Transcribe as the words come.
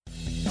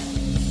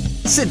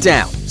Sit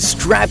down,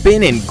 strap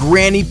in, and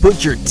Granny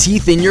put your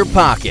teeth in your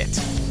pocket.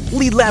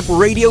 Lead Lap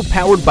Radio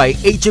powered by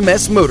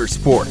HMS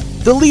Motorsport.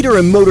 The leader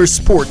in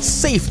motorsport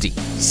safety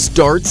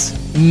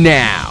starts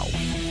now.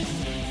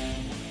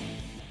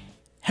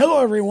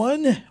 Hello,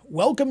 everyone.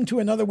 Welcome to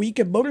another week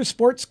of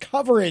motorsports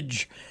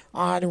coverage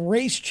on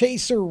Race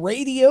Chaser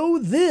Radio.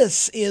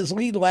 This is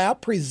Lead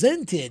Lap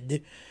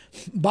presented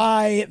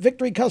by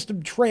Victory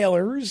Custom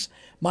Trailers.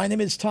 My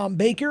name is Tom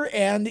Baker,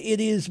 and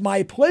it is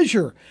my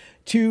pleasure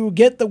to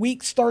get the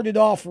week started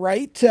off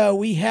right.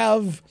 We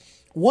have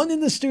one in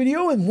the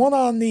studio and one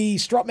on the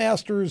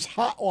Strutmasters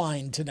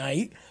hotline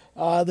tonight.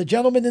 The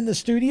gentleman in the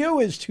studio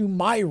is to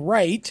my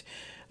right.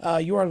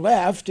 Your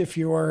left, if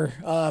you're...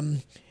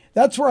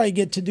 that's where I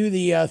get to do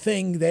the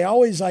thing.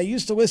 I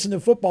used to listen to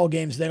football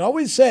games. They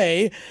always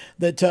say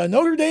that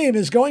Notre Dame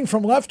is going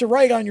from left to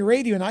right on your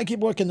radio, and I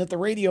keep looking at the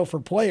radio for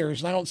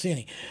players, and I don't see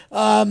any.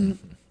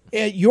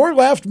 At your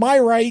left, my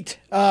right,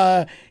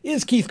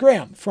 is Keith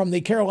Graham from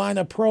the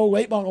Carolina Pro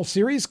Late Model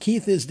Series.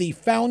 Keith is the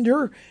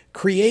founder,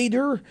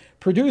 creator,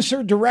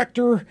 producer,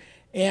 director,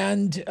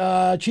 and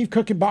chief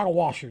cook and bottle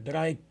washer. Did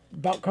I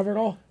about cover it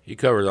all? You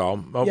covered it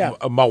all. Yeah.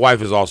 My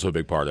wife is also a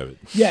big part of it.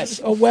 Yes.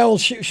 Well,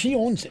 she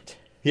owns it.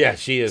 Yeah,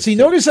 she is. See,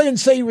 notice I didn't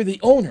say you were the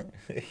owner.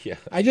 Yeah.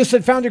 I just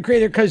said founder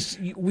creator because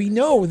we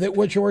know that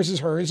what's yours is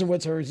hers and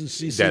what's hers is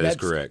CC. That is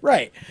correct.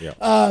 Right. Yeah.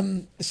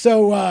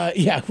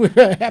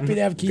 We're happy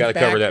to have Keith Got to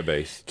back. cover that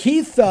base.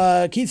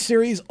 Keith's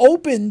series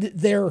opened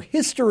their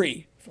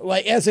history,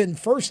 like as in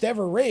first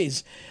ever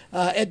race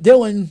at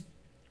Dillon.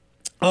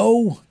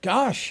 Oh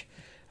gosh,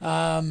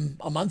 a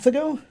month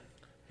ago.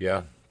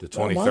 Yeah, the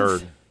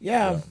 23rd.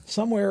 Yeah,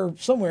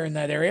 somewhere in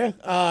that area.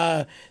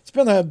 It's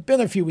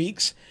been a few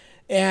weeks.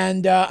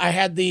 And I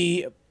had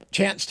the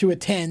chance to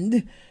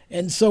attend.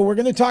 And so we're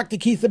going to talk to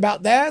Keith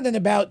about that and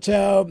about,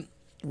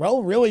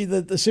 really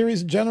the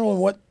series in general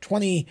and what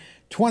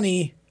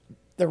 2020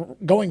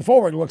 going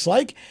forward looks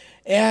like.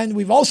 And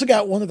we've also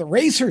got one of the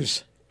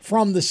racers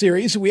from the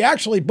series who we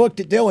actually booked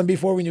at Dillon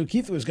before we knew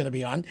Keith was going to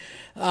be on.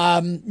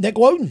 Nick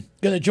Loden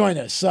going to join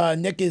us.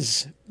 Nick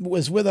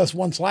was with us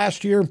once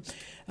last year.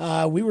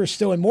 We were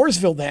still in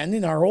Mooresville then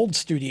in our old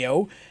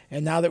studio.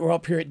 And now that we're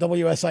up here at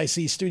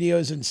WSIC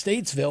Studios in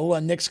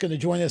Statesville, Nick's going to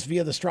join us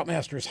via the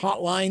Strutmasters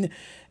hotline.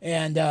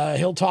 And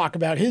he'll talk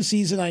about his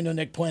season. I know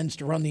Nick plans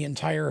to run the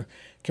entire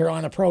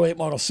Carolina Pro 8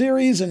 Model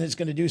Series and is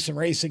going to do some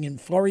racing in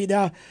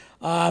Florida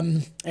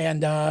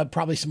and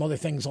probably some other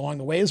things along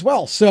the way as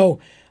well.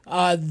 So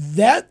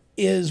that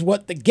is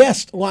what the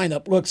guest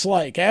lineup looks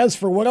like. As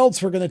for what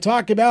else we're going to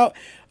talk about,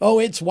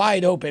 it's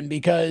wide open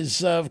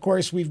because, of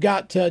course, we've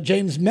got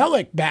James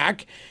Mellick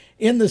back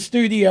in the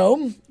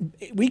studio.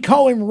 We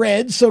call him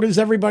Red, so does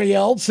everybody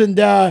else. And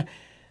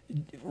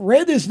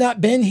Red has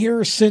not been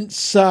here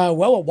since, a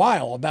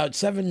while, about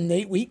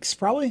 7-8 weeks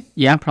probably.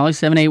 Yeah, probably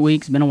 7-8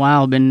 weeks. Been a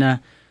while. Been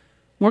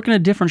working a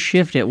different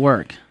shift at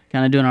work,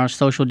 kind of doing our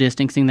social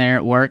distancing there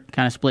at work,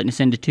 kind of splitting us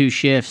into two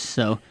shifts.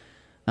 So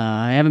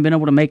I haven't been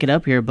able to make it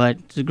up here, but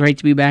it's great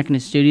to be back in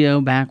the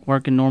studio, back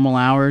working normal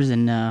hours,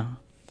 and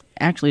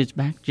actually it's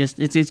back.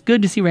 It's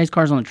good to see race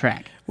cars on the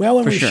track. Well,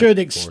 and we should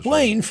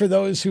explain for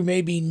those who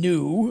may be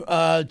new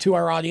to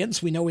our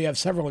audience, we know we have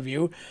several of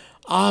you,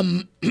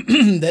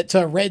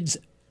 that Red's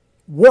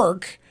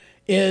work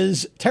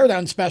is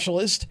teardown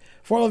specialist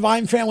for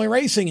Levine Family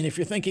Racing. And if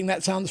you're thinking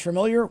that sounds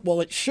familiar,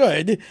 well, it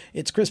should.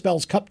 It's Chris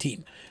Bell's Cup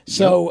team.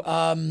 So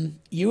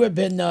you have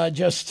been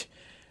just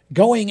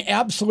going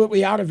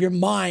absolutely out of your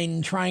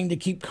mind trying to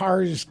keep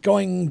cars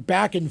going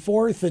back and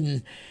forth.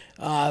 And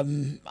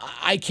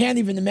I can't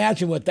even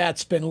imagine what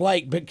that's been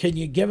like. But can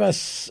you give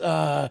us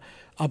a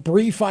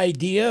brief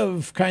idea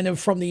of kind of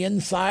from the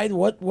inside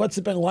what's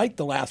it been like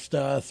the last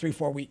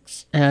 3-4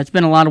 weeks? It's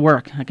been a lot of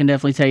work. I can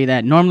definitely tell you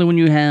that. Normally when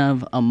you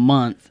have a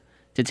month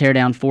to tear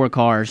down 4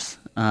 cars,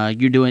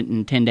 you're doing it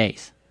in 10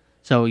 days.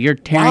 So you're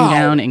tearing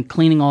down and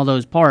cleaning all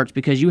those parts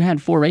because you had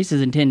 4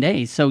 races in 10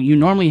 days. So you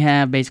normally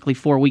have basically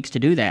 4 weeks to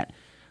do that.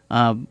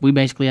 We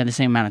basically had the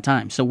same amount of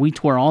time. So we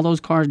tore all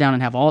those cars down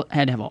and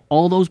had to have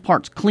all those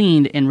parts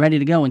cleaned and ready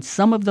to go. And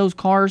some of those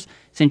cars,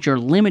 since you're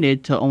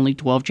limited to only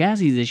 12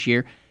 chassis this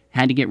year,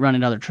 had to get run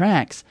at other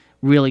tracks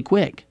really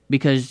quick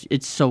because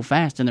it's so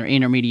fast and they're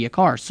intermediate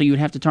cars. So you'd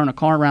have to turn a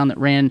car around that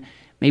ran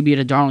maybe at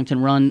a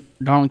Darlington 1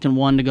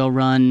 to go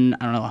run,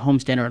 I don't know, a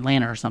Homestead or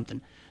Atlanta or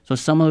something. So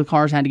some of the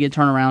cars had to get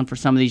turned around for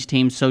some of these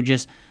teams. So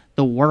just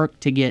the work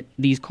to get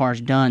these cars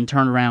done,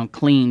 turned around,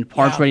 cleaned,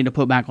 parts ready to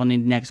put back on the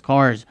next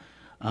cars.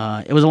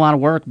 It was a lot of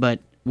work, but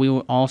we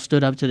all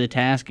stood up to the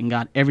task and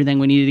got everything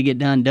we needed to get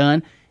done,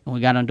 and we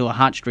got onto a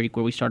hot streak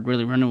where we started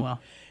really running well.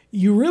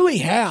 You really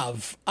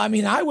have. I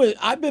mean,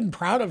 I've been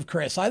proud of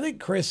Chris. I think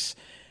Chris,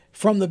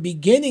 from the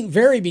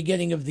very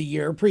beginning of the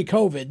year,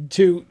 pre-COVID,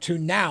 to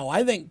now,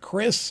 I think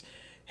Chris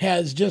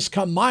has just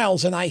come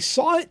miles. And I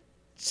saw it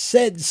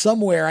said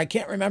somewhere, I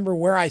can't remember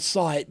where I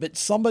saw it, but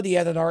somebody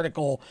had an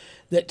article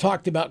that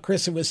talked about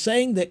Chris and was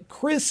saying that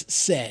Chris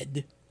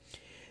said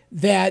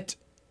that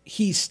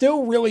he's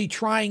still really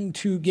trying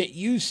to get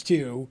used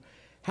to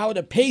how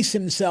to pace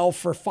himself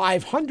for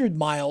 500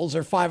 miles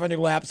or 500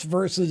 laps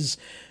versus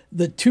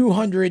the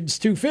 200s,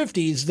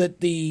 250s that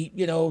the,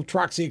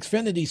 Troxy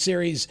Xfinity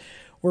series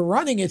were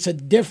running. It's a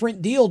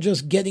different deal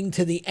just getting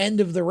to the end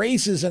of the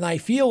races. And I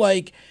feel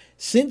like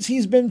since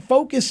he's been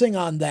focusing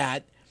on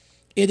that,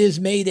 it has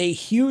made a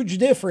huge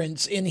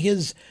difference in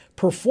his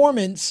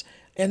performance.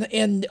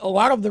 And a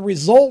lot of the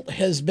result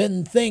has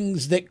been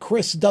things that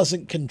Chris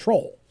doesn't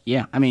control.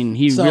 Yeah, I mean,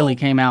 he really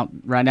came out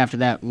right after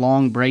that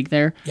long break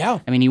there. Yeah.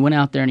 I mean, he went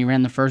out there and he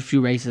ran the first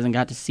few races and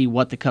got to see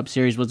what the Cup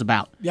Series was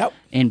about. Yep.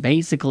 And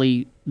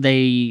basically,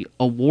 they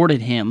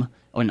awarded him,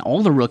 and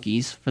all the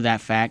rookies, for that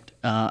fact,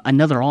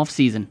 another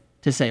offseason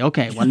to say,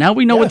 okay, well, now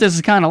we know what this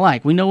is kind of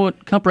like. We know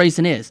what Cup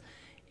racing is.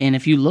 And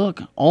if you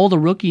look, all the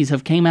rookies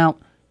have came out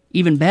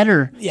even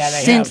better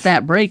since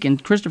that break.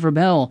 And Christopher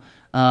Bell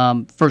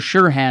for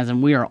sure has,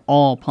 and we are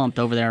all pumped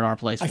over there at our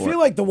place for it. I feel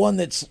like the one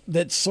that's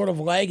sort of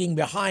lagging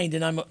behind,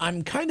 and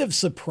I'm kind of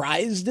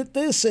surprised at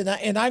this,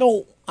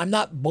 I'm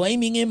not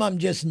blaming him. I'm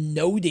just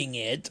noting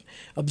it,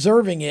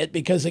 observing it,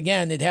 because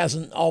again, it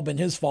hasn't all been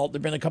his fault.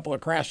 There've been a couple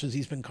of crashes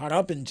he's been caught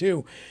up in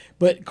too,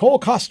 but Cole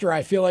Custer,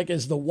 I feel like,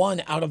 is the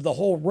one out of the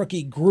whole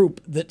rookie group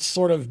that's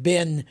sort of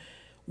been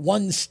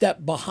one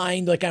step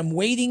behind. Like, I'm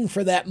waiting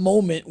for that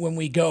moment when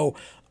we go,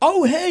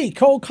 oh hey,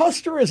 Cole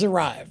Custer has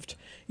arrived.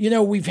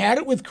 We've had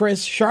it with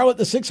Chris. Charlotte,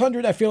 the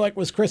 600, I feel like,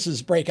 was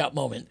Chris's breakout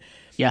moment.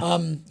 Yeah.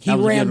 He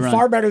ran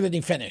far better than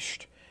he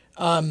finished.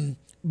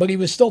 But he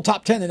was still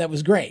top 10, and that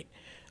was great.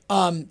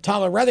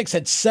 Tyler Reddick's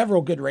had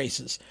several good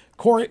races.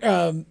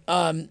 John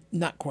Hunter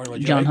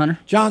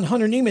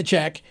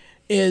Nemechek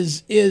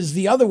is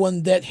the other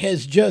one that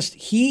has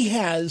he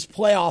has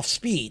playoff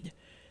speed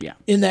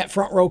in that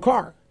front row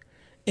car.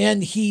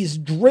 And he's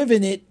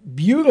driven it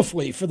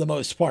beautifully for the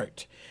most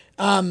part.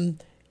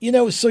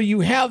 So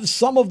you have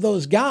some of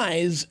those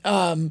guys,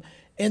 and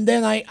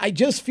then I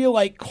just feel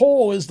like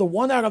Cole is the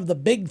one out of the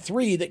big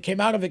three that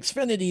came out of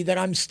Xfinity that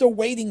I'm still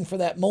waiting for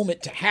that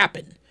moment to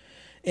happen,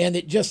 and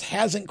it just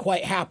hasn't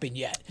quite happened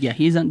yet. Yeah,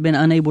 he's been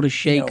unable to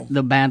shake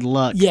the bad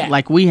luck. Yeah.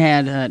 Like we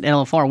had at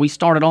LFR. We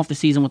started off the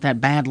season with that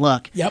bad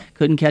luck. Yep.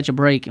 Couldn't catch a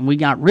break, and we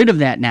got rid of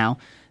that now,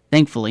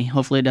 thankfully.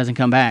 Hopefully it doesn't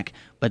come back.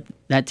 But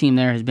that team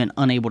there has been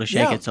unable to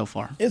shake it so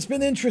far. It's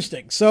been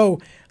interesting. So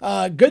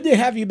good to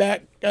have you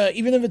back,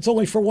 even if it's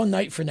only for one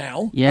night for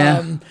now.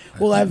 Yeah.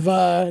 We'll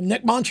have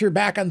Nick Moncher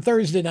back on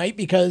Thursday night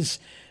because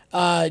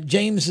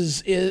James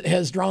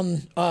has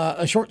drawn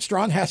a short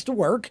straw and has to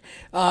work.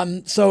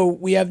 So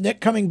we have Nick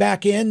coming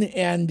back in,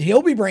 and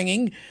he'll be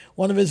bringing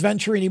one of his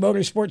Venturini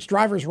Motorsports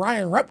drivers,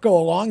 Ryan Repko,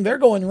 along. They're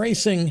going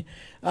racing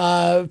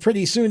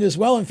pretty soon as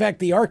well. In fact,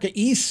 the ARCA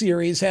East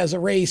Series has a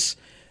race.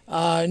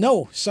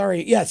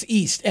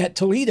 East at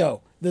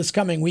Toledo this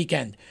coming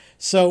weekend.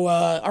 So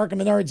ARCA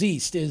Menards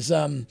East is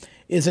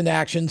in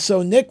action.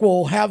 So Nick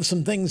will have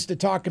some things to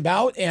talk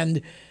about,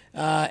 and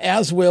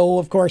as will,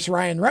 of course,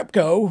 Ryan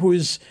Repko,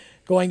 who's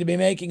going to be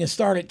making a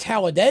start at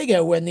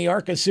Talladega when the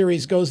ARCA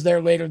Series goes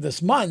there later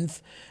this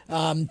month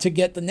to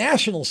get the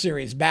National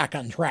Series back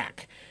on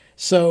track.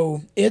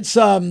 So it's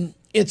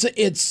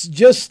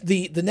just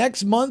the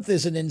next month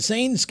is an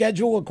insane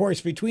schedule. Of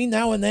course, between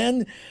now and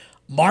then,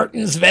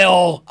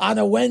 Martinsville on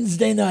a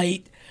Wednesday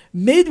night,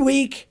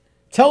 midweek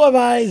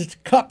televised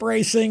Cup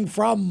racing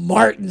from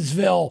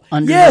Martinsville.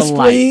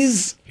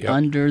 Please. Yep.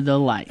 Under the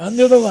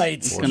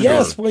lights.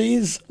 Yes,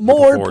 please.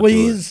 More,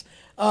 please.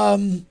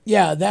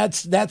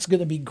 That's going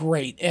to be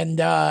great.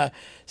 And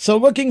so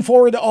looking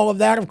forward to all of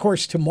that. Of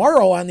course,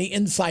 tomorrow on the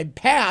Inside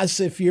Pass,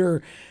 if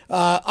you're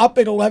up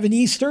at 11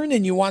 Eastern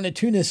and you want to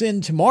tune us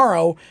in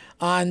tomorrow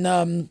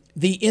on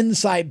the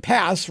Inside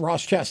Pass,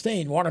 Ross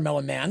Chastain,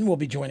 Watermelon Man, will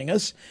be joining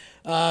us.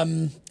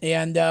 And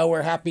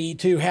we're happy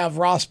to have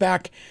Ross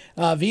back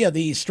via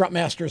the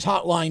Strutmasters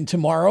hotline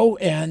tomorrow.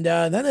 And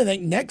then I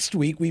think next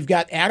week we've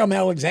got Adam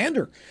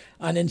Alexander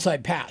on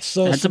Inside Pass.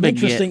 So that's a big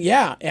interesting. Get.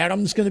 Yeah,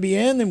 Adam's going to be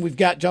in, and we've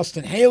got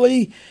Justin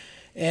Haley.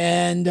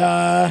 And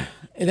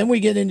then we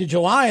get into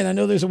July, and I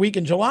know there's a week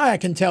in July. I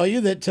can tell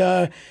you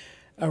that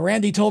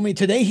Randy told me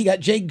today he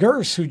got Jay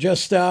Gerse, who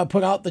just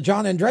put out the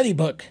John Andretti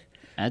book.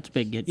 That's a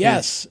big get.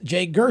 Yes,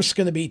 Jay Gerse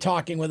going to be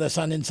talking with us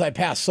on Inside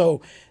Pass.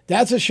 So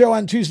that's a show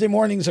on Tuesday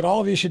mornings that all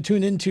of you should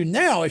tune into.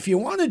 Now, if you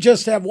want to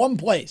just have one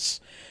place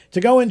to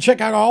go and check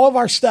out all of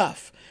our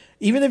stuff,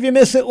 even if you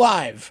miss it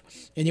live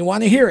and you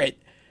want to hear it,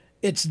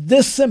 it's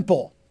this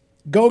simple.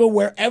 Go to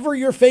wherever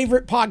your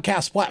favorite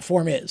podcast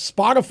platform is.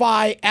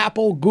 Spotify,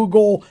 Apple,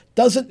 Google,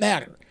 doesn't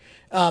matter.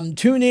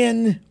 Tune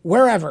in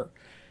wherever.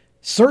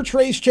 Search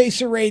Race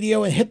Chaser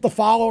Radio and hit the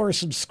follow or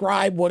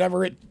subscribe,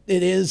 whatever it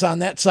is on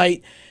that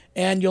site.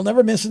 And you'll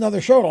never miss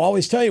another show. It'll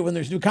always tell you when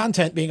there's new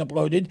content being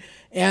uploaded.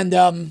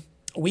 And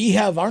we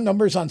have our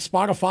numbers on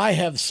Spotify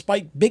have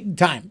spiked big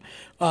time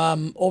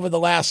over the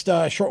last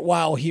short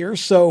while here.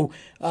 So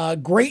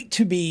great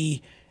to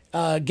be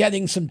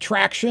getting some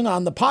traction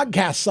on the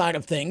podcast side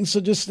of things.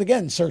 So just,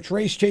 again, search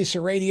Race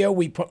Chaser Radio.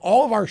 We put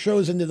all of our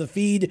shows into the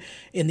feed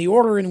in the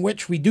order in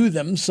which we do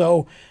them.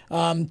 So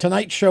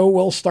tonight's show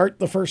will start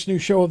the first new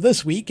show of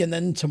this week, and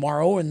then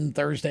tomorrow and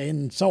Thursday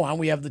and so on.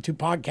 We have the 2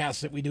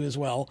 podcasts that we do as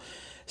well.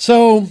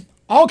 So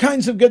all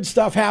kinds of good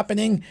stuff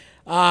happening.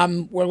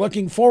 We're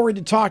looking forward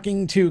to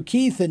talking to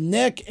Keith and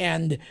Nick,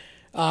 and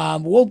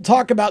we'll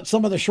talk about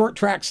some of the short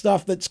track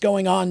stuff that's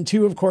going on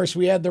too. Of course,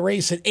 we had the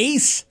race at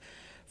Ace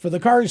for the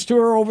Cars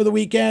Tour over the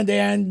weekend,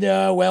 and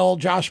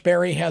Josh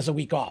Berry has a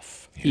week off.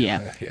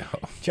 Yeah.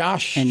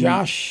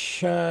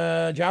 Josh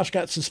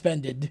got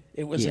suspended.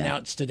 It was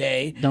announced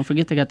today. Don't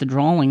forget they got the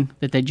drawing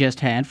that they just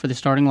had for the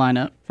starting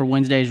lineup for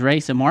Wednesday's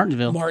race at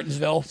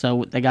Martinsville.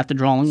 So they got the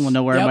drawing. We'll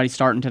know where everybody's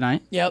starting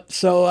tonight. Yep.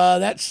 So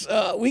that's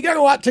we got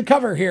a lot to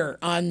cover here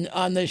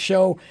on this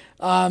show.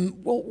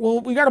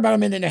 We got about a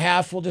minute and a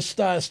half. We'll just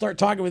start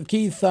talking with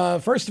Keith.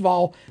 First of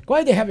all,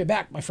 glad to have you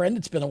back, my friend.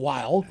 It's been a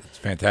while. It's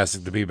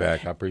fantastic to be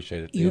back. I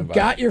appreciate it. You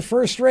got your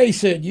first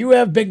race in. You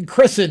have been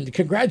christened.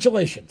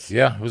 Congratulations.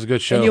 Yeah, it was a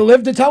good show. And you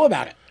lived to tell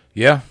about it.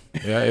 Yeah,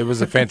 it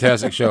was a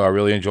fantastic show. I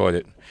really enjoyed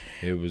it.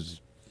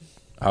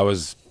 I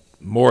was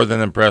more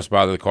than impressed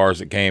by the cars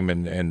that came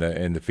and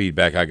the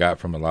feedback I got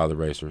from a lot of the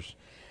racers.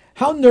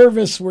 How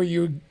nervous were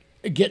you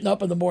getting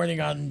up in the morning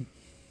on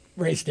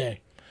race day?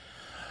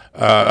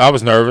 I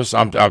was nervous.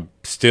 I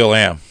still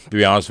am, to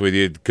be honest with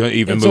you.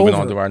 Even It's moving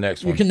over. on to our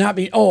next one. You cannot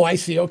be. Oh, I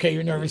see. Okay,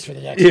 you're nervous for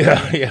the next one.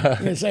 Yeah. I was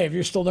going to say, if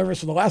you're still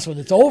nervous for the last one,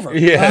 it's over.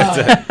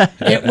 Yeah.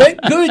 It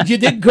went good. You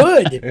did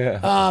good.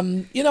 Yeah.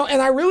 And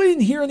I really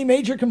didn't hear any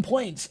major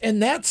complaints,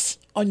 and that's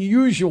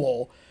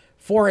unusual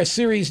for a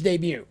series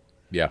debut.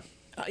 Yeah.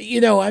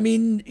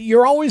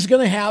 You're always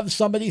going to have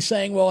somebody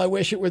saying, well, I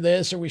wish it were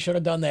this, or we should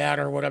have done that,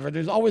 or whatever.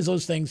 There's always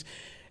those things.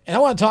 And I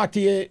want to talk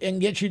to you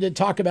and get you to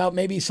talk about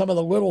maybe some of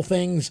the little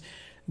things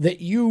that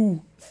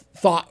you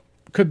thought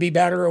could be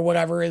better or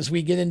whatever as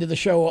we get into the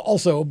show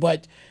also.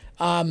 But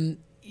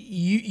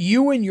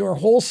you and your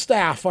whole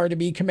staff are to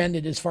be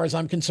commended as far as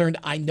I'm concerned.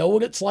 I know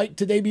what it's like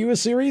to debut a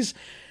series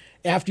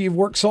after you've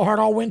worked so hard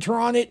all winter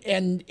on it.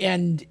 And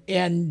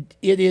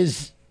it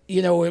is,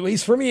 at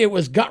least for me, it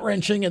was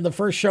gut-wrenching, and the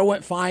first show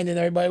went fine, and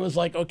everybody was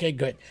like, okay,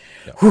 good.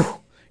 Yeah. Whew.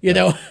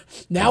 Now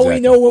Exactly. We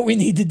know what we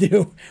need to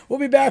do. We'll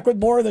be back with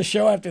more of the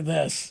show after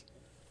this.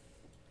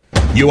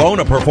 You own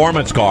a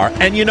performance car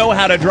and you know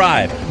how to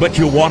drive, but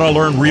you want to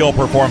learn real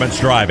performance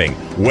driving.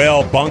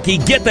 Well, Bunky,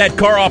 get that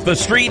car off the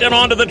street and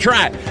onto the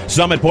track.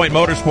 Summit Point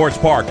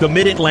Motorsports Park, the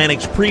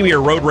Mid-Atlantic's premier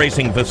road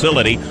racing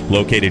facility,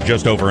 located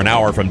just over an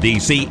hour from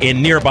D.C.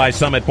 in nearby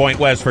Summit Point,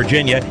 West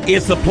Virginia,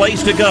 is the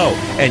place to go.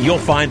 And you'll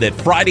find that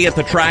Friday at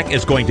the Track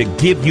is going to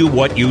give you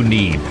what you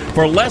need.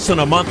 For less than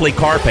a monthly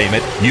car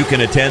payment, you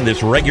can attend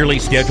this regularly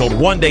scheduled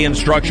one-day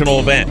instructional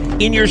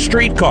event in your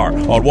street car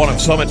on one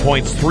of Summit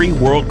Point's 3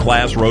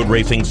 world-class road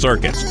racing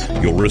circuits.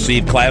 You'll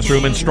receive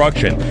classroom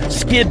instruction,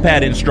 skid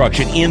pad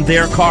instruction in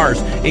their cars,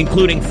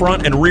 including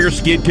front and rear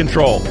skid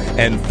control,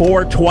 and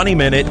 4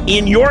 20-minute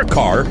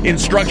in-your-car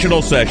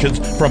instructional sessions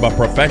from a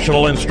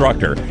professional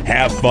instructor.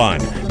 Have fun,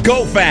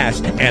 go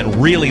fast, and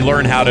really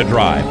learn how to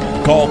drive.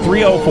 Call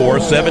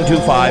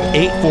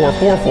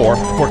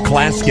 304-725-8444 for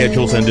class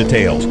schedules and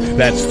details.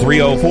 That's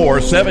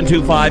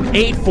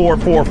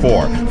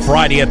 304-725-8444.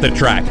 Friday at the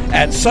Track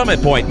at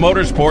Summit Point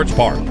Motorsports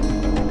Park.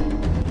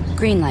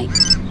 Green light.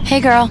 Hey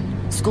girl,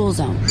 school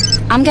zone.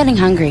 I'm getting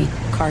hungry.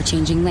 Car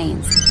changing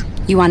lanes.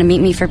 You want to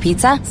meet me for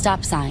pizza?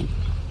 Stop sign.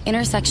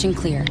 Intersection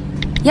clear.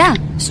 Yeah,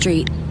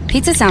 street.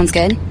 Pizza sounds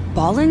good.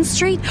 Ball in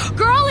street?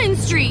 Girl in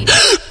street!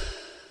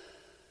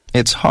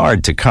 It's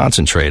hard to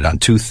concentrate on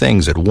 2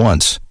 things at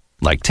once,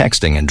 like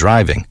texting and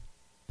driving.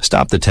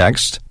 Stop the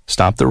text,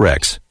 stop the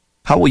wrecks.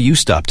 How will you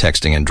stop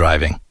texting and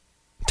driving?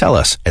 Tell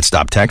us at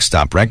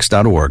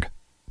stoptextstopwrecks.org.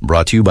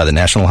 Brought to you by the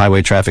National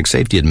Highway Traffic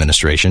Safety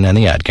Administration and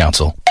the Ad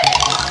Council.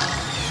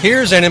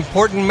 Here's an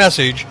important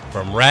message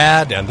from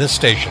RAD and this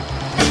station.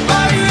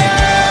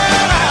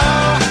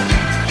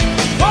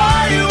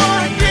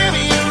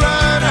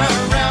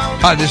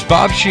 Hi, this is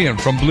Bob Sheehan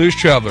from Blues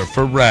Traveler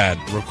for RAD,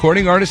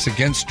 recording artists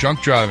against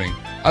drunk driving.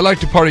 I like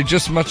to party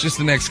just as much as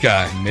the next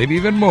guy, maybe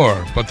even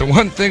more, but the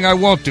one thing I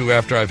won't do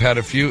after I've had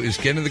a few is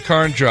get in the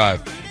car and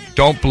drive.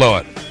 Don't blow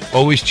it.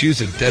 Always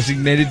choose a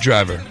designated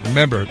driver.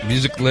 Remember,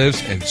 music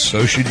lives, and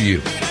so should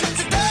you.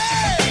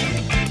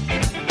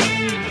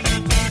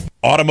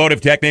 Automotive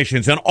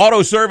technicians and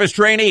auto service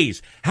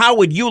trainees, how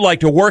would you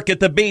like to work at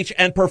the beach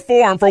and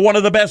perform for one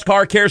of the best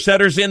car care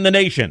centers in the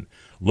nation?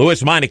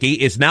 Louis Meineke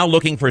is now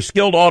looking for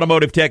skilled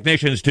automotive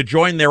technicians to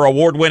join their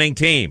award-winning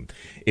team.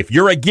 If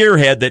you're a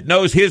gearhead that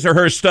knows his or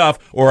her stuff,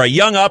 or a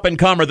young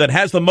up-and-comer that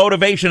has the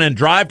motivation and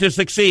drive to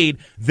succeed,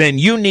 then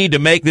you need to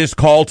make this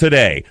call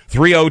today.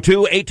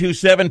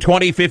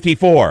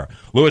 302-827-2054.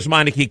 Lewis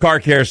Meineke Car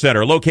Care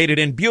Center, located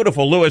in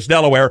beautiful Lewis,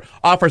 Delaware,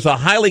 offers a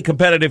highly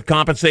competitive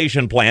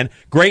compensation plan,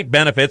 great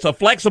benefits, a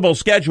flexible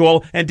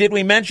schedule, and did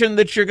we mention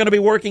that you're going to be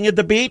working at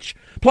the beach?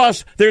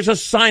 Plus, there's a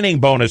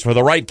signing bonus for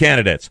the right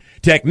candidates.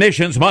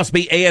 Technicians must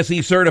be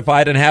ASE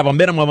certified and have a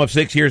minimum of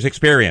 6 years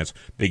experience.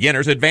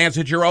 Beginners advance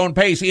at your own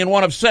pace in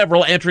one of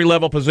several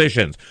entry-level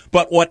positions.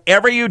 But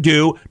whatever you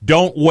do,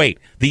 don't wait.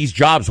 These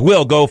jobs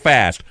will go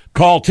fast.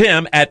 Call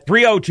Tim at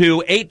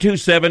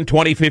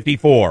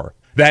 302-827-2054.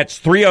 That's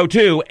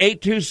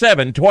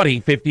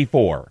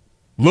 302-827-2054.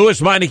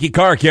 Lewis Meineke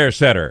Car Care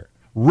Center.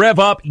 Rev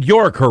up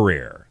your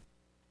career.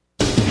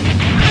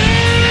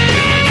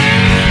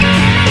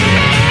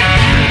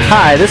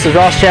 Hi, this is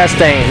Ross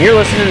Chastain. You're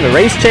listening to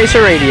Race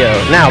Chaser Radio.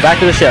 Now, back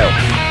to the show.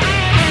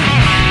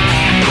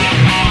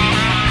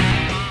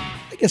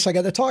 I guess I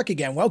got to talk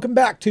again. Welcome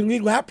back to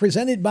Lead Lap,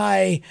 presented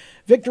by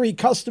Victory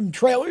Custom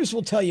Trailers.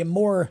 We'll tell you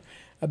more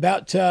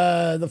about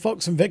the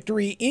folks from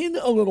Victory in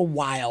a little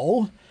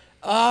while.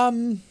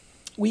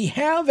 We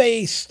have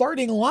a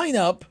starting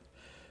lineup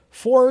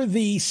for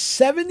the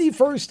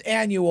 71st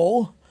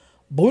annual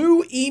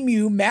Blue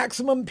Emu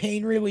Maximum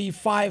Pain Relief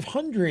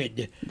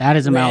 500. That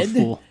is a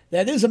mouthful.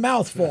 That is a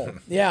mouthful.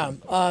 Yeah.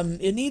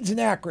 It needs an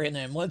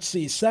acronym. Let's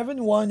see.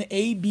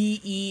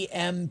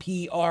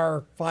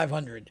 71ABEMPR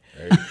 500.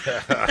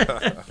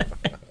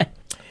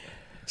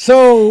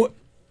 So,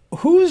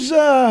 who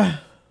are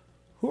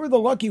the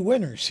lucky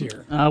winners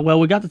here? Well,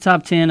 we got the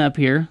top 10 up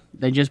here.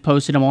 They just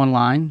posted them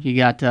online. You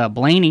got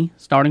Blaney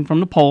starting from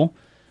the pole.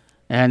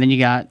 And then you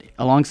got,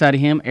 alongside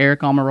of him,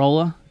 Eric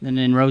Almirola. Then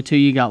in row 2,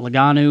 you got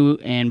Logano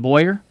and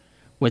Boyer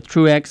with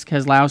Truex,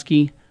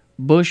 Keselowski,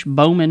 Busch,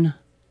 Bowman,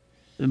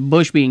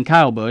 Busch being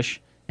Kyle Busch.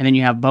 And then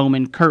you have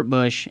Bowman, Kurt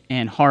Busch,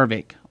 and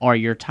Harvick are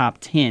your top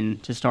 10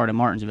 to start at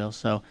Martinsville.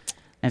 So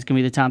that's going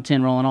to be the top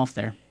 10 rolling off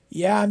there.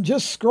 Yeah, I'm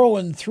just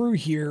scrolling through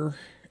here.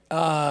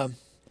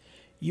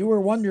 You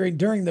were wondering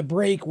during the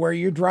break where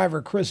your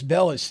driver, Chris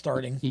Bell, is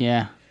starting.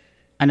 Yeah.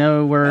 I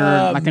know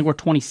I think we're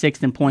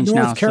 26th in points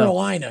now. North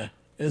Carolina.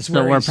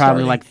 So we're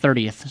probably like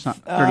 30th,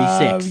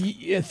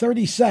 36th.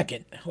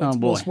 32nd. Oh,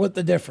 boy. We'll split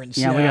the difference.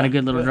 Yeah, we got a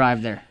good little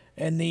drive there.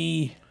 And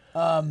the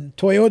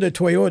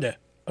Toyota,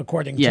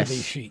 according to the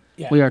sheet.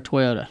 Yeah. We are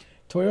Toyota.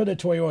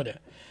 Toyota.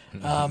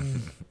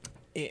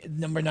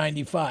 Number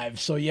 95.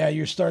 So, yeah,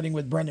 you're starting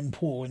with Brendan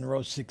Poole in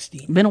row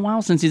 16. Been a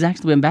while since he's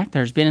actually been back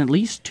there. It's been at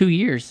least 2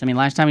 years. I mean,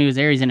 last time he was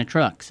there, he's in a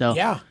truck. So,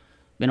 yeah.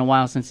 Been a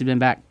while since he's been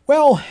back.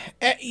 Well,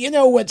 you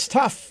know what's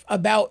tough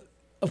about,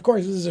 of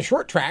course, this is a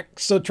short track,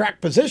 so track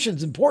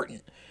position's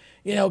important,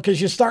 you know, because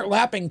you start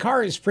lapping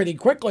cars pretty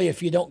quickly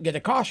if you don't get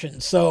a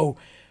caution. So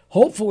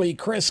hopefully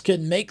Chris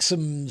can make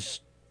some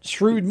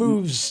shrewd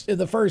moves in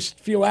the first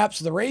few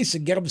laps of the race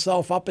and get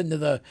himself up into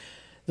the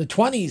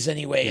 20s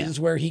anyways,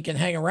 where he can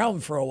hang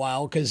around for a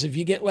while, because if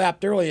you get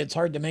lapped early, it's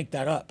hard to make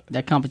that up.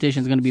 That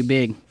competition is going to be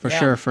big for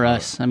sure for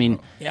us. I mean,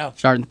 yeah.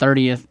 Starting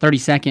 30th,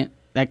 32nd,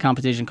 that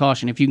competition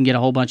caution. If you can get a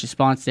whole bunch of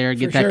spots there,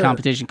 get that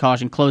competition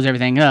caution, close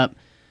everything up,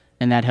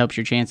 and that helps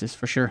your chances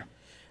for sure.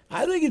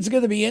 I think it's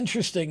going to be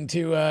interesting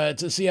to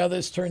see how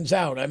this turns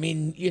out. I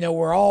mean, you know,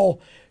 we're all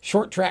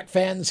short track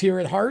fans here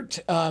at heart,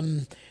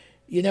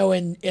 you know,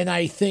 and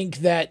I think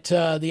that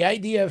the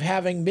idea of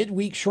having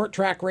midweek short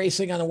track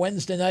racing on a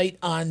Wednesday night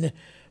on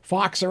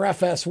Fox or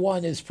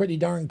FS1 is pretty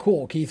darn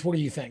cool. Keith, what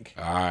do you think?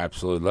 I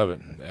absolutely love it.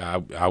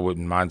 I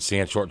wouldn't mind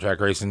seeing short track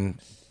racing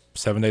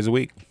 7 days a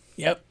week.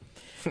 Yep.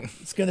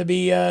 It's going to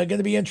be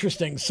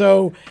interesting.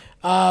 So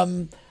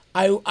I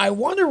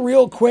want to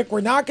real quick, we're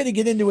not going to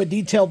get into a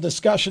detailed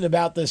discussion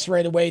about this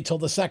right away till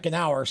the second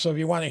hour. So if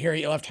you want to hear it,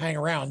 you'll have to hang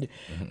around.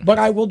 But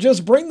I will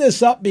just bring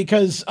this up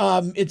because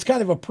it's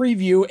kind of a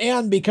preview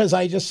and because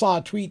I just saw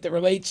a tweet that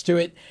relates to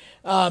it.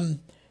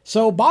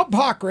 So Bob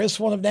Pockris,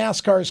 one of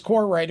NASCAR's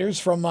core writers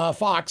from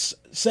Fox,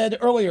 said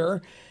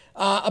earlier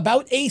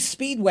about Ace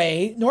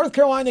Speedway, North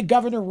Carolina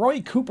Governor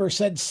Roy Cooper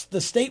said the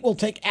state will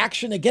take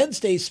action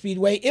against Ace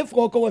Speedway if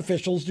local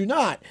officials do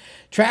not.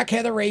 Track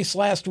had a race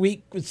last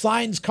week with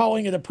signs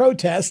calling it a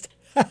protest,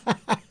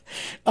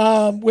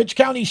 which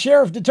county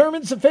sheriff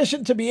determined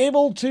sufficient to be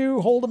able to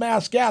hold a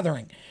mass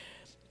gathering.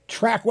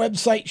 Track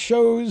website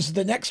shows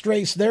the next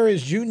race there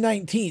is June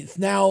 19th.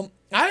 Now,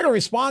 I had a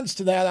response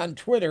to that on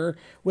Twitter,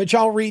 which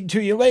I'll read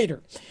to you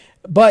later.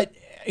 But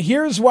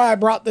here's why I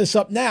brought this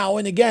up now,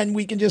 and again,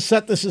 we can just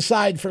set this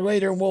aside for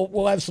later, and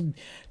we'll have some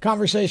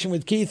conversation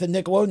with Keith, and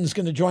Nick Loden's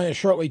going to join us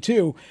shortly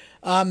too.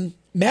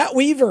 Matt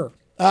Weaver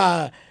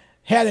had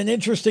an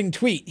interesting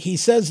tweet. He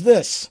says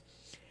this: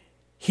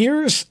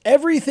 "Here's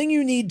everything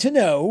you need to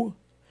know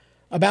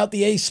about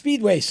the Ace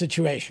Speedway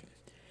situation.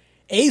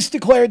 Ace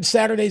declared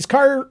Saturday's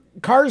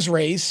cars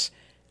race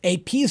a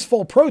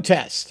peaceful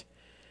protest.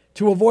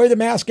 To avoid a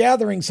mass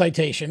gathering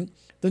citation,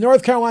 the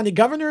North Carolina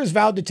governor has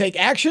vowed to take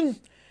action,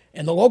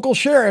 and the local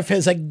sheriff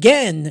has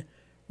again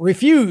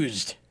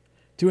refused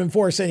to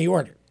enforce any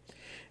order."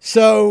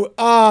 So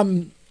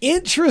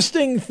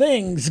interesting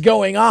things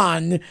going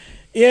on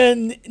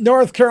in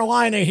North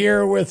Carolina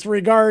here with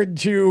regard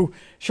to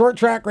short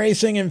track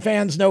racing and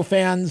fans, no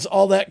fans,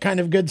 all that kind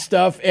of good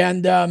stuff.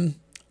 And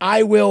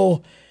I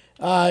will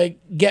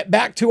get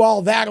back to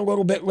all that a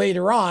little bit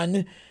later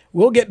on.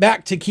 We'll get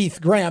back to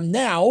Keith Graham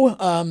now.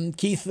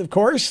 Keith, of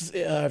course,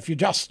 if you're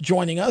just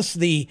joining us,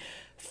 the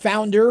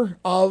founder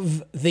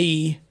of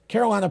the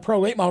Carolina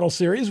Pro Late Model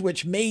Series,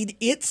 which made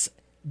its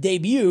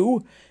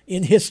debut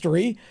in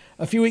history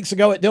a few weeks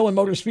ago at Dillon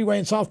Motor Speedway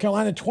in South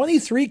Carolina.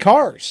 23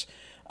 cars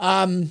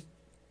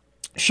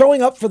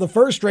showing up for the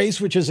first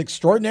race, which is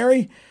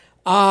extraordinary.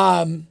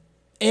 And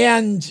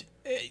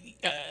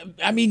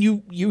I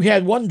mean, you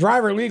had one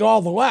driver lead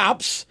all the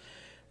laps,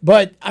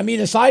 but I mean,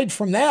 aside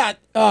from that,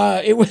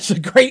 it was a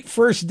great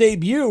first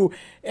debut.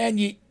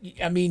 And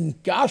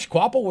gosh,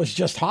 Quapple was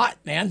just hot,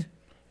 man.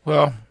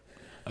 Well,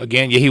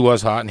 again, yeah, he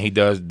was hot,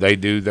 and they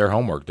do their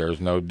homework. There's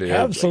no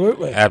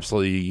absolutely.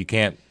 You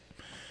can't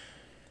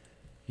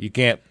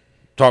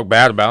talk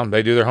bad about them.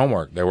 They do their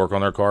homework. They work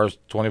on their cars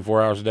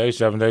 24 hours a day,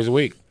 7 days a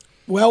week.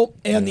 Well,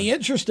 and the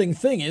interesting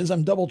thing is,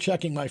 I'm double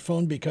checking my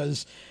phone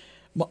because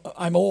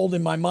I'm old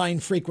and my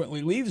mind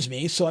frequently leaves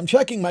me. So I'm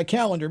checking my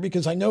calendar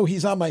because I know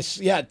he's on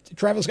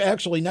Travis,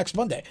 actually next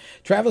Monday.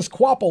 Travis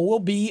Quapple will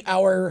be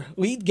our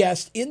lead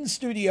guest in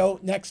studio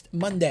next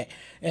Monday.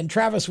 And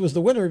Travis was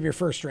the winner of your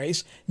first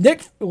race.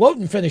 Nick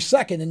Loden finished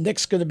second, and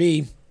Nick's going to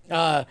be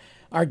our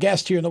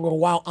guest here in a little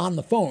while on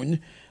the phone.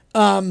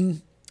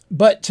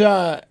 But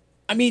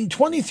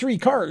 23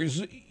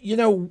 cars,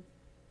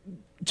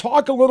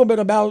 talk a little bit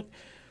about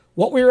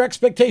what were your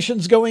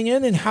expectations going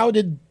in, and how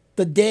did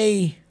the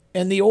day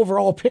and the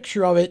overall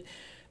picture of it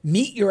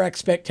meet your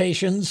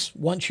expectations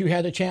once you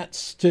had a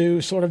chance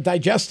to sort of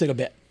digest it a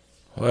bit?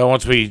 Well,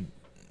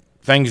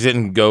 things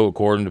didn't go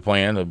according to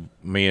plan.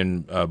 Me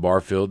and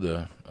Barfield,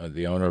 the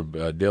owner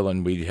of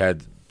Dillon, we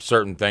had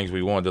certain things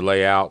we wanted to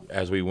lay out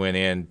as we went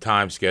in,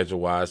 time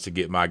schedule-wise, to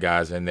get my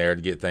guys in there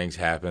to get things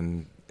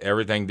happen.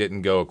 Everything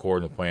didn't go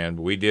according to plan,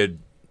 but we did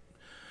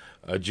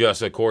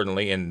adjust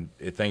accordingly, and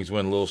things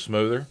went a little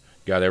smoother.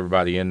 Got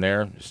everybody in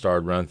there,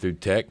 started running through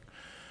tech.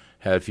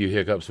 Had a few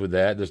hiccups with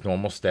that, just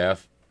normal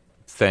staff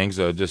things.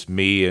 Just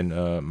me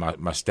and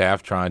my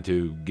staff trying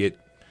to get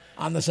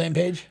on the same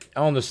page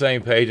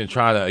and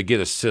trying to get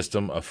a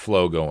system, a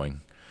flow going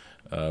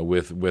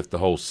with the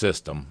whole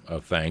system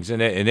of things.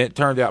 And it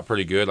turned out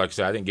pretty good. Like I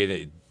said, I didn't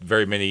get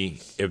very many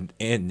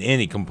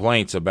any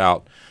complaints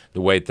about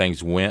the way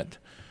things went.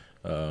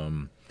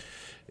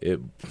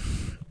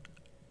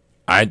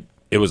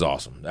 It was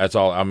awesome. That's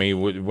all. I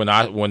mean, when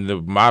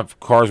my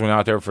cars went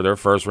out there for their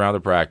first round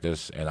of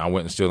practice, and I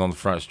went and stood on the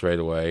front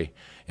straightaway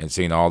and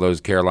seen all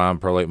those Carolina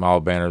Pro Late Model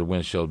banners,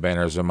 windshield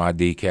banners, and my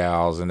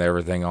decals and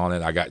everything on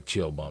it, I got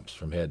chill bumps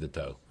from head to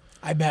toe.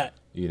 I bet.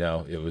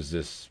 It was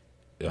just.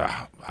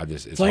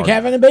 It's like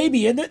having a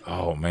baby, isn't it?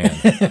 Oh man,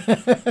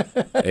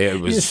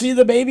 it was. You see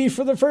the baby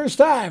for the first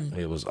time.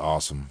 It was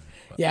awesome.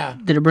 Yeah.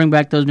 Did it bring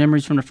back those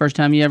memories from the first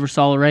time you ever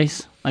saw a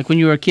race? Like when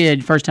you were a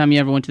kid, first time you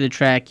ever went to the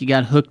track, you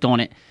got hooked on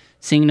it.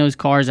 Seeing those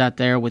cars out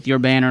there with your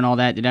banner and all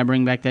that, did that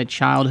bring back that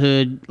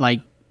childhood,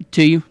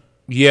 to you?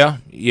 Yeah.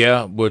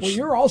 Well,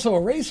 you're also a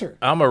racer.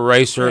 I'm a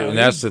racer, and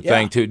that's the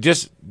thing, too.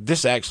 Just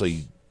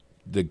actually,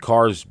 the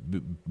cars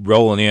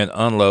rolling in,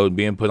 unload,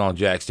 being put on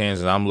jack stands,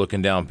 and I'm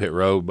looking down pit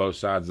road, both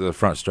sides of the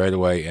front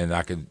straightaway,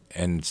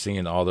 and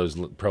seeing all those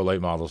Pro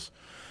Late models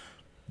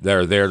that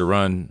are there to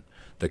run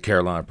the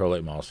Carolina Pro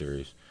Late Model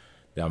Series.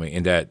 I mean,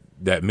 and that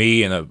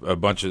me and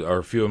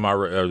a few of my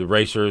the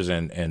racers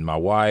and my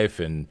wife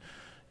and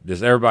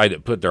just everybody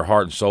that put their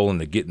heart and soul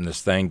into getting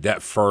this thing,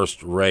 that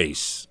first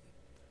race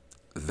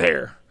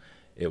there,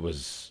 it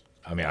was,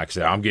 like I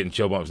said, I'm getting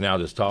chill bumps now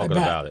just talking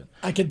about it.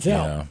 I can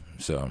tell.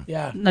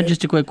 Yeah. Now,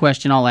 just a quick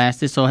question I'll ask.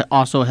 This will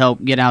also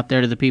help get out there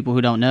to the people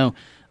who don't know.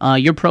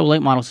 Your Pro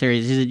Late Model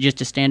Series, is it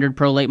just a standard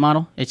Pro Late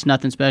Model? It's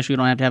nothing special? You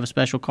don't have to have a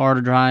special car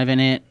to drive in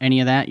it,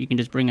 any of that? You can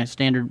just bring a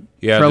standard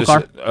Pro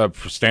car? Yeah, a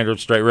standard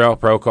straight rail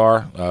Pro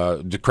car.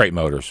 The crate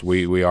motors.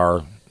 We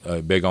are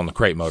big on the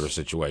crate motor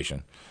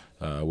situation.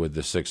 With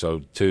the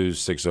 602s,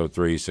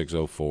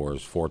 603s,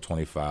 604s,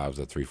 425s,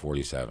 the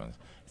 347s.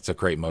 It's a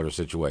crate motor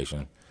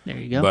situation. There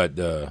you go. But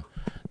the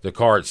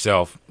car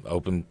itself,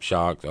 open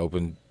shock,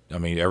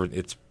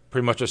 it's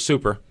pretty much a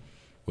super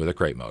with a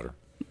crate motor.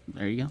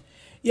 There you go.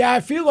 Yeah,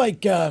 I feel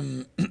like that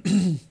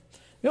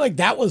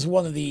was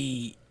one of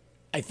the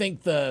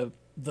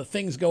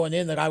things going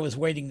in that I was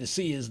waiting to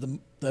see is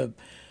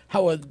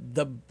how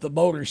the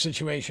motor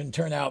situation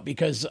turned out,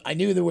 because I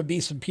knew there would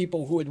be some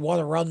people who would want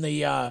to run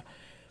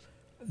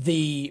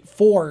the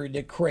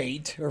Ford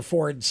crate or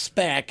Ford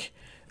spec,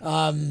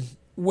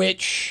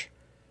 which,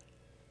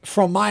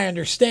 from my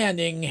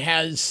understanding,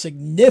 has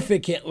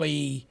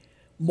significantly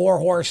more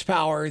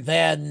horsepower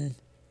than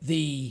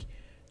the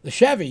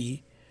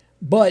Chevy.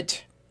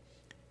 But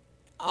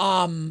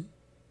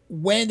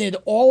when it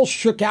all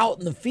shook out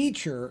in the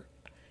feature,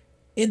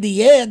 in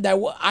the end,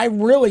 I'm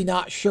really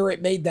not sure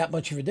it made that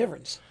much of a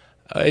difference.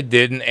 It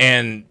didn't,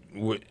 and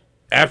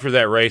after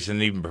that race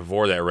and even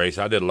before that race,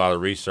 I did a lot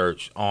of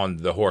research on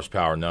the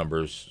horsepower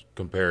numbers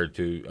compared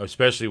to,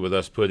 especially with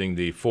us putting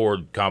the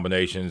Ford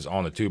combinations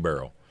on the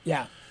 2-barrel.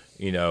 Yeah.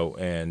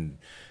 And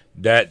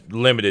that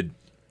limited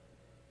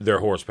their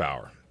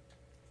horsepower,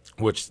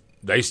 which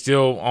they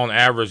still, on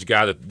average,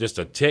 got just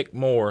a tick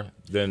more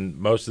than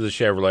most of the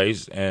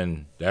Chevrolets,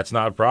 and that's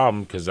not a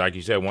problem because, like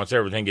you said, once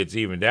everything gets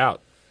evened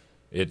out,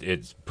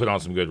 it's put on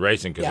some good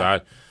racing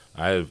because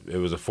it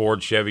was a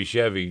Ford,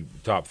 Chevy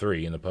top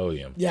 3 in the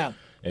podium. Yeah.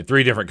 And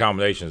 3 different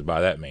combinations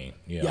by that mean,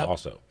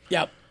 also.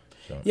 Yep.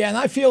 So. Yeah, and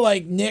I feel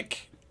like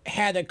Nick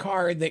had a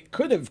car that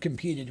could have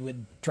competed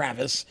with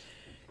Travis.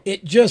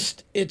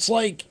 It's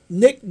like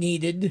Nick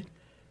needed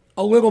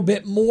a little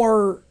bit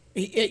more,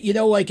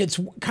 like it's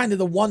kind of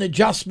the one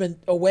adjustment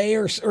away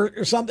or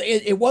something.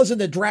 It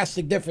wasn't a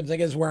drastic difference, I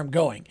guess, where I'm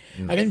going.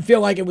 I didn't feel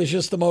like it was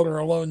just the motor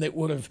alone that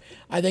would have,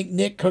 I think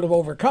Nick could have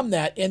overcome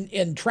that.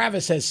 And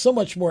Travis has so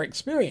much more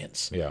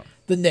experience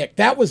than Nick.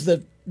 That was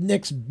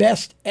Nick's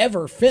best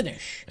ever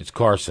finish. It's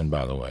Carson,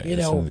 by the way.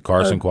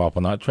 Carson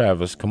Quapple, not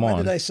Travis. Come on. Why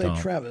did I say Tom.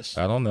 Travis?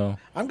 I don't know.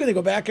 I'm going to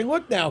go back and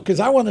look now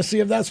because I want to see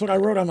if that's what I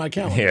wrote on my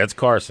calendar. Yeah, it's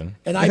Carson.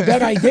 And I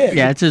bet I did.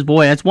 Yeah, it's his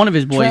boy. That's one of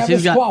his boys.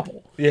 Travis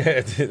Quapple.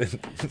 Yeah.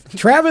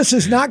 Travis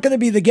is not going to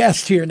be the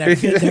guest here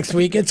next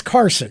week. It's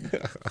Carson.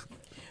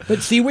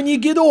 But see, when you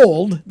get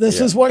old, this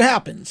is what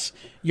happens.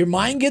 Your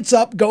mind gets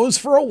up, goes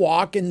for a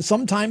walk, and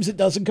sometimes it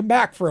doesn't come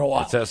back for a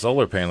while. It's that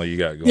solar panel you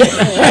got going.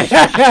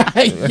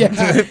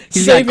 Yeah.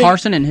 He's got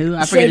Carson and who?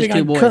 I forget his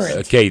 2 boys.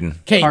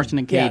 Caden. Carson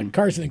and Caden. Yeah,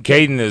 Carson and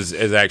Caden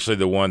is actually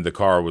the one the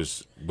car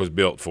was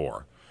built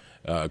for.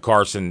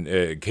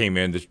 Carson came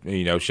in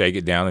to shake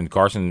it down, and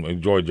Carson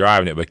enjoyed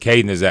driving it. But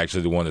Caden is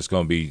actually the one that's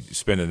going to be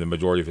spending the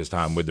majority of his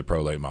time with the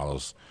Pro Late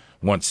models.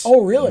 Once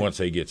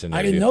he gets in there.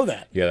 I didn't know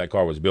that. Yeah, that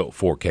car was built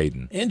for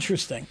Caden.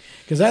 Interesting.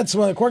 Because that's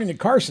according to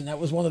Carson, that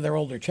was one of their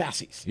older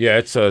chassis. Yeah,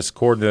 it's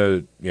according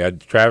to,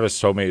 Travis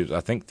told me, I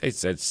think they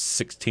said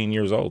 16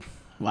 years old.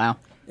 Wow.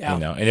 Yeah.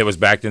 And it was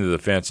backed into the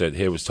fence that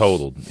it was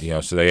totaled,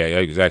 so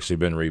it's actually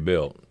been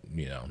rebuilt,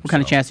 What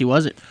kind of chassis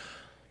was it?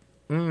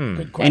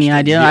 Good question. Any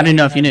idea? Yeah, I didn't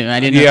know if you knew.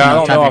 I didn't know. Yeah, I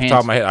don't know off the top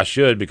of my head. I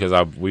should because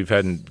we've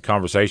had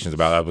conversations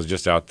about it. I was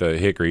just out to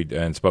Hickory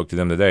and spoke to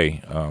them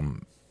today.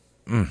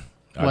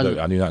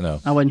 I do not know.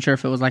 I wasn't sure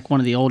if it was like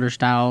one of the older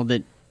style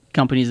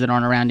companies that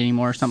aren't around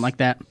anymore or something like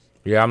that.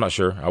 Yeah, I'm not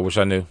sure. I wish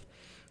I knew.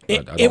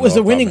 It was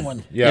a winning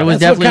one. Yeah, it was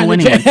definitely a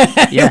winning one.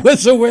 Yeah. It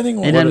was a winning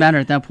one. It doesn't matter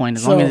at that point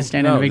as long as it's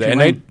standing in the victory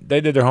lane.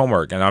 They did their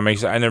homework, and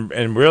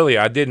and really,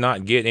 I did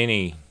not get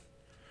any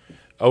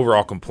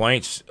overall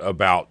complaints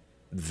about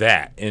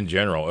that in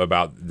general.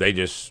 About they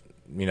just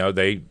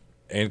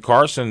and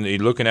Carson.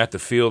 Looking at the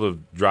field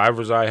of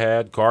drivers I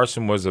had,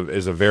 Carson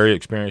is a very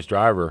experienced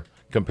driver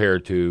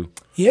compared to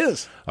he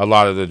is a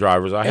lot of the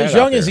drivers I had. As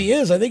young as he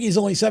is, I think he's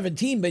only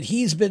 17, but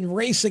he's been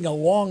racing a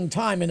long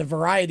time in a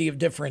variety of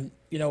different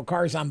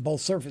cars on both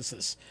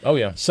surfaces. Oh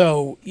yeah.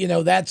 So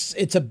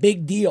it's a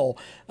big deal.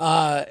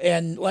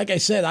 And like I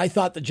said, I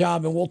thought the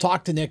job, and we'll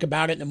talk to Nick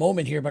about it in a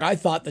moment here, but I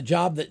thought the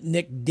job that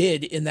Nick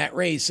did in that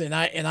race, and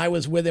I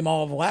was with him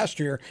all of last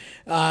year.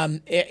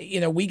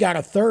 We got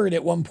a third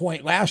at one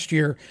point last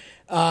year.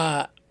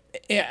 I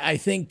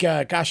think,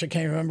 gosh, I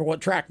can't remember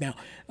what track now.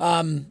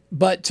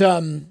 But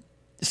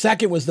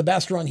second was the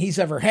best run he's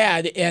ever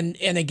had. And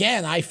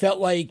again, I felt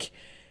like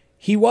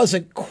he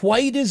wasn't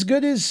quite as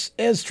good as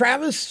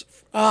Travis,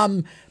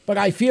 but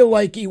I feel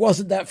like he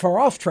wasn't that far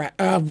off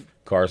Carson.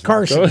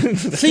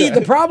 See,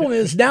 the problem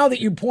is now that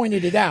you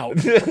pointed it out,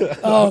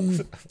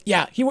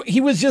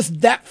 he was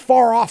just that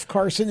far off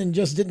Carson and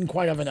just didn't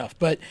quite have enough.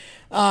 But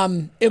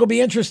it'll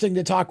be interesting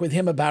to talk with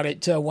him about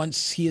it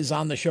once he is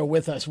on the show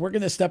with us. We're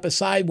going to step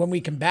aside. When we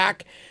come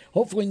back,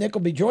 hopefully Nick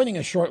will be joining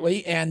us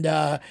shortly,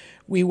 and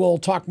we will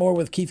talk more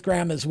with Keith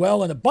Graham as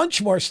well, and a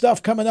bunch more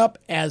stuff coming up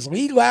as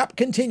Lead Lap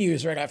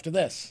continues right after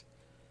this.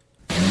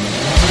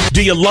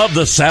 Do you love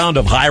the sound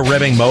of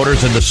high-revving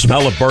motors and the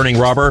smell of burning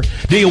rubber?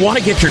 Do you want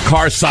to get your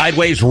car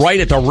sideways right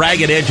at the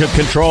ragged edge of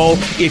control?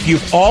 If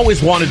you've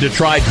always wanted to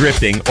try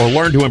drifting or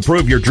learn to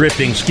improve your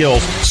drifting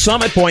skills,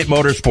 Summit Point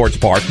Motorsports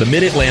Park, the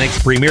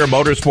Mid-Atlantic's premier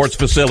motorsports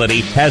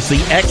facility, has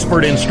the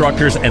expert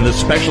instructors and the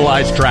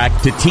specialized track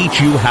to teach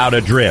you how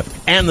to drift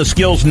and the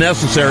skills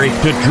necessary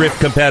to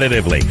drift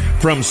competitively.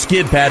 From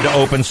skid pad to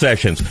open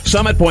sessions,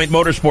 Summit Point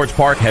Motorsports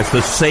Park has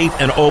the safe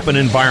and open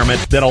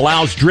environment that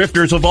allows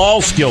drifters of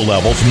all skill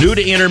levels, new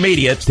to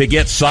intermediate, to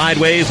get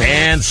sideways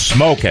and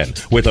smoking.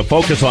 With a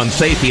focus on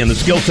safety and the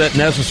skill set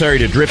necessary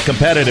to drift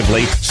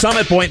competitively,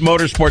 Summit Point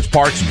Motorsports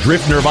Park's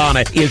Drift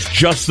Nirvana is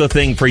just the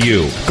thing for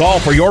you. Call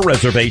for your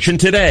reservation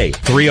today,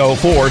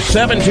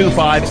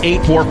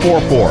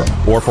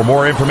 304-725-8444. Or for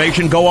more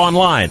information, go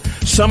online,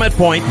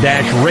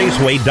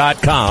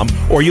 summitpoint-raceway.com,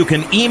 or you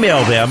can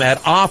email them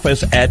at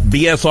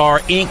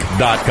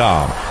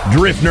office@bsrinc.com.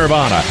 Drift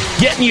Nirvana,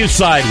 getting you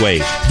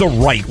sideways the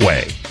right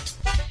way.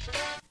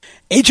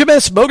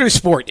 HMS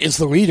Motorsport is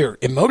the leader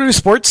in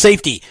motorsport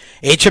safety.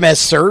 HMS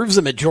serves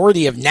a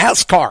majority of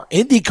NASCAR,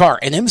 IndyCar,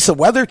 and IMSA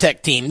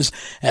WeatherTech teams,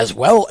 as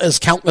well as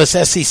countless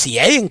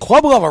SCCA and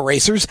club-level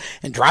racers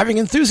and driving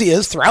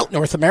enthusiasts throughout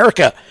North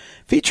America.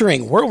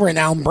 Featuring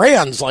world-renowned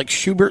brands like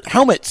Schubert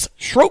helmets,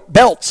 Schroep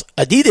belts,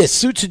 Adidas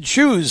suits and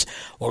shoes,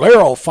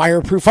 Valero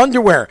fireproof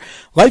underwear,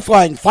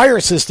 Lifeline fire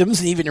systems,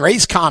 and even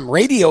Racecom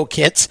radio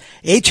kits,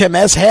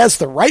 HMS has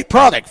the right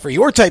product for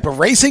your type of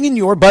racing and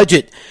your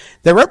budget.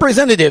 Their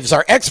representatives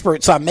are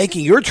experts on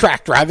making your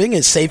track driving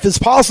as safe as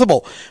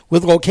possible.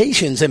 With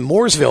locations in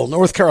Mooresville,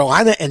 North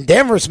Carolina, and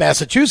Danvers,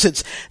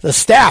 Massachusetts, the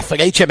staff at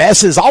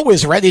HMS is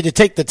always ready to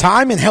take the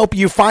time and help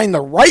you find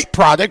the right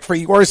product for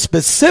your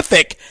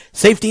specific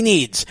safety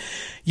needs.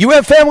 You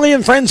have family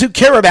and friends who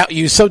care about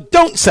you, so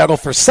don't settle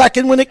for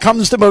second when it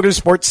comes to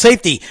motorsport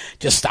safety.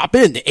 Just stop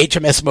in to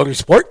HMS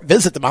Motorsport,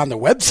 visit them on their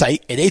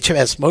website at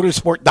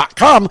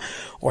hmsmotorsport.com,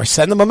 or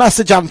send them a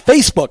message on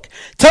Facebook.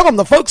 Tell them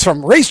the folks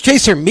from Race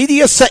Chaser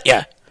Media sent you.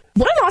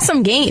 What an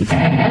awesome game.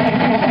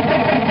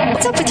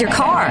 What's up with your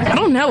car? I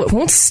don't know. It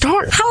won't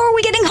start. How are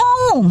we getting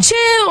home?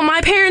 Chill.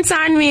 My parents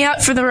signed me up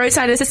for the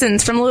roadside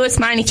assistance from Lewis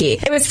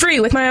Meineke. It was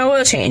free with my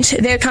oil change.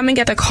 They'd come and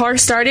get the car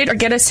started or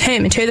get us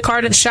home and tow the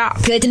car to the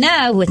shop. Good to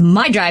know. With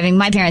my driving,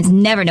 my parents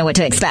never know what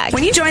to expect.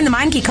 When you join the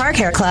Meineke Car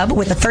Care Club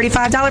with a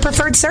 $35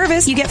 preferred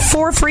service, you get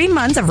 4 free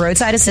months of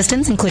roadside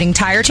assistance, including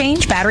tire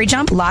change, battery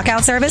jump,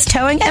 lockout service,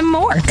 towing, and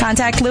more.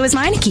 Contact Lewis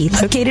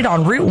Meineke, located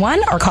on Route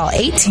 1, or call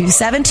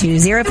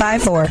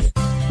 827-2054.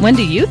 When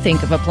do you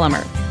think of a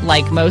plumber?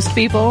 Like most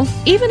people,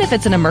 even if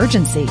it's an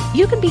emergency,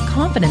 you can be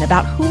confident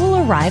about who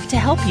will arrive to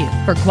help you.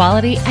 For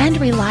quality and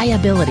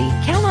reliability,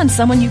 count on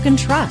someone you can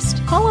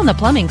trust. Call on the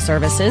plumbing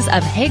services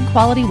of Hague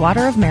Quality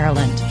Water of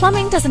Maryland.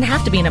 Plumbing doesn't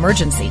have to be an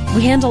emergency.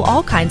 We handle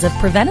all kinds of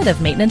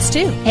preventative maintenance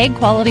too. Hague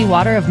Quality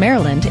Water of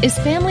Maryland is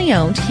family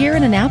owned here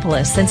in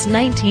Annapolis since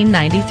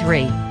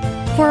 1993.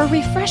 For a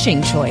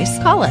refreshing choice,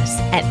 call us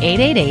at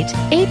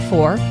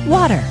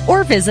 888-84-WATER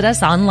or visit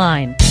us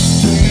online.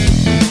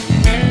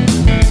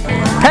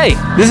 Hey,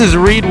 this is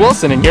Reed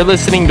Wilson, and you're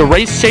listening to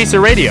Race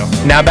Chaser Radio.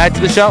 Now back to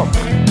the show.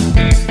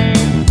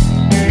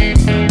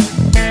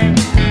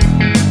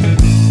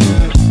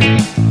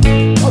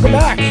 Welcome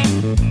back.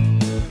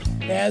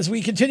 As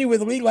we continue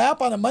with Lead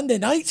Lap on a Monday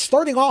night,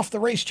 starting off the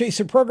Race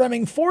Chaser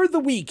programming for the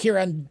week here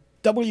on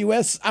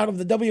WS out of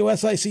the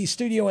WSIC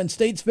studio in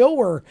Statesville.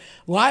 We're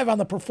live on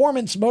the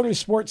Performance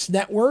Motorsports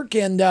Network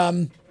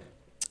and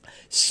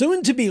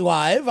soon to be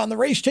live on the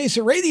Race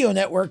Chaser Radio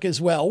Network as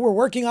well. We're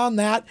working on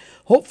that.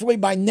 Hopefully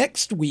by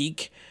next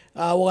week,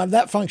 we'll have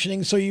that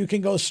functioning so you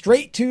can go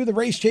straight to the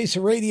Race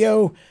Chaser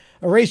Radio,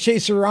 Race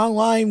Chaser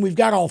Online. We've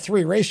got all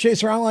three: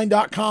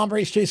 racechaseronline.com,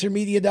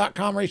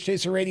 racechasermedia.com,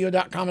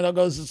 racechaserradio.com. It all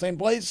goes to the same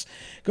place.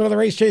 Go to the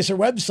Race Chaser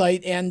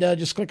website and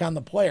just click on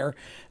the player,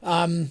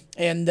 and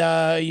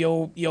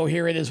you'll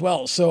hear it as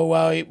well. So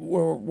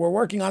we're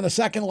working on a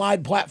second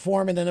live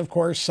platform, and then of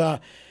course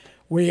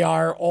we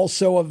are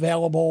also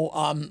available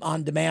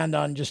on demand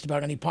on just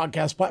about any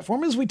podcast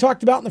platform. As we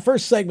talked about in the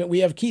first segment, we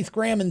have Keith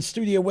Graham in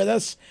studio with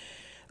us,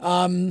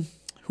 who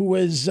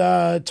was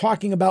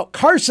talking about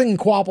Carson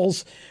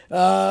Quapples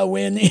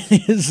when in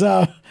his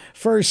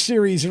first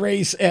series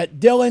race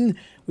at Dillon.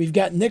 We've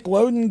got Nick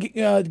Loden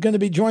going to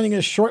be joining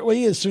us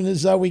shortly as soon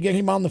as we get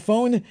him on the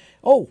phone.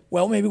 Oh,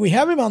 well, maybe we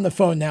have him on the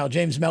phone now,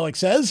 James Mellick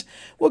says.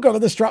 We'll go to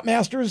the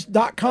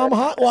strutmasters.com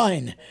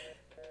hotline.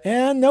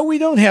 And no, we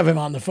don't have him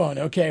on the phone.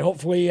 Okay,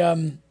 hopefully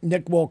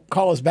Nick will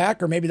call us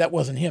back, or maybe that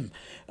wasn't him.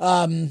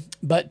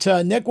 But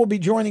Nick will be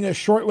joining us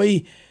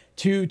shortly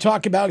to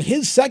talk about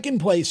his second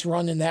place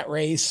run in that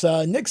race.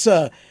 Nick's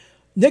a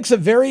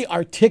very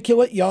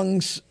articulate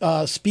young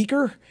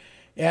speaker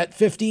at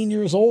 15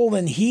 years old,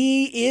 and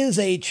he is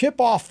a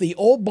chip off the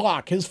old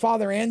block. His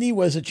father, Andy,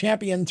 was a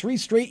champion 3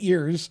 straight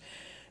years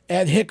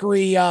at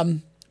Hickory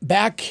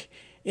back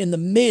in the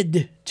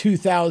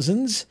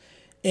mid-2000s,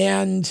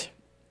 and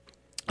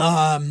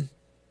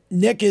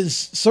Nick is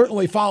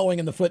certainly following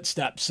in the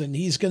footsteps, and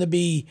he's going to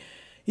be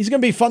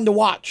fun to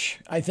watch,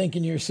 I think,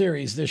 in your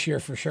series this year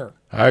for sure.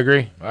 I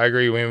agree.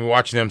 When we were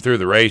watching them through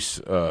the race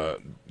the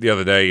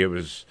other day, he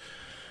was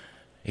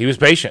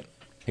patient.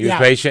 He was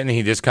patient, and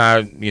he just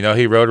kind of,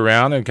 he rode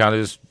around and kind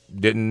of just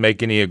didn't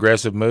make any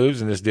aggressive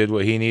moves and just did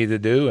what he needed to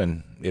do,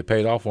 and it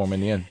paid off for him in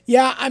the end.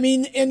 Yeah, I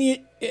mean,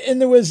 and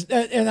there was,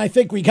 and I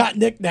think we got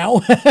Nick now,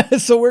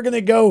 so we're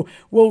gonna go.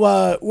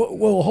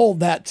 We'll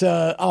hold that.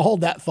 I'll hold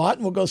that thought,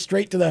 and we'll go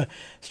straight to the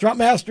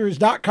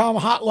strutmasters.com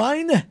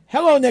hotline.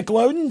 Hello, Nick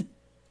Loden.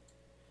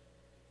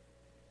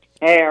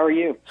 Hey, how are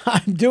you?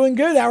 I'm doing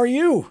good. How are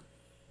you?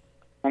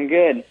 I'm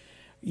good.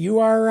 You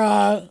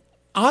are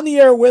on the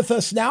air with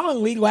us now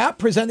on Lead Lap,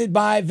 presented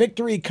by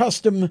Victory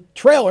Custom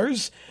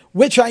Trailers,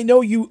 which I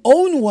know you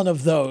own one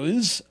of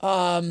those,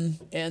 and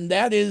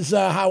that is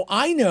how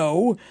I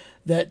know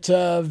that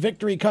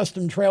Victory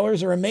Custom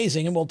Trailers are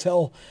amazing, and we'll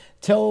tell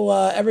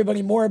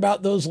everybody more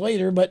about those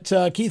later. But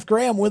Keith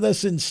Graham with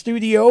us in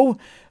studio,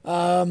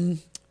 and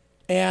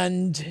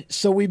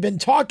so we've been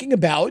talking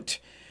about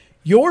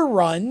your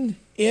run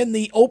in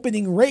the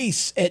opening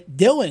race at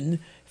Dillon,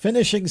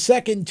 finishing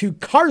second to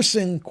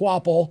Carson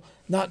Quapple,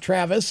 not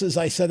Travis, as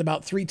I said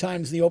about 3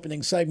 times in the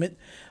opening segment.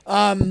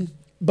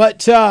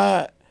 But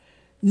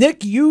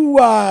Nick, you,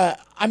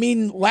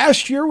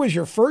 last year was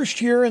your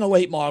first year in a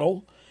late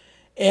model,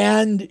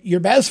 and your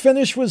best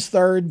finish was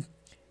third.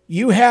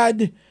 You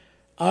had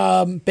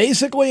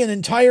basically an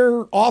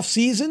entire off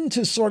season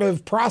to sort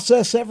of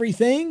process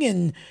everything,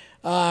 and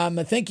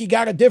I think you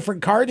got a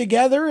different car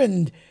together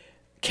and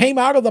came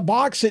out of the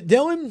box at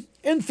Dillon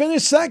and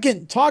finished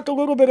second. Talk a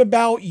little bit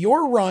about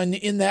your run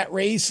in that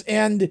race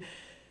and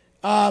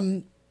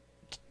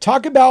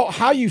talk about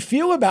how you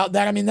feel about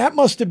that. I mean, that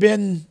must have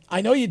been,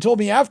 I know you told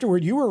me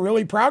afterward, you were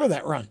really proud of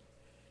that run.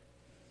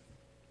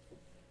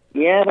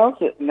 Yeah,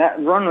 that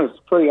run was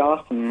pretty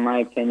awesome in my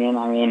opinion.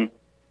 I mean,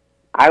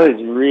 I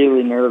was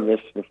really nervous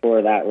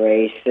before that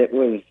race.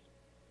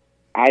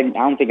 I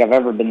don't think I've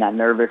ever been that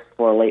nervous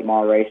for a late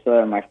model race,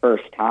 so my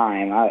first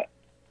time.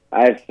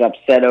 I was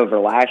upset over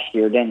last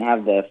year, didn't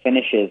have the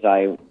finishes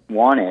I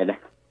wanted,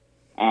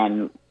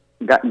 and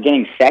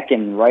getting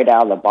second right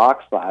out of the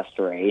box last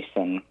race,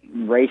 and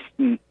race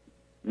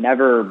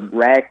never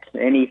wrecked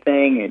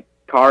anything.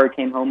 Car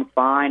came home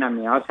fine. I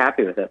mean, I was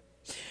happy with it.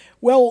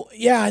 Well,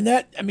 yeah, and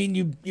that, I mean,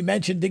 you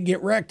mentioned didn't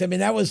get wrecked. I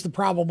mean, that was the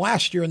problem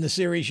last year in the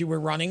series you were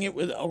running. It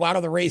was a lot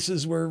of the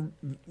races were,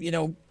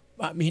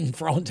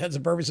 for all intents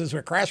and purposes,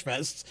 were crash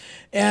fests.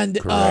 And,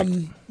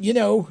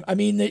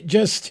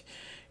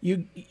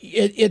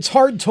 it's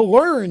hard to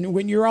learn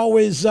when you're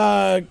always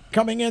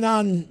coming in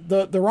on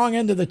the wrong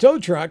end of the tow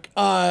truck.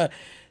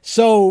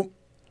 So,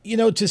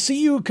 to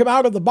see you come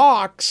out of the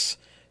box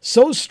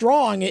so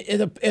strong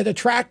at a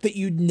track that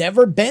you'd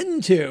never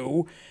been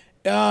to,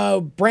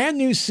 brand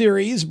new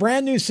series,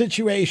 brand new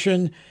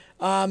situation,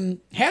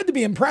 had to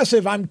be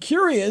impressive. I'm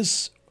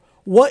curious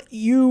what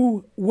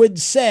you would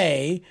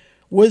say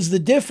was the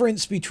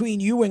difference between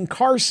you and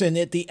Carson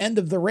at the end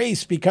of the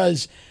race,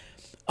 because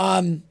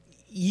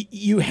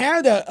you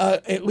had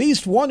at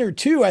least 1 or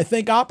 2, I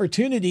think,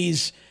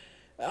 opportunities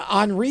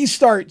on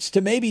restarts to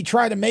maybe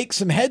try to make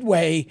some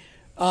headway,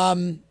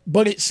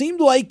 but it seemed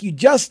like you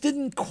just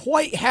didn't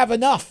quite have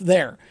enough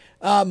there.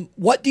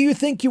 What do you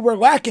think you were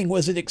lacking?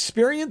 Was it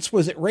experience?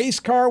 Was it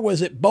race car?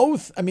 Was it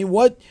both? I mean,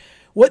 what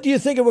do you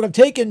think it would have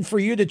taken for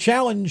you to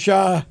challenge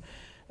young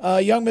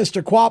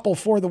Mr. Quapple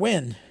for the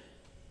win?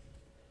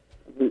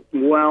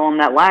 Well, on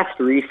that last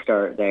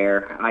restart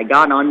there, I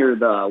got under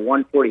the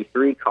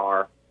 143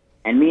 car,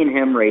 and me and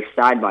him raced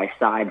side by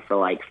side for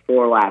like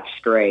 4 laps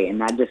straight,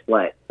 and that just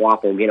let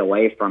Quapple get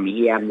away from me.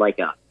 He had like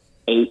a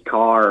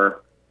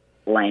 8-car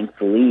length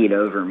lead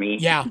over me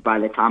by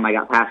the time I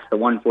got past the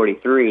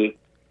 143.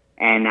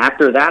 And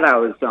after that, I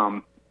was,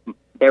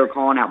 they were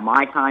calling out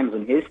my times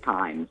and his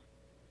times.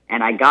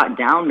 And I got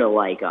down to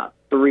like a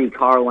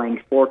 3-car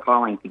length,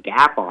 4-car length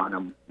gap on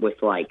him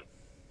with like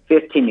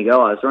 15 to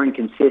go. I was running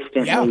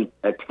consistently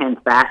a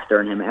tenth faster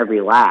than him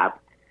every lap.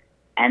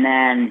 And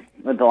then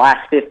with the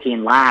last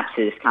 15 laps,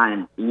 it just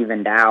kind of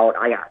evened out.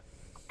 I got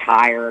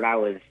tired.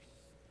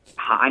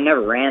 I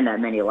never ran that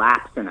many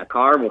laps in a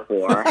car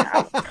before.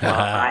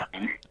 My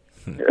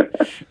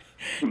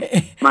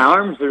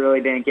arms really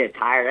didn't get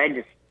tired. I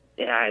just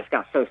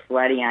got so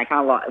sweaty, and I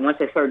kind of lost, once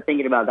I started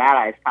thinking about that,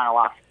 I just kind of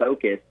lost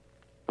focus.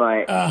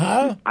 But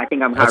I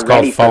think I'm kind of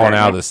ready for that. That's called falling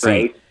out of the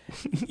seat.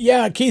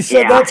 Yeah, Keith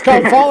said that's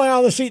called falling out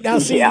of the seat. Now,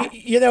 see,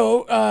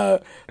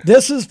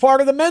 this is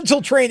part of the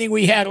mental training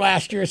we had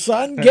last year,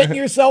 son. Getting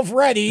yourself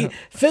ready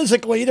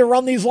physically to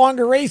run these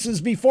longer races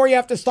before you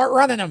have to start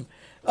running them.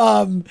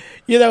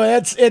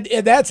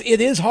 It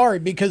is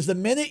hard, because the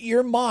minute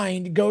your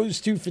mind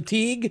goes to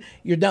fatigue,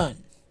 you're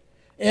done.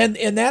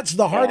 And that's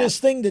the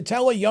hardest thing to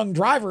tell a young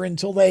driver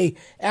until they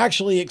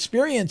actually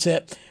experience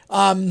it.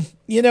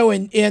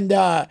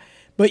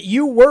 But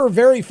you were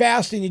very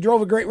fast and you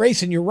drove a great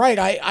race, and you're right.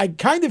 I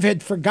kind of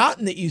had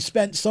forgotten that you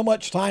spent so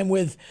much time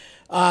with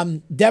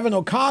Devin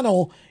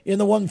O'Connell in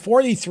the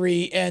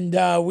 143,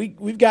 and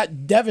we've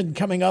got Devin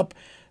coming up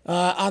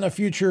on a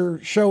future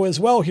show as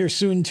well here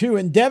soon too.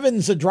 And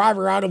Devin's a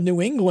driver out of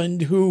New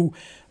England who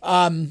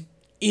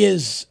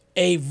is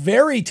a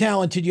very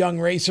talented young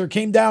racer.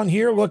 Came down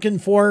here looking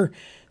for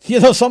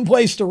some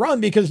place to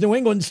run, because New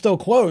England's still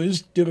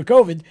closed due to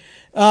COVID.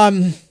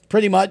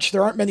 Pretty much,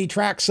 there aren't many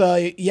tracks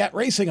yet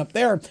racing up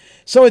there.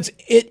 So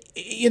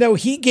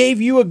he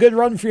gave you a good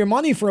run for your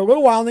money for a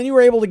little while, and then you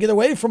were able to get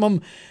away from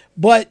him.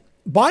 But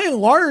by and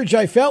large,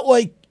 I felt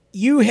like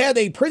you had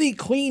a pretty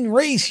clean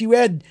race. You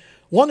had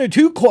 1 or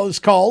 2 close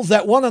calls.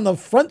 That one on the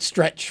front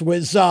stretch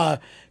was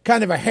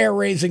kind of a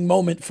hair-raising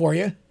moment for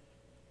you.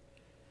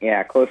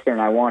 Yeah, closer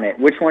than I wanted.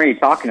 Which one are you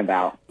talking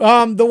about?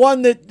 The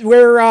one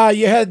where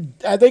you had,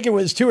 I think it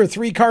was 2 or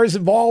 3 cars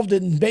involved,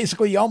 and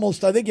basically you almost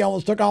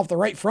took off the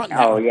right front.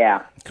 Oh,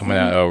 yeah. Coming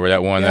out over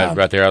that one that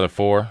right there out of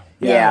 4.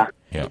 Yeah.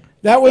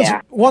 That was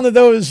one of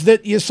those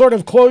that you sort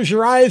of close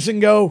your eyes and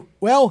go,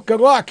 well,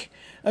 good luck.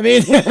 I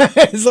mean,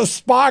 as a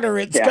spotter,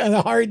 it's kind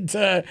of hard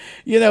to,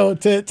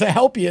 to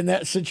help you in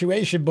that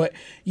situation. But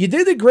you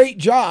did a great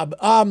job.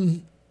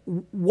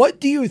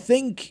 What do you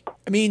think?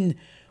 I mean,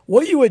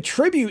 what do you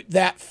attribute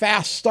that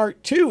fast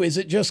start to? Is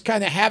it just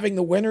kind of having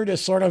the winter to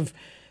sort of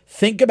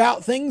think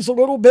about things a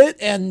little bit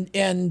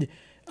and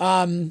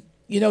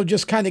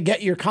just kind of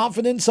get your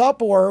confidence up,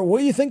 or what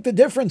do you think the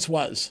difference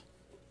was?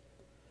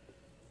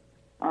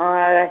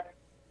 I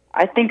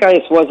think I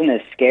just wasn't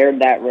as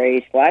scared that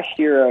race. Last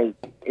year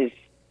is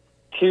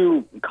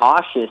too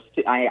cautious.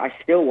 I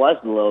still was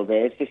a little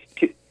bit. It's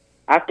just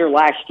after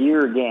last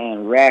year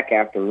getting wreck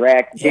after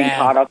wreck, getting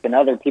caught up in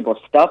other people's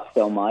stuff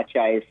so much,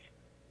 I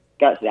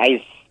don't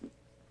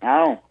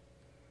know.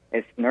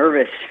 It's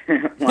nervous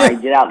when I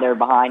get out there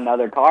behind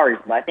other cars,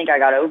 but I think I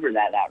got over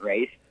that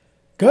race.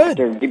 Good.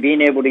 After being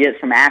able to get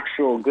some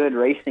actual good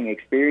racing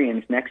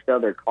experience next to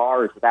other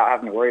cars without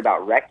having to worry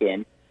about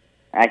wrecking,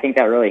 I think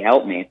that really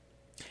helped me.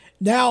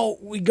 Now,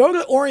 we go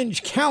to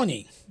Orange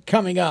County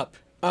coming up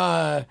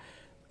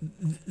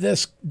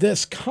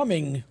this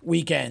coming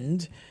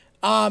weekend.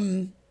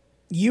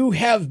 You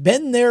have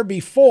been there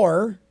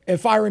before,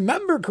 if I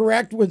remember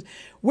correct.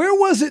 Where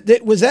was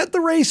it? Was that the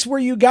race where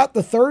you got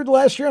the third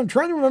last year? I'm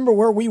trying to remember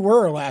where we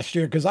were last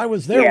year because I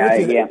was there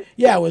with you.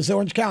 Yeah, it was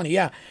Orange County,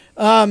 yeah.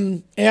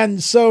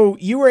 And so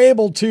you were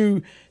able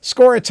to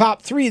score a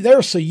top 3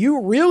 there, so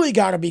you really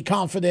got to be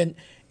confident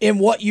in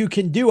what you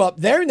can do up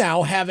there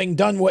now, having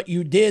done what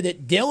you did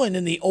at Dillon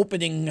in the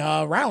opening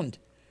round.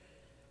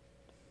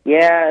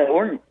 Yeah,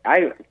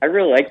 I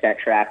really liked that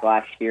track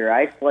last year.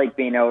 I just like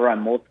being able to run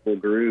multiple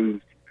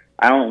grooves.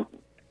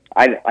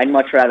 I'd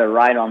much rather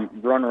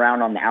run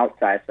around on the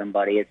outside of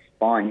somebody. It's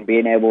fun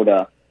being able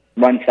to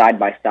run side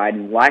by side.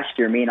 And last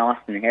year, me and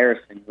Austin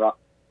Harrison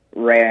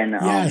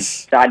ran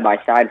side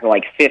by side for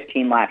like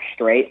 15 laps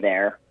straight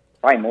there,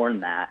 probably more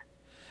than that.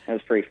 It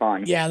was pretty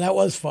fun. Yeah, that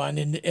was fun,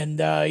 and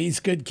he's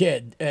a good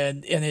kid,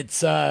 and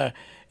it's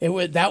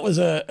that was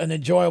an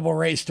enjoyable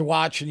race to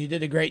watch, and you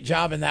did a great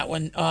job in that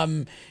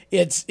one.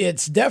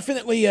 It's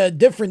definitely a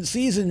different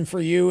season for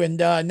you, and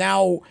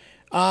now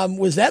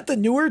was that the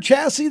newer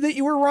chassis that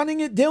you were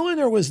running at Dillon,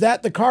 or was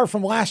that the car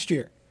from last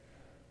year?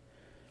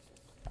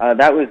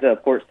 That was a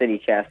Port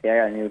City chassis. I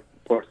got a new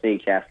Port City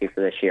chassis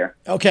for this year.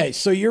 Okay,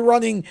 so are you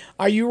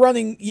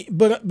running?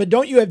 But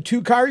don't you have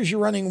 2 cars? You're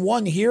running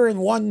one here and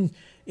one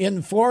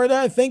in Florida,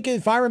 I think,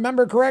 if I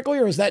remember correctly,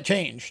 or has that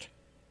changed?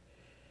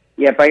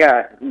 Yep,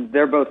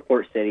 they're both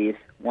Port Cities.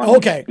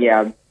 Okay.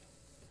 Yeah,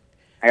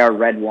 I got a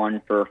red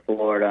one for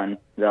Florida and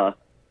the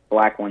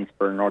black one's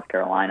for North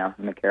Carolina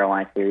in the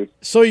Carolina Series.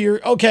 So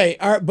you're okay,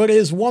 but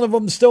is one of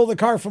them still the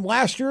car from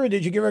last year, or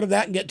did you get rid of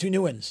that and get 2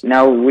 new ones?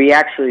 No, we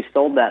actually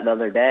sold that the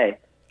other day.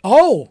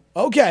 Oh,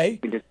 okay.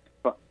 We just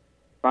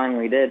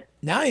finally did.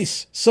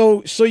 Nice.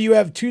 So you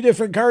have 2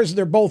 different cars.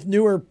 They're both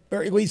newer,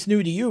 or at least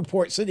new to you,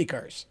 Port City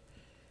cars.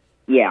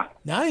 Yeah.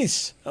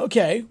 Nice.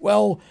 Okay.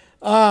 Well,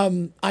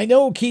 I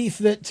know, Keith,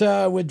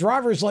 that with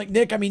drivers like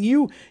Nick, I mean,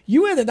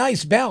 you had a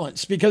nice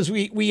balance because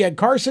we had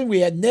Carson, we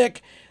had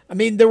Nick. I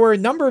mean, there were a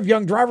number of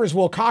young drivers.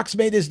 Will Cox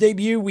made his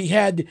debut.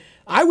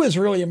 I was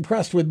really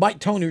impressed with Mike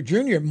Toner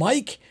Jr.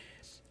 Mike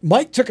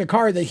took a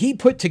car that he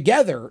put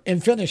together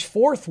and finished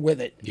 4th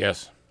with it.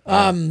 Yes.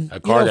 A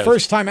car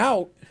first time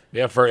out.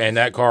 Yeah, and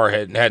that car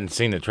hadn't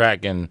seen the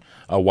track in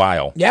a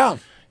while. Yeah.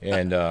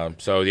 And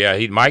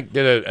Mike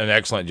did an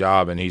excellent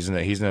job, and he's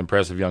an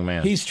impressive young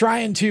man. He's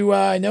trying to.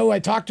 I know I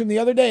talked to him the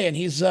other day, and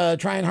he's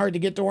trying hard to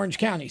get to Orange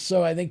County.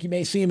 So I think you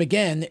may see him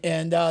again,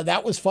 and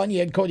that was fun. You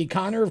had Cody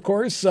Connor, of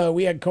course.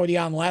 We had Cody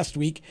on last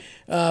week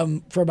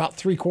for about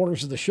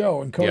 3/4 of the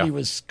show, and Cody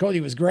was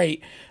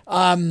great.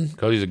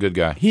 Cody's a good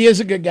guy. He is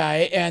a good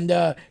guy,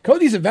 and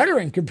Cody's a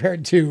veteran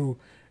compared to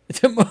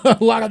a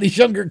lot of these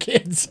younger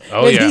kids.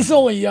 Oh, yeah. He's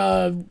only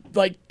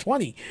like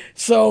 20.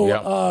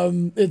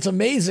 So it's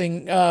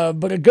amazing,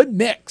 but a good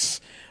mix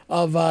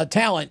of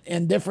talent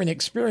and different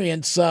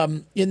experience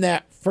in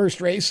that first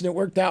race, and it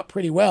worked out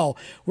pretty well.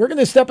 We're going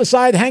to step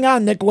aside. Hang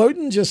on, Nick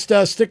Loden. Just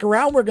stick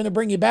around. We're going to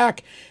bring you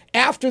back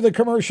after the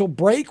commercial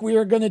break. We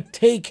are going to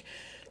take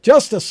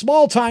just a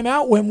small time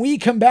out. When we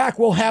come back,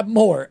 we'll have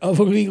more of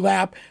a Lead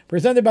Lap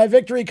presented by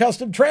Victory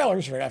Custom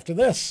Trailers right after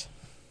this.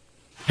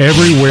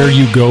 Everywhere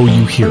you go,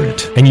 you hear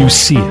it, and you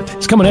see it.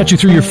 It's coming at you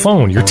through your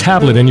phone, your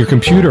tablet, and your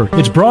computer.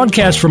 It's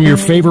broadcast from your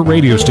favorite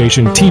radio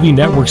station, TV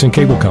networks, and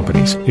cable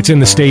companies. It's in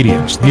the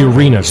stadiums, the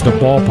arenas, the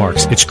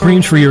ballparks. It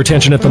screams for your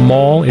attention at the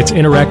mall. It's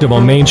interactive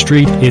on Main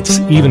Street. It's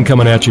even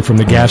coming at you from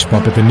the gas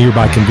pump at the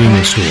nearby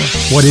convenience store.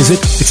 What is it?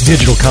 It's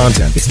digital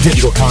content. It's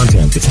digital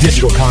content. It's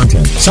digital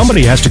content.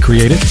 Somebody has to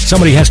create it.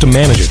 Somebody has to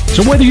manage it.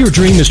 So whether your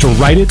dream is to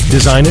write it,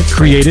 design it,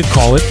 create it,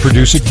 call it,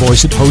 produce it,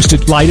 voice it, host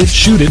it, light it,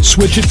 shoot it,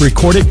 switch it,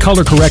 record it,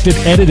 color correct it,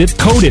 edit it,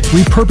 code it,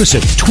 repurpose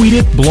it, tweet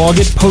it, blog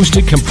it, post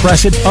it,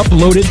 compress it,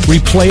 upload it,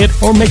 replay it,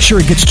 or make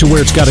sure it gets to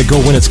where it's got to go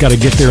when it's got to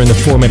get there in the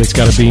format it's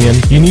got to be in,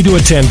 you need to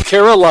attend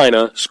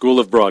Carolina School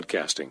of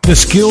Broadcasting. The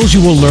skills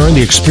you will learn,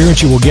 the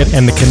experience you will get,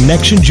 and the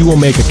connections you will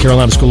make at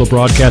Carolina School of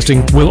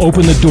Broadcasting will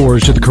open the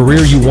doors to the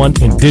career you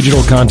want in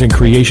digital content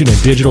creation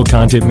and digital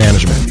content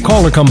management.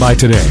 Call or come by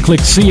today. Click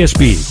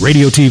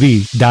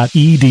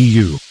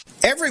csbradiotv.edu.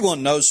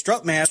 Everyone knows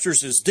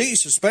Strutmasters is the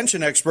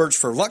suspension experts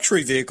for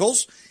luxury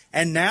vehicles,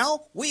 and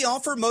now we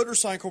offer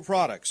motorcycle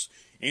products.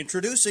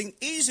 Introducing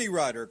Easy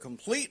Rider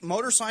Complete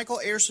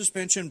Motorcycle Air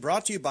Suspension,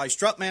 brought to you by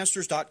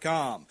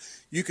strutmasters.com.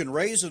 You can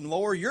raise and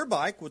lower your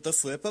bike with the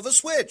flip of a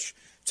switch.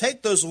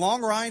 Take those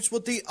long rides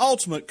with the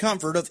ultimate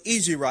comfort of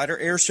Easy Rider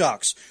air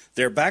shocks.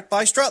 They're backed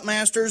by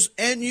Strutmasters,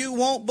 and you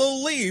won't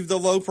believe the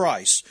low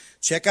price.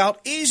 Check out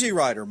Easy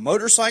Rider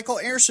Motorcycle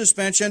Air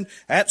Suspension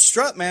at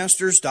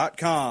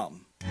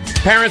strutmasters.com.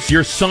 Parents,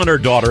 your son or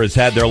daughter has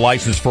had their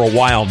license for a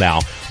while now,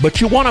 but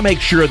you want to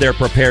make sure they're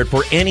prepared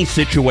for any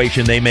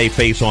situation they may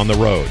face on the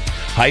road.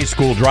 High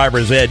school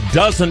driver's ed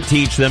doesn't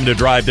teach them to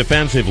drive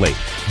defensively.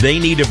 They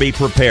need to be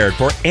prepared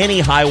for any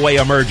highway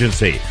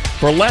emergency.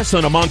 For less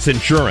than a month's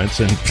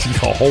insurance, and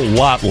a whole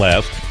lot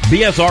less,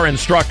 BSR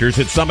instructors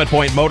at Summit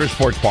Point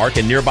Motorsports Park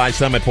in nearby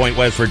Summit Point,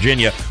 West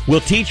Virginia,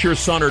 will teach your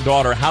son or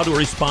daughter how to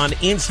respond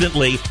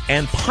instantly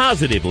and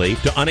positively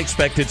to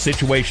unexpected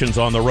situations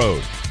on the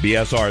road.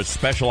 BSR's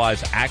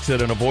specialized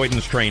accident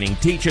avoidance training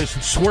teaches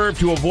swerve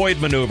to avoid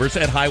maneuvers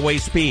at highway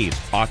speeds,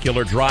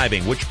 ocular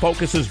driving, which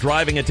focuses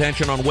driving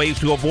attention on ways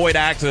to avoid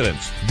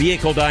accidents,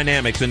 vehicle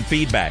dynamics and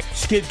feedback,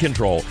 skid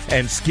control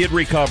and skid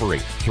recovery,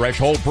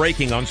 threshold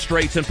braking on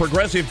straights and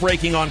progressive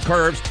braking on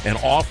curves, and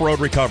off-road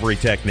recovery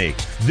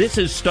techniques. This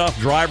is stuff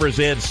driver's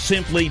ed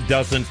simply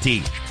doesn't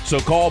teach. So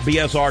call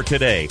BSR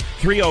today,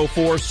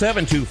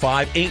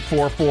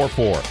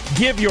 304-725-8444.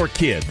 Give your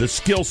kid the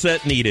skill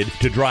set needed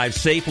to drive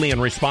safely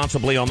and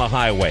responsibly on the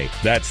highway.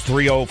 That's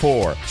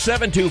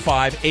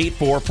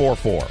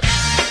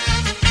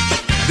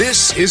 304-725-8444.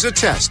 This is a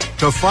test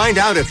to find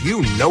out if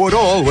you know it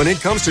all when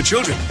it comes to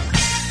children.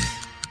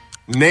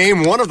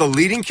 Name one of the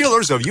leading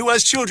killers of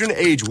U.S. children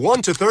age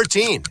 1 to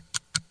 13.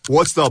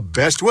 What's the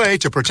best way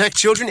to protect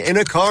children in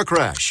a car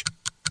crash?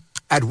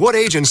 At what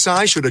age and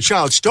size should a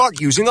child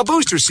start using a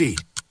booster seat?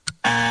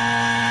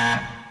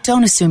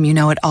 Don't assume you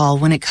know it all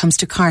when it comes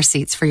to car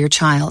seats for your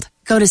child.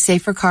 Go to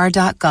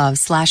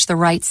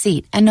safercar.gov/the-right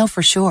seat and know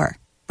for sure.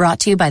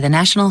 Brought to you by the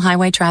National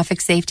Highway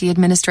Traffic Safety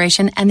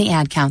Administration and the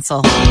Ad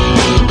Council.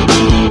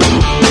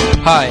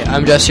 Hi,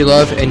 I'm Jesse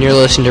Love, and you're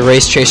listening to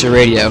Race Chaser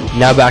Radio.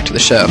 Now back to the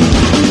show.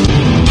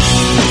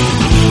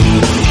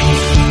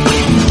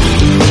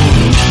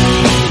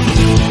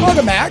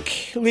 Welcome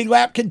back. Lead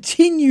Lap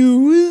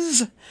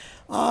continues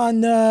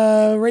on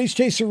Race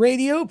Chaser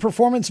Radio,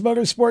 Performance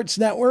Motorsports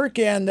Network,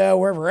 and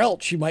wherever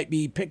else you might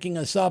be picking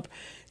us up.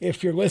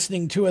 If you're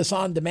listening to us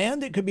on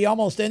demand, it could be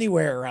almost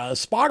anywhere.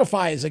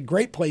 Spotify is a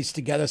great place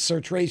to get us.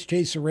 Search Race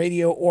Chaser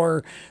Radio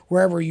or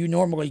wherever you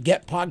normally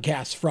get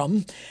podcasts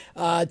from.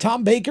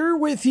 Tom Baker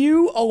with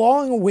you,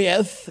 along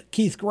with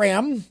Keith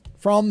Graham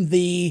from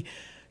the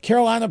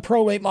Carolina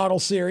Pro Late Model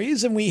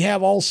Series, and we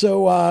have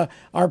also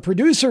our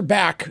producer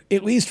back,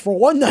 at least for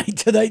one night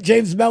tonight,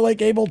 James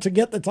Mellick, able to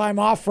get the time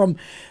off from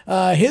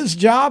his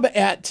job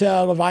at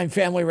Levine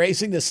Family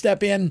Racing to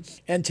step in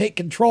and take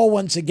control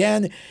once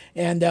again.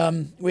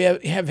 And we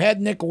have had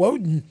Nick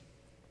Loden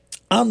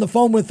on the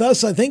phone with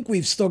us. I think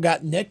we've still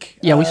got Nick.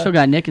 Yeah, we still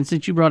got Nick, and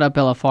since you brought up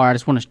LFR, I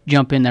just want to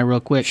jump in there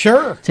real quick.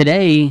 Sure.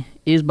 Today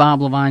is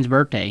Bob Levine's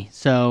birthday,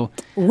 so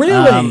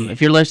really,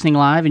 if you're listening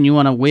live and you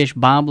want to wish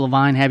Bob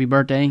Levine happy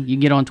birthday, you can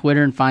get on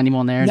Twitter and find him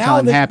on there and tell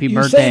him happy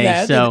birthday. Say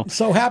that, it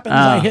so happens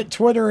I hit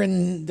Twitter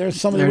and there's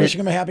somebody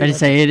wishing him a happy birthday. I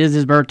say it is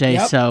his birthday,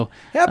 yep. So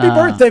happy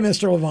birthday,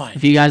 Mr. Levine.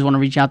 If you guys want to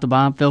reach out to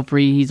Bob, feel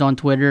free. He's on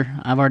Twitter.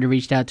 I've already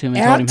reached out to him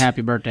and told him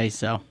happy birthday.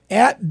 So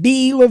at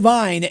B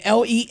Levine,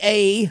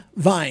 Lea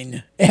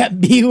Vine,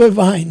 at B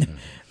Levine.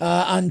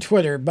 On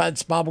Twitter, but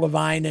it's Bob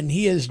Levine, and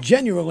he is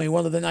genuinely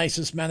one of the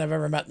nicest men I've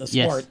ever met in the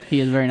sport. Yes, he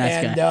is a very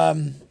nice guy.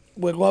 And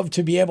would love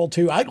to be able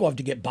to, I'd love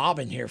to get Bob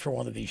in here for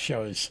one of these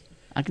shows.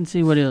 I can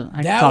see what I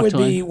can that talk would to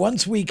be, him.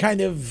 once we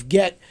kind of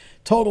get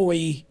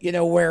totally,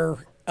 where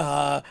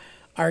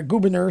our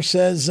governor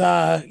says,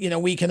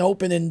 we can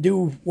open and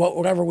do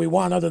whatever we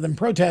want other than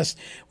protest,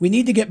 we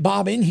need to get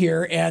Bob in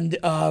here and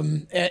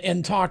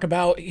talk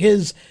about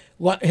his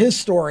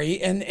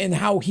story and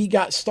how he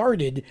got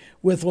started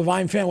with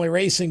Levine Family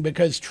Racing,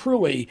 because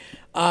truly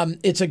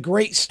it's a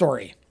great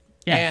story.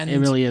 Yeah, and, it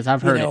really is.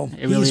 I've heard it.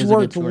 It really he's is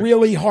worked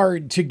really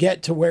hard to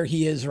get to where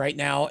he is right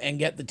now and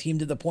get the team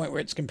to the point where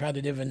it's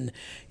competitive. And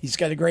he's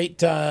got a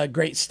great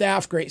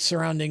staff, great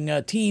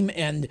surrounding team,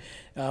 and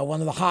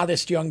one of the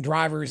hottest young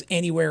drivers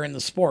anywhere in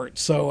the sport.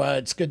 So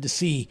it's good to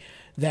see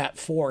that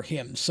for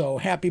him. So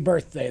happy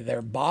birthday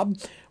there, Bob.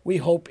 We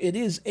hope it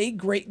is a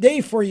great day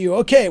for you.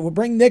 Okay, we'll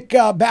bring Nick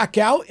back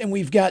out, and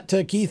we've got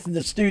Keith in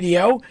the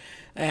studio.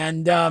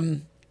 And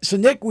so,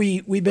 Nick,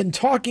 we've been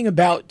talking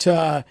about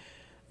the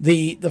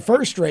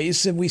first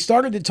race, and we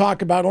started to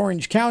talk about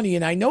Orange County,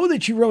 and I know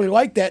that you really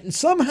like that. And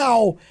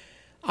somehow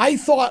I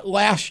thought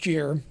last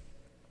year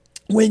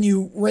when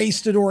you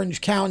raced at Orange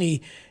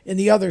County in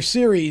the other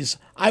series,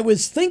 I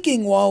was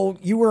thinking while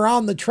you were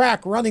on the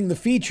track running the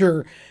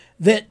feature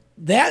that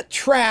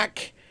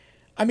track,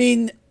 I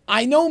mean,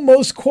 I know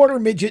most quarter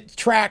midget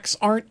tracks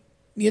aren't,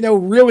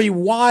 really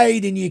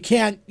wide and you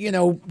can't,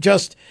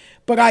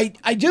 but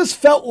I just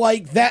felt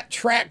like that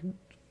track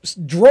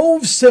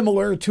drove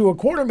similar to a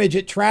quarter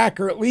midget track,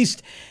 or at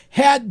least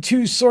had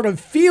to sort of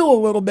feel a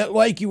little bit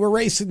like you were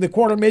racing the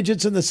quarter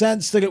midgets, in the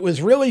sense that it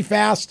was really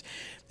fast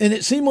and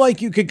it seemed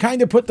like you could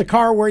kind of put the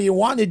car where you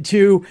wanted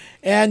to,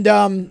 and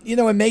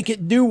and make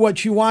it do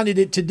what you wanted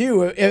it to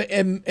do.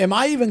 Am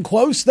I even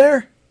close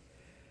there?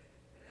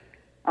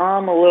 A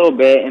little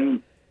bit,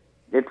 and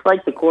it's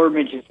like the quarter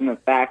midgets in the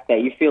fact that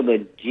you feel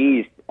the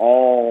G's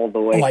all the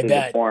way through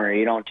the corner.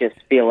 You don't just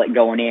feel it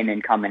going in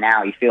and coming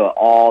out. You feel it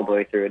all the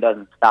way through. It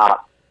doesn't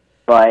stop.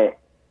 But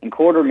in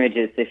quarter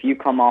midgets, if you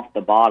come off the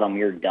bottom,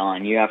 you're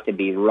done. You have to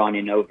be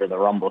running over the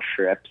rumble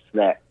strips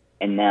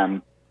in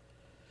them.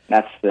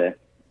 That's the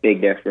big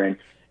difference.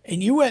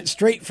 And you went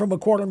straight from a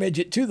quarter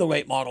midget to the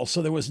late model,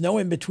 so there was no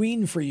in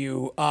between for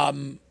you.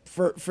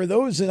 For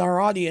those in our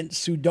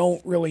audience who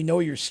don't really know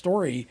your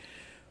story,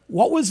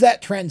 what was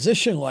that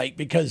transition like?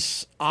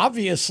 Because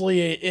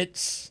obviously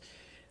it's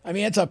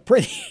a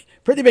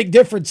pretty big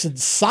difference in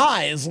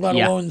size, let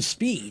alone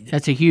speed.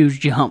 That's a huge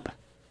jump.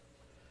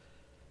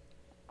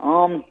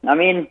 I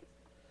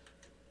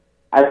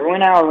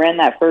went out and ran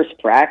that first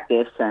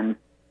practice, and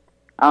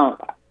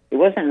it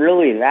wasn't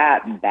really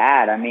that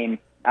bad.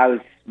 I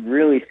was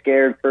really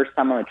scared first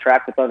time on the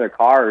track with other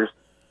cars,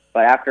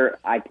 but after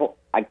I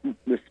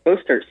was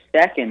supposed to start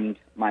second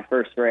my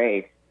first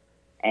race,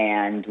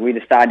 and we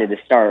decided to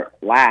start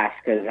last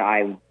because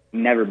I've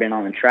never been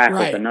on the track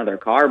with another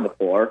car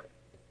before.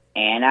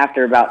 And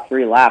after about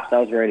 3 laps, I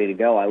was ready to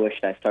go. I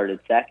wished I started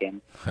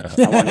second. I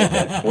wanted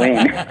to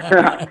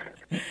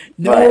win.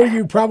 No,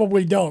 you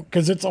probably don't,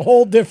 because it's a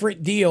whole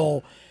different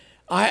deal.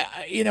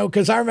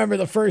 Because I remember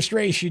the first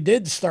race you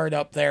did start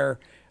up there.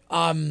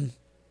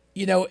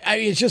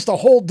 It's just a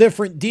whole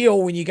different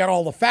deal when you got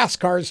all the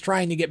fast cars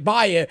trying to get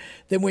by you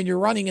than when you're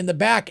running in the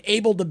back,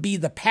 able to be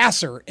the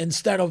passer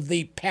instead of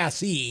the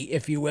passee,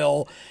 if you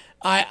will.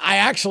 I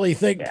actually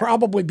think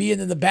probably being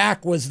in the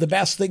back was the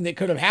best thing that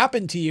could have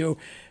happened to you,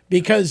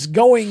 because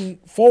going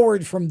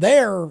forward from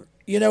there,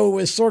 it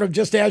was sort of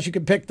just as you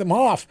could pick them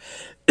off.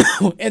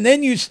 And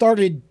then you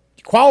started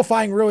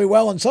qualifying really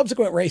well in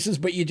subsequent races,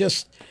 but you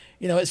just,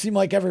 it seemed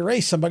like every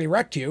race somebody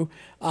wrecked you.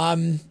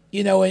 And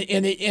you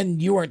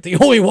weren't the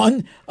only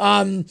one.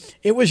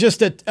 It was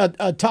just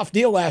a tough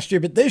deal last year,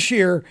 but this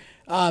year,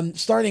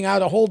 starting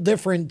out with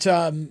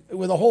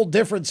a whole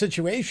different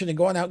situation and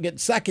going out and getting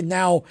second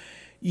now,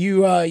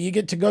 you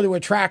get to go to a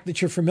track that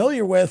you're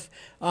familiar with.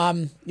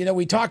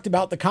 We talked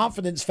about the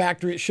confidence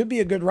factor. It should be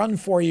a good run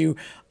for you.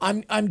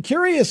 I'm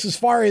curious as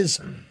far as,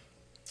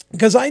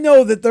 because I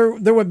know that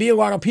there would be a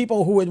lot of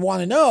people who would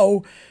want to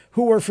know,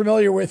 who were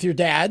familiar with your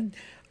dad.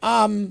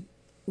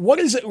 What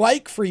is it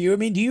like for you?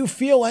 Do you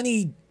feel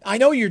any, I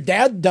know your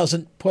dad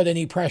doesn't put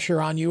any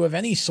pressure on you of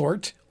any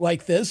sort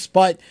like this,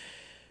 but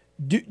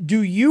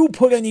do you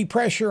put any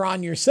pressure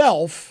on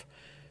yourself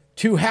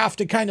to have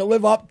to kind of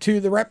live up to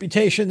the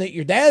reputation that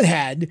your dad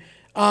had,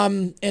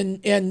 and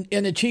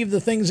achieve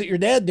the things that your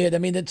dad did?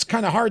 It's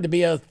kind of hard to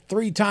be a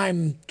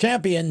 3-time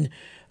champion.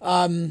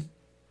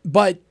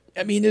 But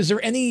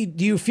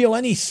do you feel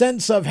any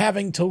sense of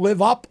having to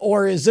live up,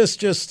 or is this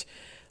just,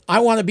 I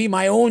want to be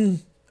my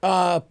own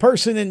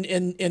person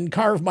and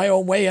carve my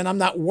own way, and I'm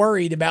not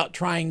worried about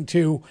trying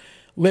to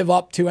live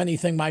up to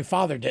anything my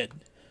father did?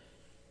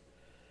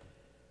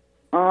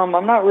 I'm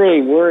not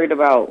really worried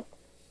about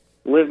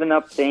living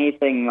up to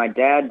anything my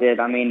dad did.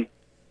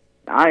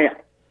 I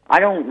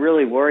don't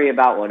really worry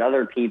about what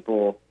other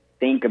people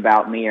think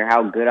about me or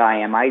how good I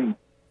am. I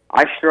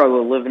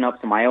struggle living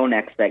up to my own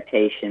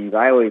expectations.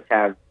 I always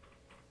have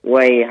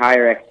way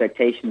higher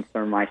expectations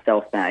for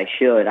myself than I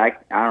should. I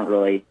don't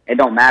really, it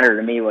don't matter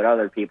to me what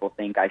other people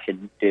think I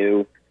should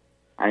do.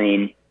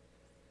 I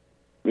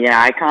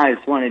kind of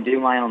just want to do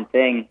my own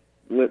thing,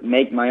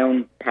 make my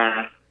own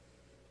path.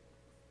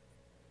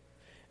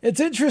 It's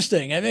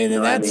interesting. And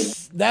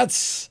that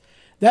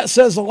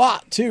says a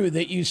lot too,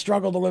 that you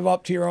struggle to live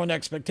up to your own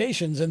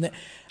expectations. And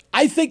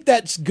I think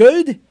that's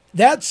good.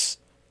 That's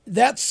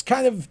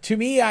kind of, to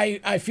me,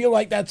 I feel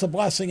like that's a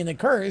blessing and a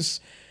curse.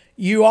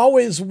 You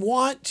always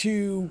want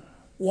to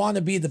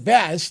be the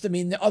best.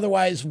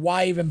 Otherwise,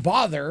 why even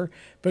bother?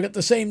 But at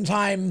the same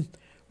time,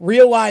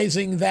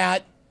 realizing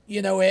that,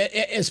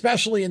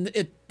 especially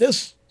at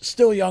this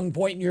still young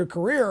point in your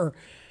career,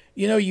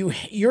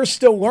 you're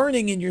still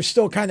learning and you're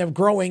still kind of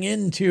growing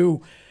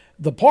into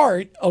the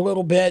part a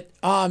little bit.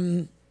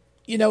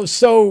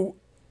 So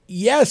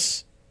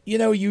yes,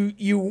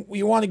 you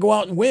want to go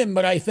out and win,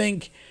 but I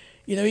think,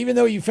 even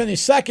though you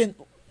finished second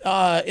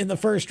in the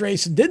first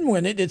race and didn't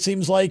win it, it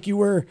seems like you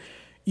were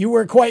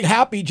quite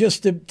happy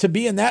just to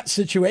be in that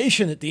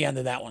situation at the end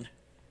of that one.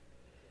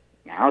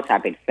 I was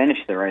happy to finish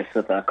the race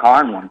with a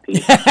car in one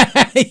piece.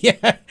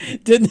 Yeah,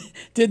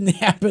 didn't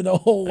happen a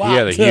whole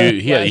lot.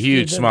 He had a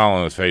huge smile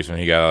on his face when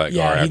he got out of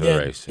that car after the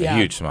race. A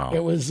huge smile.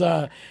 It was.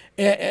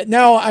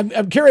 Now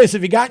I'm curious,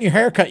 have you gotten your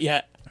hair cut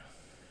yet?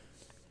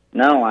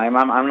 No, I'm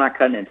not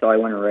cutting it until I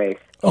win a race.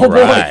 Oh,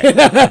 right.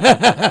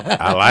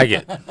 I like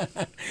it.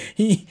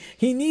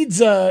 He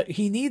needs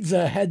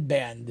a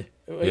headband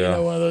You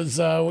know, one of those,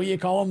 what do you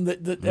call them?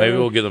 Maybe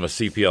we'll get him a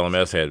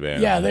CPLMS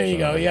headband. Yeah, there you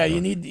go. Yeah,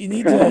 you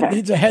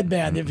needs a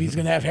headband if he's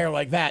going to have hair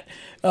like that.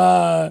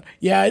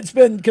 Yeah, it's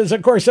been, because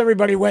of course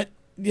everybody went,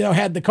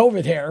 had the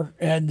COVID hair,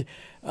 and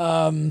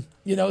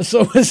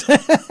so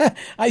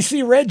I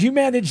see, Red, you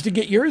managed to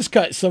get yours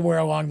cut somewhere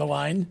along the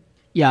line.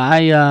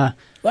 Yeah,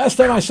 last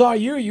time I saw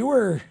you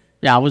were.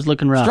 Yeah, I was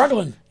looking rough.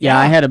 Struggling. Yeah,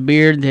 I had a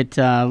beard that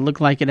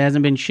looked like it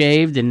hasn't been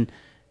shaved, and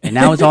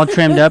now it's all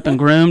trimmed up and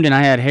groomed, and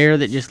I had hair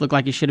that just looked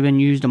like it should have been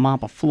used to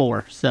mop a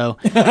floor. So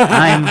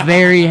I am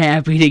very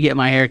happy to get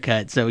my hair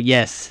cut. So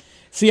yes.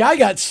 See, I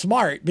got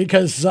smart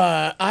because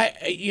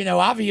obviously,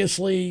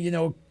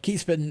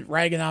 Keith's been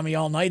ragging on me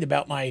all night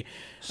about my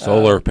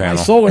solar panel.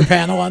 My solar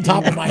panel on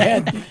top of my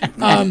head.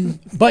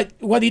 But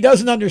what he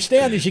doesn't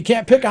understand is you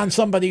can't pick on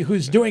somebody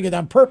who's doing it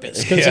on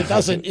purpose because it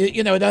doesn't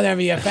have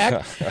any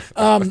effect.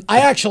 I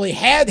actually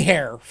had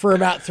hair for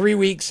about 3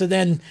 weeks, and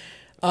then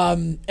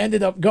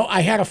ended up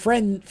I had a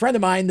friend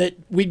of mine that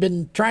we'd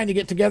been trying to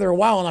get together a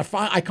while, and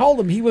I called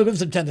him. He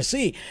lives in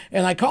Tennessee,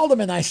 and I called him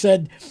and I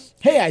said,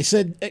 hey,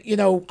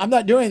 I'm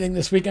not doing anything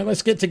this weekend.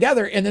 Let's get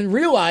together. And then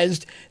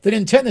realized that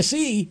in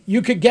Tennessee,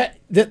 you could get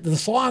that the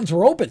salons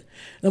were open.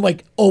 And I'm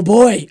like, oh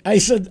boy. I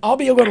said, I'll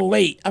be a little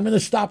late. I'm going to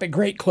stop at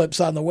Great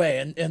Clips on the way.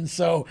 And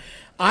so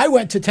I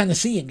went to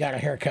Tennessee and got a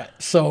haircut.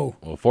 So,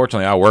 well,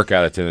 fortunately, I work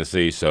out of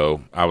Tennessee,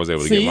 so I was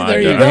able to get mine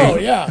there you done. go.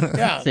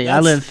 Yeah. See,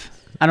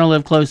 I don't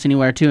live close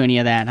anywhere to any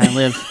of that. I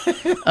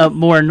live up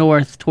more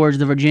north towards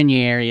the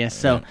Virginia area.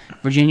 So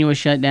Virginia was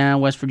shut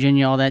down, West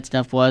Virginia, all that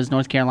stuff was.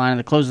 North Carolina,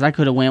 the closest I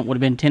could have went would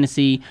have been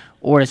Tennessee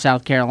or to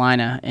South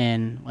Carolina.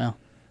 And, well,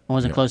 I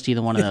wasn't close to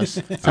either one of those.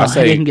 So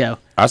I didn't go.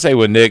 I say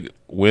when Nick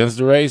wins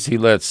the race, he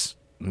lets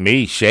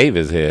me shave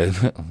his head.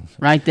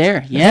 Right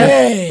there. Yeah.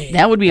 Hey.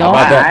 That would be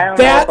awesome.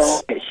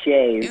 That's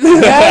shaved.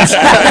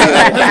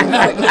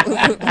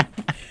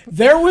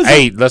 There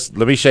was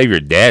let me shave your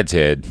dad's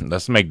head.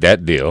 Let's make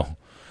that deal.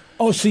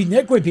 Oh, see,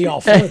 Nick would be all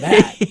for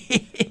that.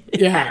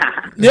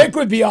 Yeah, Nick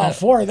would be all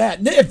for that.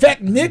 In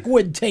fact, Nick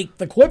would take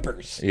the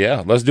clippers.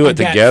 Yeah, let's do it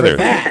together.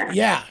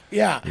 Yeah.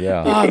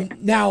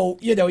 Now,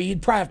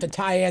 you'd probably have to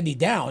tie Andy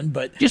down,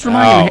 but just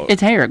remind him,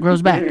 it's hair; it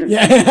grows back.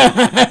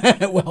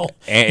 Yeah. Well,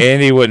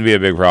 Andy wouldn't be a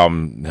big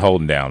problem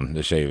holding down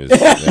the shave.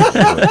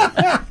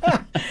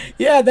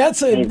 Yeah,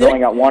 that's it. He's only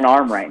got one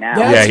arm right now.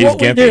 That's he's what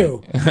gimpy. We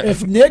do.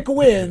 If Nick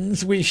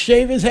wins, we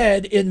shave his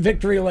head in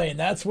victory lane.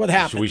 That's what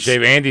happens. Should we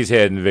shave Andy's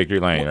head in victory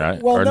lane, right?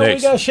 Well, or no,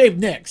 Nick's? we got to shave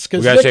Nick's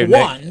because Nick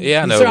won.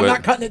 Yeah, no, so I'm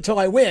not cutting it till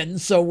I win.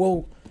 So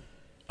we'll.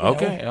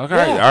 Okay. All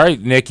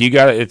right, Nick, you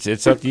got it.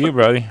 It's up to you,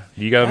 buddy.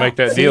 You got to make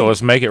that deal.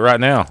 Let's make it right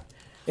now.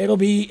 It'll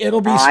be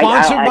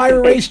sponsored by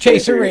Race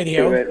Chaser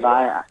Radio.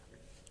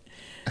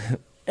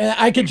 And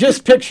I could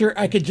just picture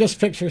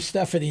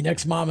Stephanie,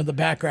 Nick's mom, in the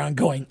background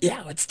going,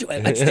 "Yeah, let's do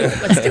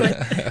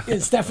it.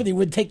 And Stephanie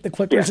would take the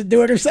clippers and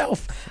do it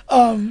herself.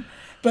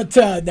 But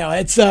no,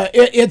 it's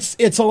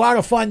a lot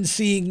of fun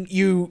seeing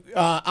you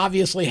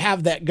obviously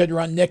have that good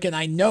run, Nick, and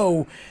I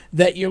know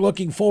that you're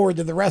looking forward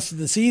to the rest of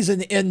the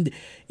season. And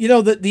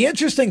the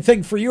interesting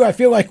thing for you, I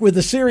feel like, with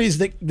the series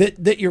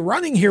that you're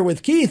running here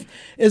with Keith,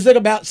 is that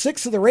about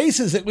 6 of the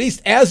races, at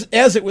least as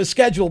it was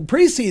scheduled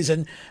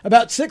preseason,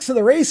 about 6 of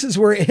the races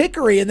were at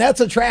Hickory, and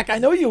that's a track I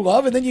know you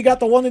love. And then you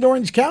got the one in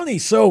Orange County,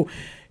 so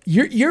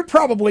you're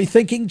probably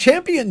thinking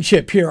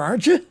championship here,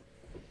 aren't you?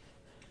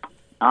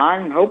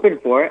 I'm hoping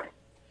for it.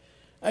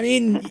 I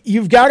mean,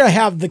 you've got to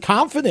have the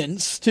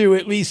confidence to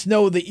at least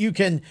know that you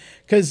can,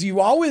 because you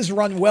always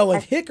run well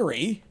at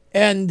Hickory,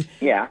 and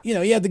you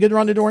had the good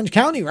run at Orange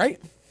County, right?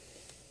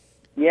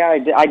 Yeah,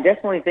 I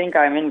definitely think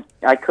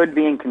I could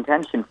be in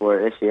contention for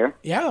it this year.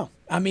 Yeah,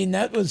 I mean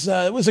it was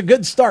a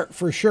good start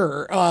for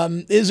sure.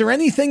 Is there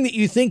anything that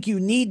you think you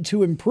need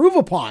to improve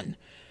upon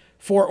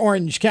for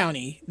Orange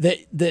County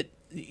that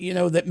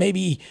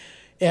maybe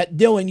at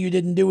Dillon you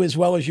didn't do as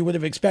well as you would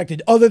have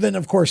expected, other than,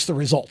 of course, the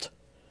result?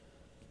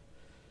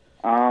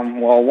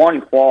 Well,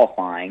 one,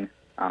 qualifying.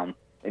 It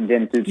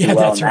didn't do too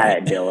well in that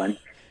at Dillon.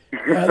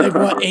 I think,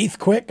 8th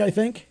quick, I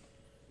think?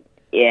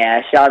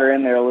 Yeah, I shot her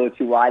in there a little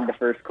too wide the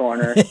first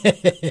corner.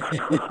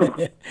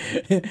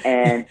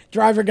 And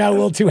driver got a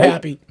little too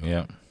happy.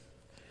 Yeah.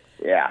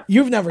 Yeah.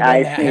 You've never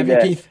done that, have you,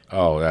 Keith?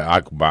 Oh,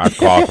 my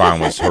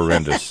qualifying was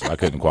horrendous. I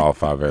couldn't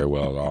qualify very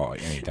well at all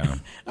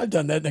anytime. I've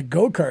done that in a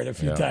go-kart a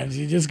few times.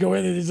 You just go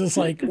in and it's just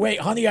like,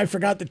 wait, honey, I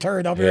forgot the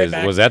turn. I'll be right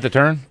back. Was that the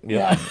turn?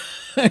 Yeah.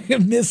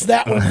 Missed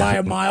that one by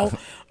a mile.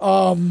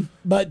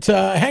 But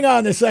hang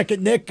on a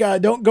second, Nick.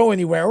 Don't go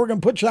anywhere. We're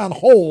going to put you on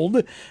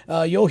hold.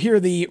 You'll hear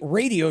the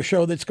radio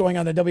show that's going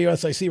on the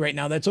WSIC right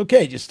now. That's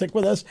okay. Just stick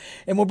with us,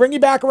 and we'll bring you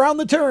back around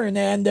the turn,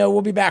 and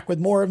we'll be back with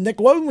more of Nick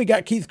Loden. We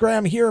got Keith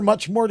Graham here,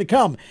 much more to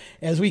come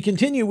as we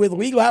continue with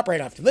Lead Lap right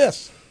after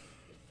this.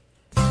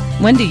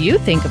 When do you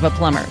think of a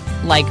plumber?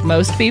 Like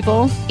most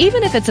people,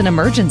 even if it's an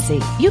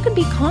emergency, you can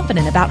be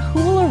confident about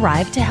who will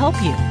arrive to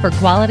help you. For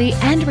quality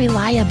and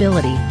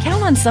reliability,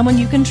 count on someone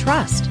you can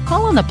trust.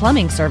 Call on the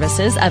plumbing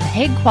services of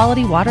Hague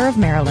Quality Water of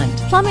Maryland.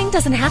 Plumbing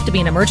doesn't have to be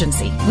an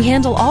emergency. We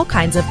handle all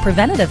kinds of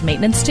preventative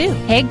maintenance too.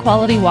 Hague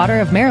Quality Water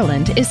of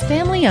Maryland is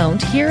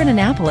family-owned here in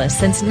Annapolis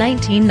since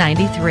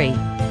 1993.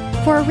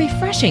 For a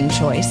refreshing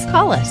choice,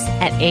 call us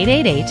at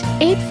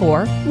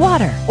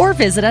 888-84-WATER or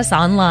visit us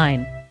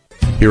online.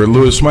 Here at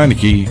Lewis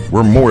Meineke,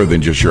 we're more than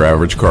just your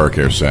average car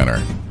care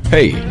center.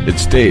 Hey,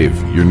 it's Dave,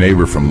 your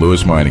neighbor from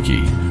Lewis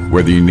Meineke.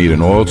 Whether you need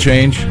an oil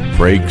change,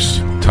 brakes,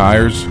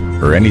 tires,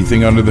 or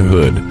anything under the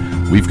hood,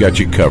 we've got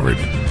you covered.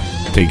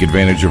 Take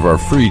advantage of our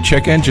free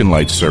check engine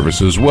light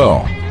service as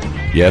well.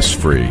 Yes,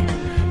 free.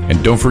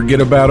 And don't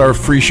forget about our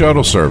free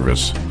shuttle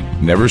service.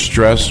 Never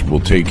stress, we'll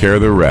take care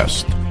of the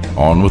rest.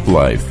 On with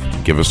life.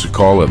 Give us a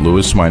call at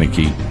Lewis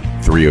Meineke,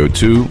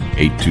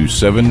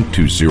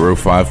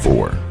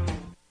 302-827-2054.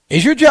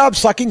 Is your job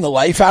sucking the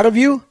life out of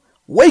you?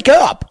 Wake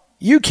up!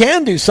 You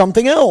can do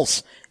something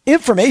else.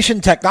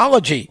 Information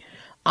technology.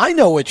 I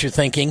know what you're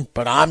thinking,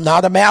 but I'm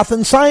not a math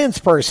and science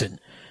person.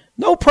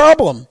 No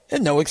problem,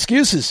 and no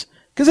excuses.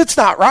 Because it's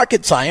not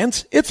rocket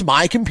science, it's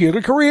My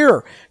Computer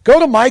Career. Go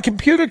to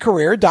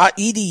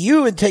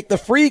mycomputercareer.edu and take the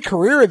free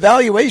career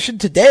evaluation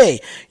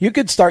today. You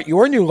could start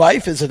your new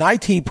life as an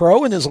IT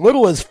pro in as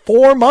little as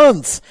 4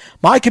 months.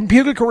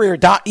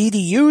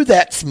 mycomputercareer.edu,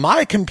 that's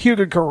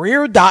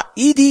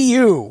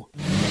mycomputercareer.edu.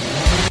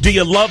 Do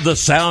you love the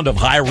sound of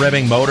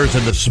high-revving motors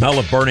and the smell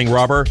of burning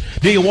rubber?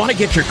 Do you want to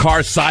get your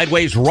car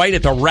sideways right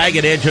at the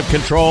ragged edge of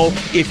control?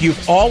 If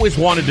you've always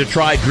wanted to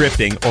try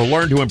drifting or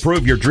learn to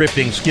improve your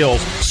drifting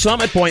skills,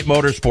 Summit Point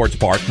Motorsports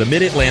Park, the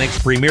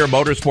Mid-Atlantic's premier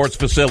motorsports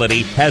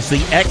facility, has the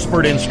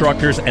expert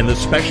instructors and the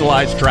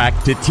specialized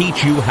track to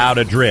teach you how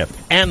to drift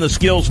and the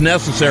skills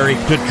necessary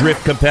to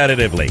drift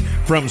competitively.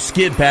 From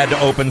skid pad to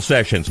open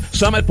sessions,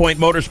 Summit Point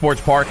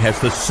Motorsports Park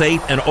has the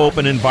safe and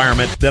open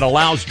environment that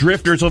allows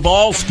drifters of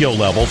all skill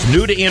levels,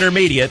 new to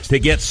intermediate, to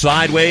get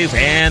sideways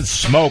and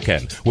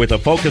smoking. With a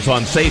focus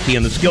on safety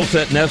and the skill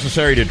set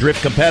necessary to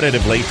drift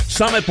competitively,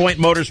 Summit Point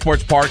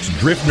Motorsports Park's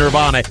Drift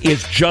Nirvana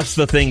is just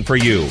the thing for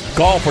you.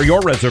 Call for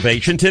your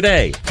reservation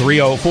today,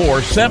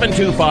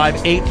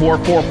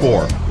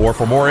 304-725-8444. Or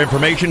for more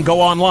information, go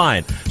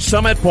online,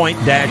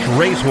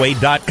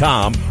 summitpoint-raceway.com,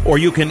 or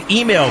you can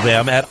email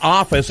them at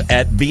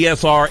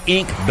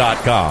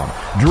office@bsrinc.com.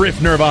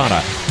 Drift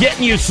Nirvana,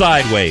 getting you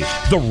sideways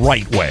the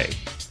right way.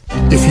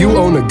 If you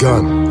own a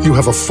gun, you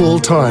have a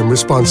full-time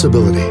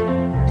responsibility.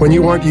 When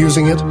you aren't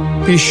using it,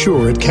 be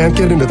sure it can't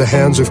get into the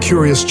hands of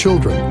curious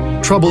children,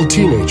 troubled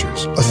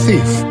teenagers, a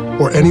thief,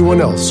 or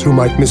anyone else who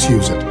might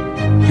misuse it.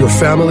 Your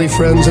family,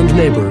 friends, and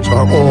neighbors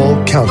are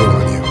all counting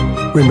on you.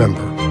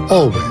 Remember,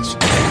 always,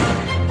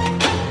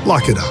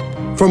 lock it up.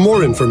 For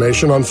more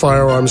information on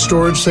firearm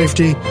storage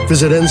safety,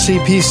 visit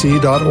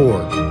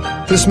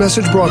ncpc.org. This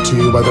message brought to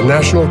you by the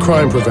National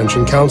Crime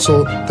Prevention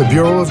Council, the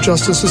Bureau of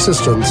Justice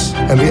Assistance,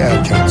 and the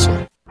Ad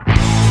Council.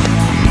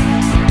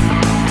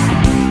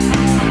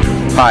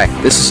 Hi,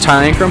 this is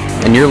Ty Ankrum,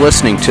 and you're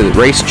listening to the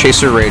Race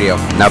Chaser Radio.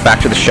 Now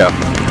back to the show.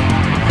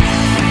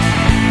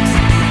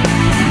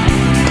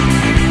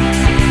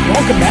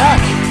 Welcome back.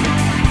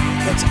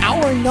 It's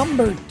hour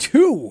number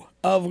 2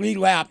 of Lead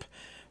Lap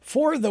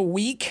for the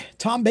week.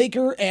 Tom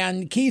Baker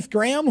and Keith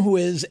Graham, who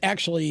is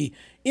actually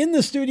in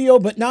the studio,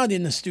 but not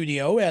in the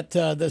studio at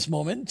this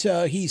moment.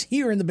 He's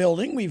here in the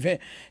building. We've had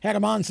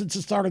him on since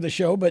the start of the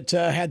show, but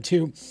had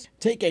to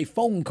take a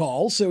phone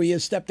call, so he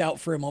has stepped out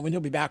for a moment.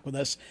 He'll be back with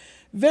us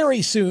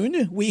very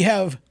soon. We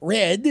have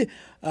Red,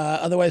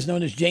 otherwise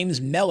known as James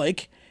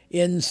Mellick,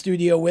 in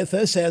studio with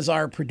us as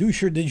our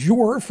producer du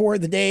jour for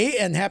the day,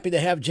 and happy to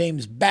have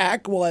James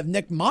back. We'll have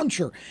Nick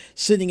Moncher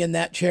sitting in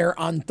that chair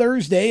on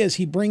Thursday as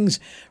he brings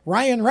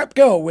Ryan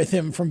Repko with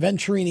him from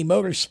Venturini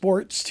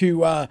Motorsports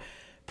to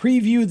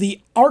preview the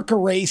ARCA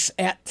race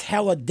at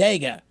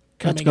Talladega.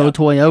 Let's go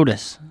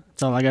Toyotas.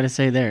 That's all I got to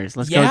say there is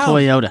let's go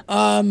Toyota.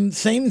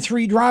 Same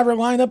 3-driver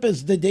lineup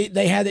as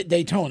they had at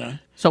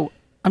Daytona. So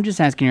I'm just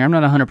asking here, I'm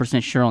not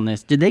 100% sure on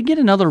this. Did they get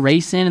another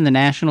race in the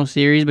National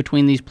Series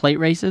between these plate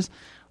races?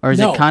 Or is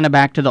it kind of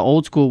back to the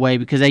old school way?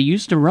 Because they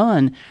used to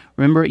run,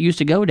 remember it used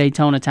to go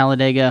Daytona,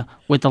 Talladega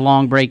with the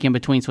long break in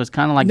between. So it's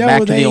kind of like back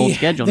to the old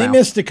schedule now. They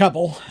missed a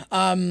couple.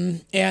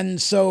 And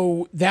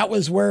so that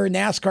was where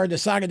NASCAR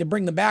decided to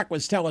bring them back,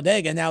 was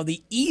Talladega. Now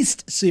the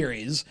East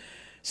Series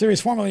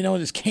formerly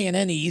known as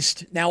K&N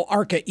East, now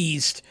ARCA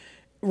East,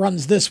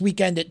 runs this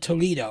weekend at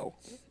Toledo.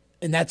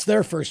 And that's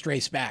their first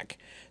race back.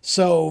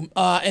 So,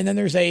 and then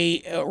there's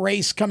a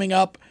race coming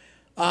up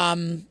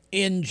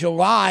in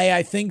July.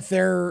 I think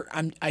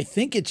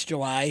it's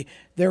July.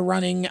 They're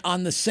running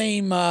on the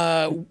same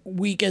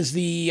week as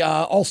the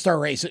All-Star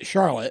race at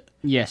Charlotte.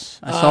 Yes,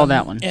 I saw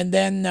that one. And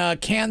then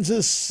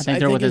Kansas, I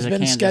think has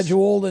been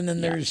scheduled, and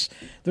then there's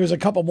a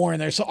couple more in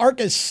there. So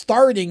ARCA's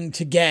starting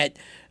to get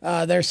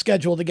their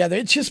schedule together.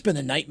 It's just been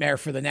a nightmare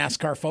for the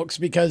NASCAR folks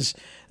because,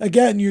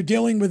 again, you're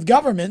dealing with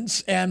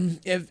governments, and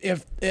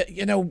if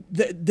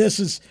this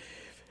is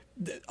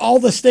all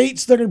the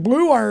states that are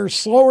blue are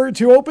slower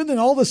to open than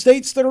all the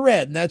states that are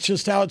red. And that's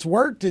just how it's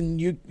worked.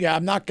 And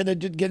I'm not going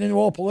to get into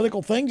all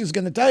political things. Just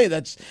going to tell you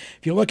if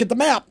you look at the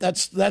map,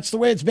 that's the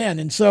way it's been.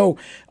 And so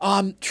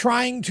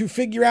trying to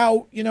figure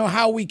out,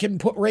 how we can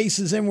put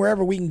races in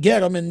wherever we can get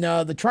them. And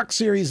the truck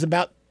series is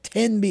about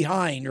 10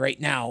 behind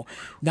right now,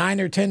 9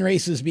 or 10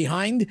 races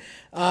behind.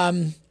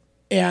 And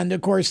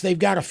of course, they've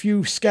got a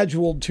few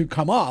scheduled to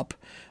come up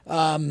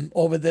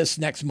over this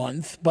next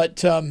month.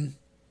 But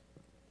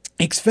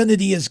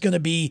Xfinity is going to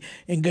be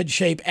in good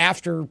shape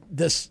after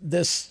this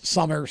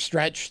summer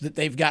stretch that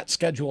they've got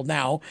scheduled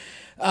now.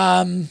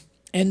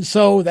 And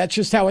so that's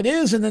just how it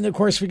is. And then, of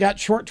course, we got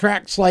short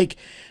tracks like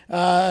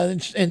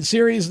in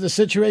series, the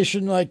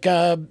situation like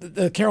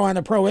the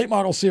Carolina Pro Late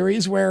Model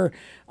Series where,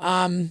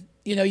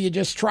 you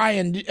just try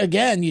and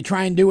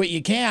do what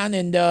you can.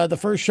 And the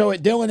first show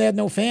at Dillon had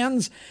no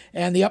fans,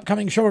 and the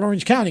upcoming show at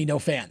Orange County, no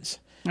fans.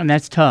 And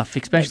that's tough,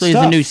 especially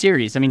as a new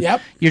series. I mean,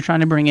 You're trying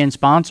to bring in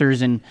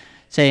sponsors and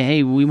say,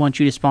 hey, we want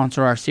you to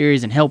sponsor our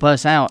series and help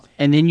us out.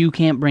 And then you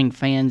can't bring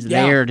fans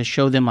there to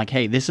show them, like,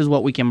 hey, this is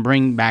what we can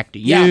bring back to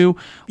you,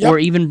 or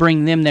even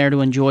bring them there to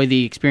enjoy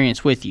the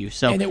experience with you.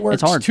 So and it works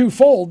it's hard.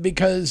 Twofold,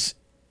 because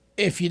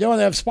if you don't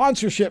have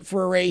sponsorship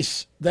for a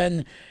race,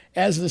 then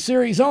as the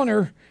series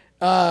owner,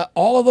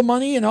 all of the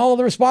money and all of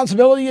the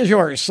responsibility is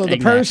yours. So the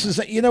purse is,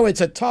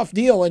 it's a tough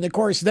deal. And of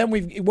course, then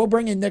we'll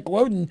bring in Nick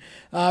Loden,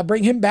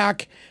 bring him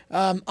back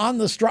on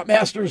the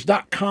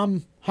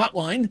strutmasters.com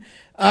hotline.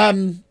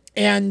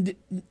 And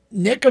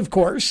Nick, of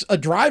course, a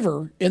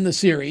driver in the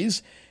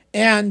series,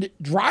 and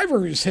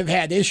drivers have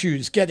had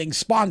issues getting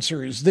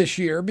sponsors this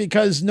year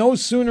because no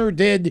sooner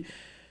did,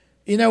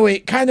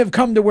 it kind of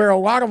come to where a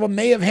lot of them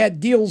may have had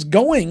deals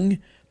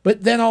going,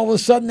 but then all of a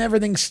sudden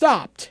everything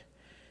stopped.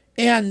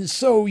 And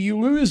so you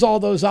lose all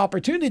those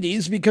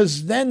opportunities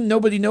because then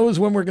nobody knows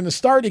when we're going to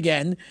start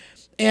again.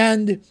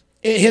 And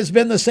it has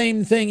been the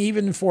same thing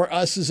even for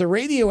us as a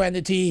radio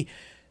entity.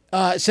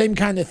 Same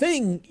kind of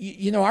thing.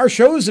 Our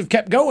shows have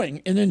kept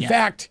going. And in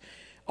fact,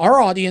 our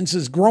audience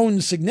has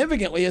grown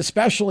significantly,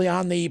 especially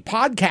on the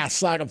podcast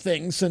side of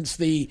things since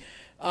the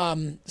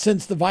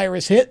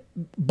virus hit.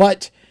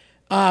 But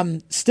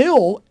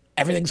still,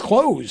 everything's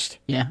closed.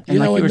 Yeah. And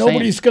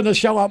nobody's going to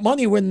shell out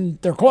money when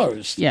they're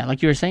closed. Yeah,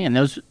 like you were saying,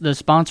 the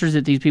sponsors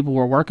that these people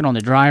were working on,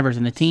 the drivers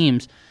and the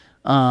teams,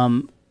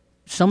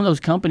 some of those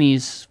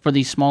companies for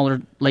these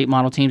smaller late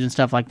model teams and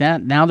stuff like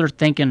that, now they're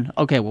thinking,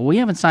 okay, well, we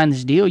haven't signed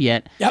this deal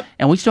yet,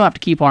 and we still have to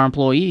keep our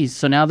employees.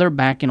 So now they're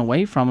backing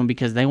away from them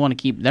because they want to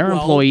keep their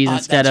employees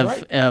instead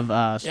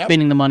of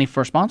spending the money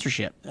for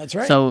sponsorship. That's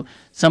right. So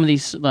some of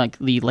these, like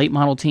the late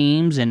model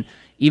teams and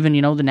even,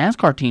 the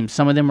NASCAR teams,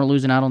 some of them are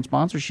losing out on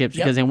sponsorships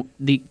because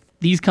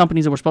these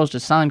companies that were supposed to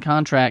sign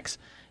contracts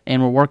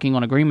and were working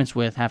on agreements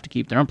with have to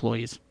keep their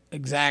employees.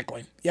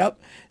 Exactly. Yep.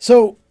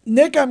 So,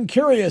 Nick, I'm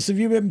curious, have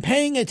you been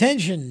paying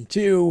attention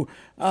to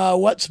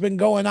what's been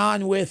going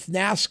on with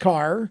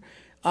NASCAR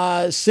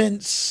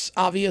since,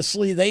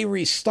 obviously, they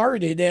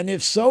restarted? And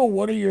if so,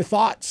 what are your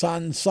thoughts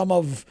on some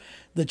of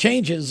the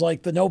changes,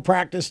 like the no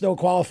practice, no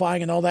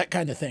qualifying, and all that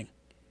kind of thing?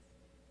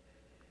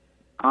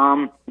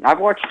 I've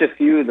watched a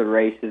few of the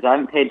races. I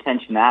haven't paid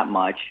attention that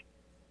much,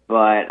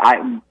 but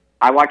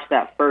I watched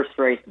that first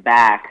race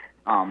back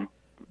at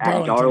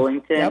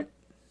Darlington. Yep.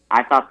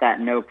 I thought that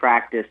no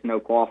practice, no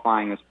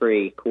qualifying was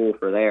pretty cool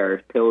for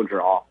theirs, pill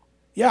draw.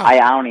 Yeah. I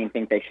don't even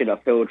think they should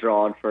have pill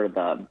drawed for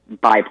the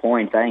by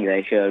points. I think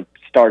they should have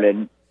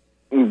started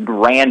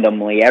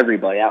randomly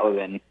everybody. That would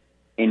have been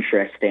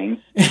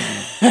interesting.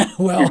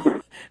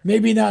 Well,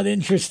 maybe not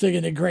interesting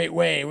in a great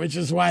way, which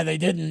is why they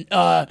didn't.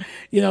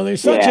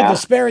 There's such a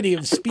disparity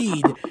of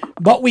speed.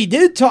 But we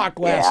did talk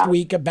last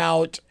week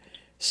about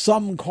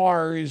some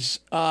cars,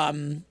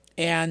 and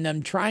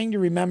I'm trying to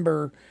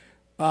remember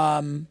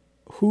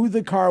who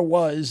the car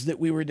was that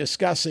we were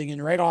discussing,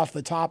 and right off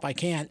the top, I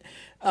can't,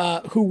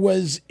 who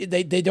was,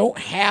 they don't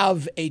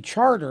have a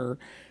charter,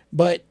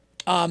 but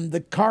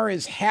the car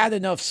has had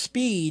enough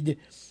speed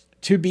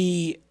to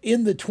be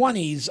in the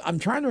 20s. I'm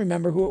trying to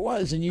remember who it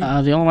was. And the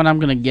only one I'm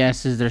going to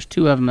guess is there's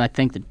two of them I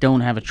think that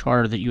don't have a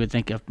charter that you would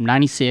think of.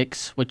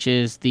 96, which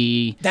is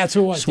that's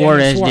who it was,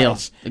 Suarez deal,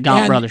 the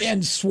Gaunt brothers.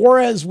 And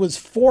Suarez was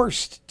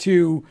forced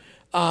to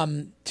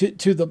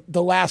the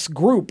last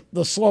group,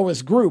 the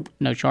slowest group,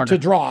 no charter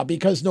to draw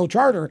because no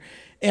charter.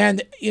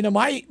 And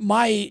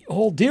my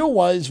whole deal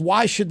was,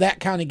 why should that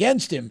count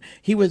against him?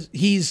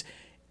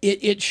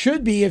 It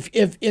should be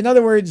if in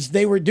other words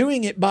they were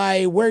doing it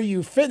by where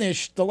you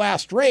finished the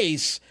last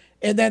race,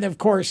 and then of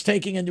course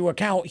taking into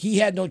account he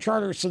had no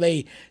charter, so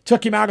they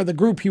took him out of the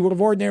group he would have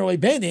ordinarily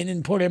been in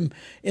and put him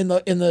in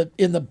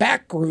the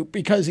back group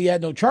because he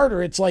had no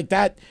charter. It's like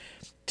that.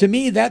 To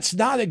me, that's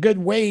not a good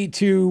way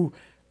to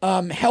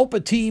help a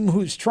team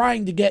who's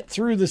trying to get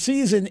through the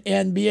season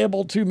and be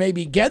able to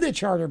maybe get a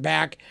charter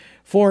back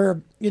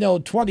for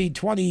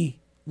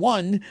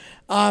 2021.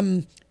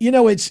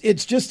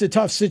 It's just a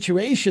tough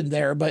situation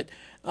there. But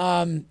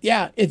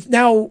it's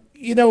now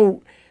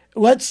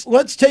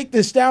let's take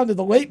this down to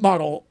the late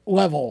model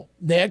level,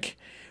 Nick.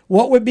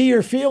 what would be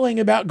your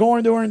feeling about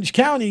going to Orange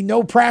County?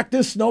 No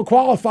practice, no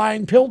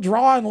qualifying, pill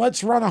draw, and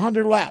let's run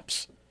 100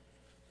 laps.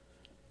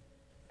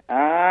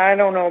 I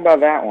don't know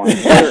about that one.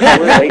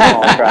 We're late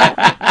model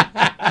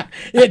track.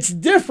 It's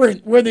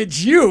different when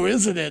it's you,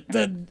 isn't it?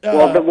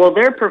 Well,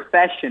 they're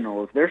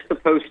professionals. They're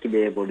supposed to be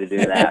able to do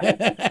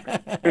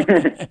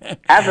that.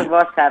 Half of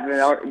us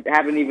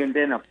haven't even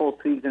been a full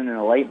season in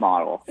a late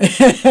model.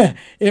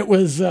 It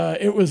was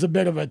a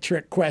bit of a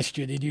trick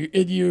question, and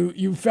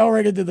you fell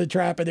right into the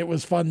trap, and it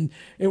was fun.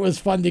 It was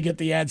fun to get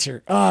the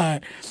answer. No,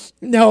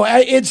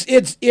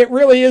 it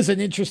really is an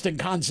interesting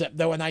concept,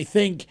 though, and I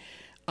think,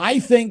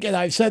 and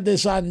I've said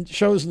this on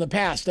shows in the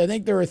past, I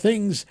think there are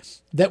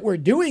things that we're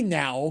doing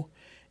now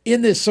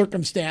in this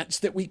circumstance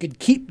that we could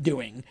keep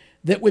doing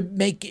that would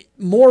make it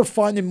more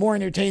fun and more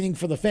entertaining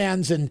for the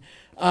fans. And,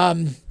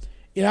 I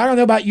don't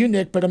know about you,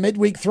 Nick, but a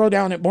midweek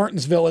throwdown at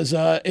Martinsville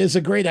is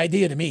a great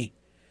idea to me.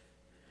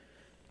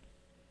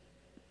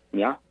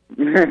 Yeah,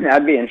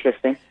 that'd be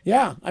interesting.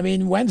 Yeah, I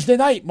mean, Wednesday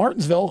night,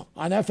 Martinsville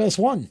on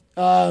FS1.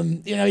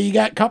 You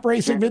got cup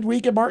racing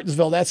midweek at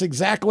Martinsville. That's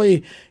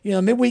exactly,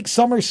 midweek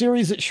summer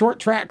series at short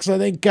tracks. I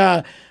think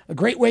a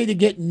great way to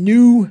get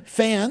new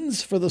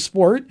fans for the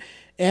sport.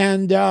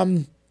 And,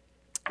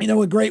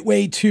 a great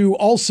way to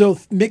also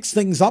mix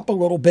things up a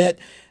little bit.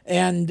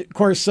 And, of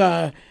course,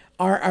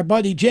 our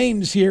buddy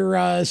James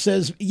here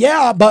says,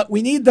 yeah, but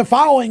we need the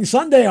following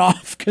Sunday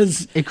off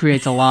because it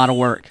creates a lot of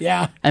work.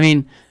 Yeah. I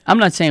mean, I'm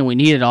not saying we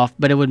need it off,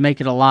 but it would make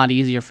it a lot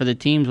easier for the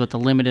teams with the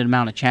limited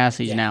amount of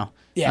chassis now.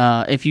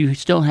 Yeah. If you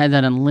still had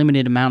that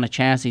unlimited amount of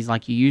chassis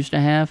like you used to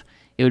have,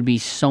 it would be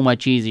so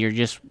much easier.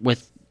 Just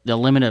with the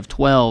limit of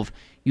 12,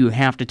 you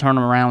have to turn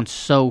them around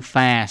so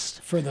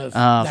fast for the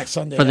next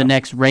Sunday. For the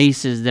next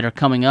races that are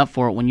coming up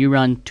for it. When you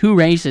run 2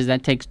 races,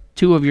 that takes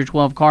 2 of your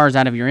 12 cars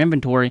out of your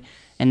inventory,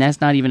 and that's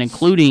not even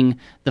including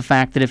the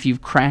fact that if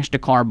you've crashed a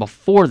car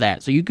before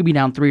that. So you could be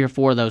down 3 or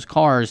 4 of those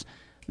cars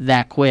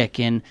that quick,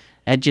 and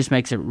that just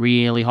makes it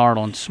really hard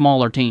on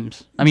smaller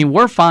teams. I mean,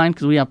 we're fine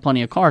because we have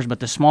plenty of cars, but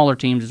the smaller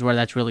teams is where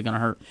that's really going to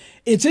hurt.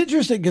 It's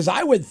interesting because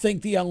I would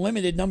think the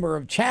unlimited number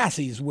of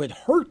chassis would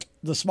hurt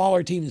the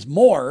smaller teams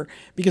more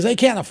because they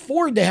can't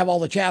afford to have all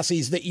the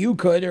chassis that you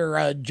could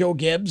or Joe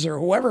Gibbs or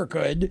whoever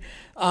could,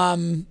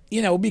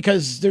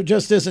 because there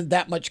just isn't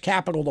that much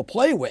capital to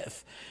play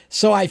with.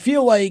 So I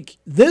feel like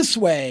this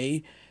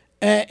way,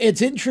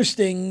 it's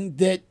interesting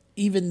that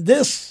even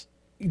this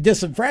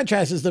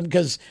disenfranchises them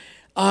because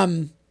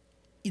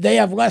they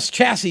have less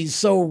chassis,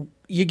 so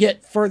you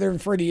get further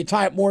and further. You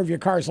tie up more of your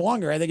cars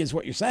longer, I think is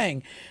what you're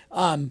saying.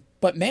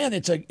 But man,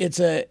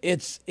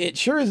 it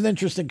sure is an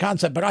interesting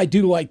concept. But I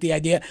do like the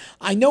idea.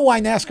 I know why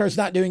NASCAR's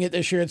not doing it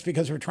this year. It's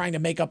because we're trying to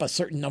make up a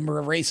certain number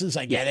of races.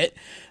 I get it.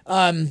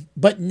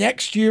 But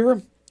next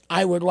year,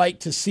 I would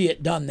like to see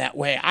it done that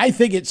way. I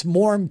think it's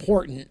more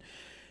important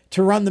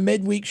to run the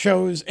midweek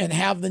shows and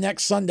have the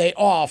next Sunday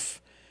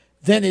off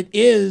than it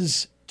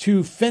is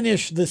to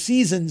finish the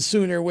season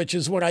sooner, which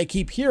is what I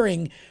keep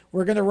hearing.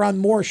 We're going to run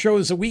more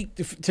shows a week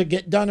to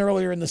get done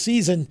earlier in the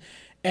season.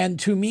 And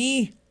to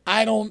me,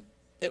 I don't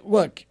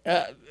look,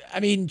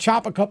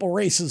 chop a couple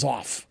races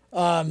off,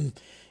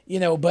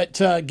 but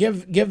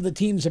give the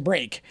teams a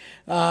break.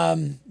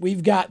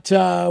 We've got,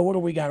 what do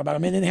we got, about a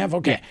minute and a half?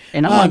 Okay. Yeah.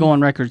 And I'm going to go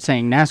on record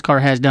saying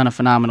NASCAR has done a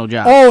phenomenal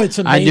job. Oh, it's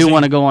amazing. I do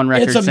want to go on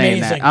record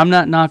saying that. I'm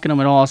not knocking them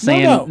at all,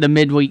 saying the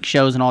midweek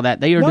shows and all that.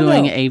 They are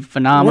doing a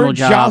phenomenal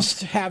job. We're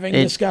just having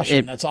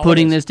discussion. That's all.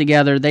 Putting this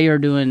together, they are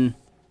doing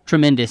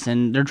tremendous,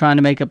 and they're trying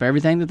to make up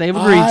everything that they've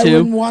agreed to. I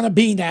wouldn't want to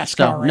be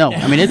NASCAR no,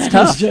 I mean, it's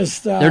tough.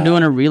 Just, they're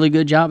doing a really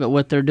good job at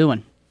what they're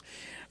doing.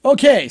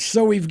 Okay,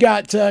 so we've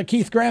got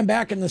Keith Graham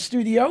back in the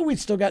studio. We've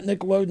still got Nick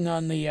Loden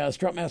on the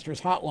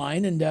Strutmasters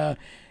hotline. And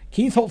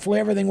Keith, hopefully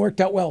everything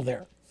worked out well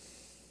there.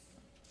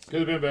 Could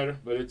have been better,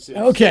 but it's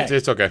okay.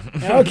 It's okay.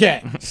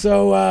 Okay,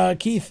 so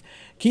Keith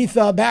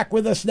back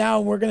with us now,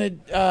 and we're going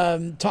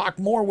to talk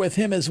more with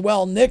him as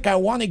well. Nick, I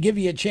want to give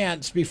you a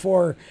chance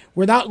before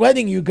we're not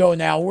letting you go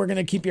now. We're going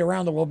to keep you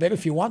around a little bit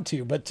if you want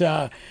to, but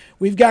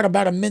we've got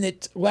about a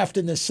minute left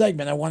in this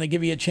segment. I want to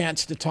give you a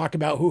chance to talk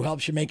about who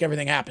helps you make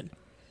everything happen.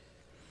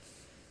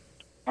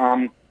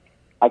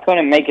 I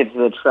couldn't make it to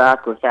the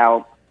track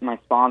without my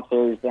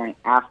sponsors, and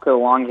AFCO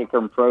Longic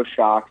and Pro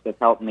Shocks have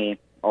helped me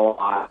a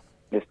lot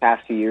this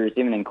past few years,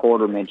 even in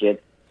quarter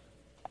midget.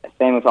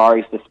 Same with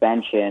Ari's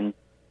Suspension.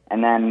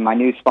 And then my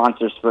new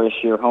sponsors for this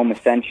year, Home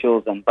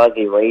Essentials and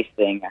Buzzy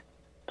Racing.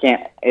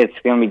 It's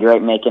going to be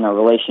great making a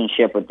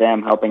relationship with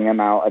them, helping them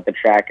out at the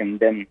track and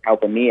them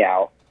helping me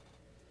out.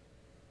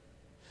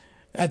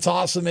 That's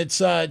awesome. It's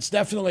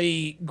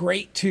definitely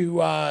great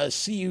to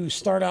see you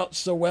start out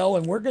so well,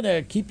 and we're going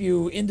to keep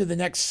you into the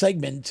next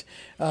segment,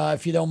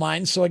 if you don't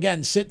mind. So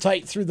again, sit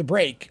tight through the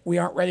break. We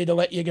aren't ready to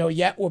let you go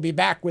yet. We'll be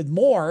back with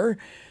more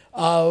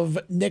of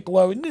Nick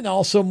Loden and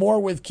also more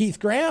with Keith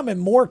Graham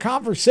and more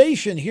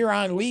conversation here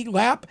on Lead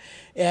Lap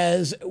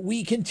as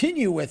we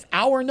continue with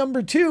hour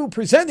number 2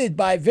 presented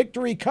by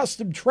Victory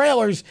Custom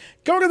Trailers.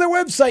 Go to their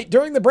website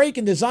during the break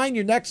and design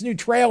your next new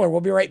trailer. We'll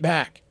be right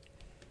back.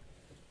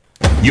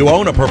 You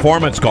own a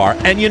performance car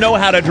and you know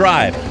how to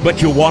drive,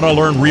 but you want to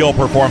learn real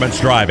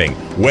performance driving.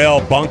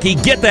 Well, Bunky,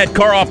 get that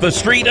car off the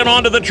street and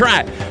onto the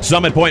track.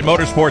 Summit Point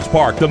Motorsports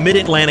Park, the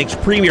Mid-Atlantic's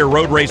premier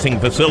road racing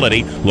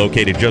facility,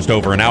 located just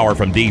over an hour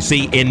from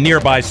D.C. in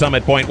nearby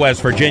Summit Point,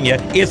 West Virginia,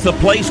 is the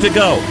place to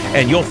go.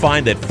 And you'll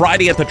find that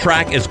Friday at the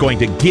Track is going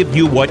to give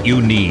you what you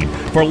need.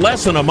 For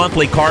less than a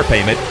monthly car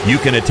payment, you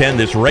can attend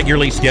this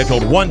regularly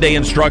scheduled one-day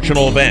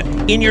instructional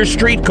event in your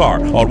street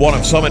car on one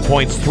of Summit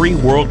Point's 3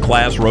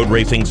 world-class road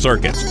racing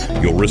circuits.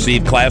 You'll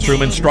receive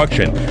classroom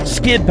instruction,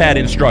 skid pad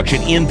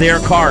instruction in their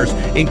cars,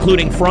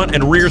 including front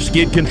and rear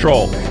skid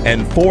control,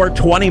 and 4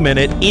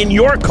 20-minute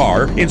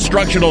in-your-car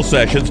instructional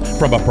sessions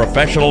from a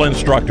professional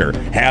instructor.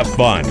 Have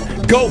fun,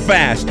 go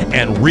fast,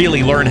 and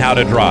really learn how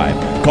to drive.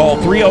 Call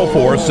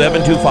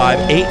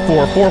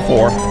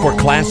 304-725-8444 for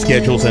class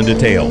schedules and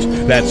details.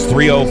 That's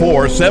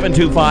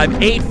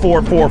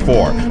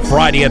 304-725-8444.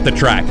 Friday at the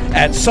Track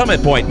at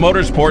Summit Point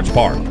Motorsports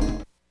Park.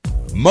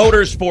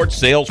 Motorsports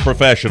Sales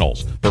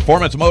Professionals.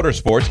 Performance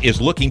Motorsports is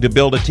looking to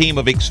build a team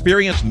of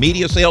experienced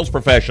media sales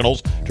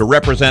professionals to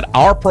represent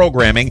our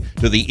programming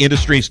to the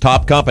industry's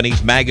top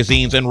companies,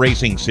 magazines, and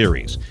racing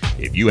series.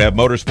 If you have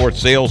motorsports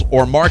sales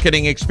or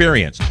marketing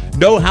experience,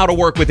 know how to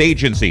work with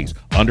agencies,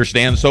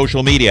 understand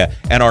social media,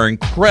 and are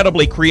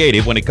incredibly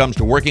creative when it comes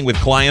to working with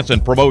clients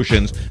and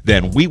promotions,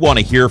 then we want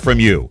to hear from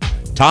you.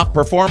 Top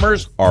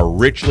performers are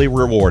richly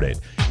rewarded.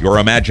 Your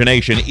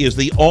imagination is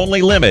the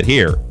only limit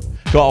here.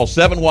 Call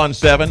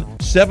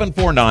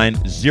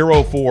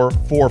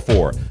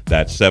 717-749-0444.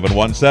 That's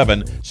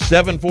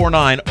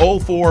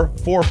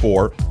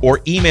 717-749-0444, or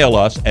email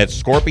us at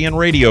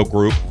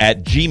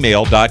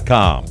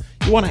scorpionradiogroup@gmail.com.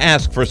 You want to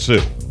ask for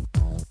Sue.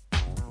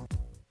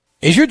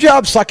 Is your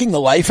job sucking the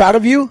life out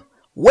of you?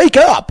 Wake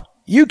up!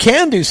 You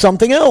can do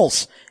something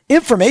else.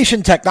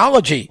 Information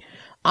technology.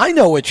 I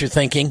know what you're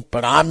thinking,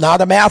 but I'm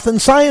not a math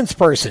and science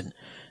person.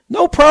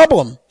 No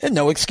problem, and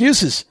no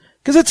excuses.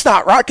 Because it's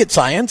not rocket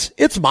science,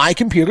 it's My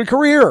Computer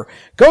Career.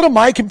 Go to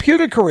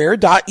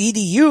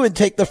mycomputercareer.edu and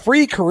take the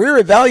free career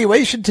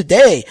evaluation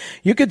today.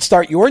 You can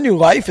start your new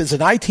life as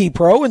an IT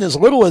pro in as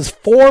little as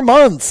 4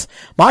 months.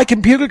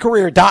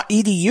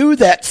 mycomputercareer.edu,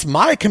 that's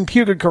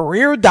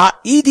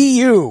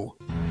mycomputercareer.edu.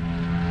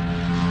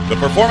 The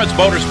Performance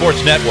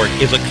Motorsports Network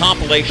is a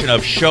compilation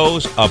of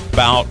shows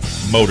about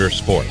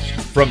motorsports.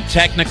 From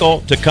technical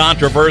to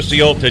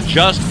controversial to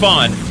just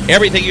fun,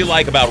 everything you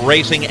like about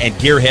racing and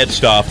gearhead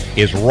stuff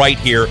is right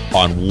here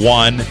on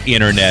one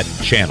internet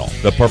channel.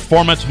 The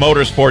Performance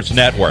Motorsports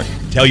Network.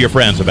 Tell your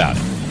friends about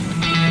it.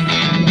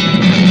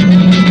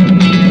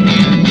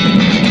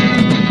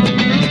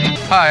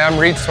 Hi, I'm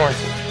Reed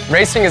Sorensen.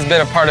 Racing has been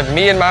a part of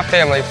me and my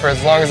family for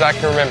as long as I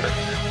can remember.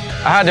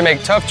 I had to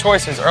make tough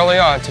choices early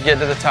on to get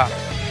to the top.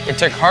 It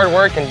took hard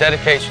work and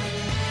dedication.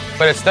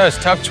 But it's those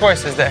tough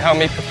choices that help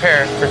me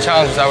prepare for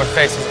challenges I would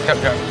face as a cup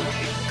driver.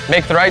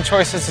 Make the right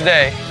choices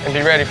today and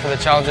be ready for the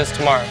challenges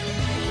tomorrow.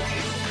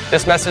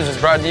 This message is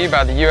brought to you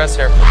by the U.S.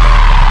 Air Force.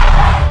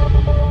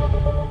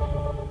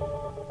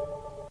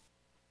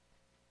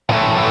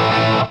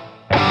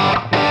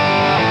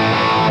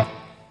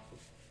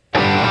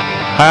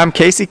 Hi, I'm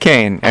Casey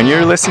Kane, and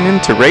you're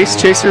listening to Race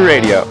Chaser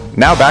Radio.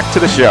 Now back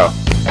to the show.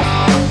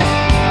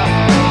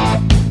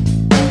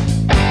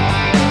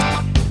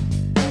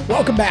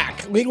 Welcome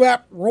back. Lead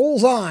Lap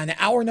rolls on.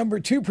 Hour number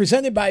 2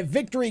 presented by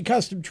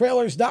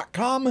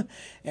VictoryCustomTrailers.com.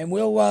 And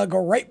we'll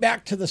go right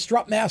back to the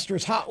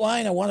Strutmasters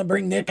hotline. I want to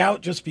bring Nick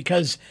out just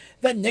because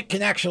then Nick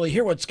can actually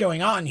hear what's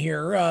going on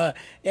here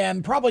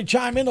and probably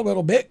chime in a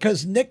little bit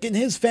because Nick and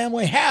his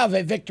family have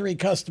a Victory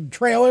Custom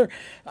Trailer.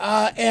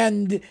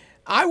 And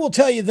I will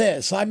tell you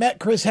this. I met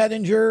Chris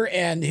Hettinger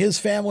and his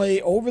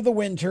family over the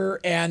winter,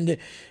 and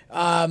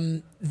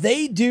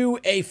they do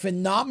a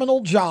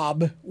phenomenal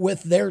job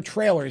with their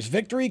trailers.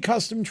 Victory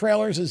Custom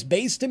Trailers is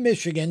based in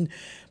Michigan,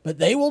 but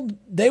they will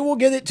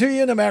get it to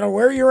you no matter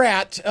where you're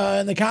at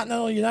in the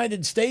continental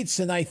United States.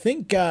 And I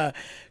think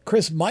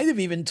Chris might have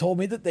even told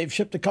me that they've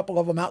shipped a couple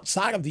of them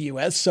outside of the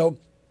U.S. So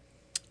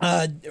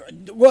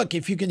look,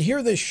 if you can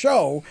hear this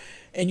show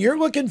and you're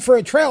looking for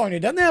a trailer, and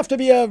it doesn't have to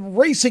be a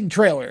racing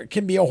trailer. It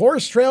can be a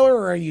horse trailer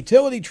or a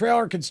utility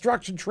trailer,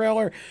 construction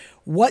trailer,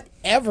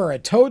 whatever, a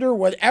toter,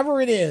 whatever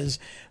it is.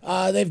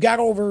 They've got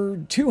over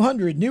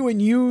 200 new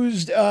and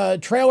used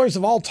trailers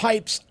of all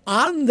types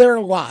on their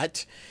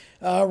lot,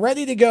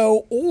 ready to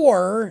go.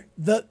 Or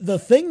the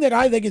thing that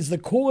I think is the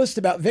coolest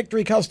about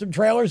Victory Custom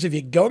Trailers, if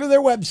you go to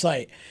their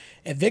website,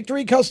 at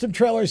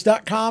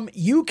VictoryCustomTrailers.com,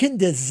 you can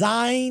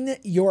design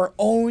your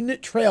own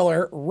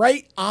trailer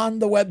right on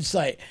the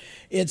website.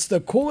 It's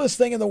the coolest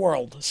thing in the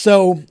world.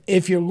 So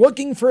if you're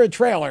looking for a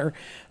trailer,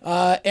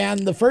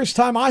 and the first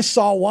time I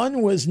saw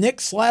one was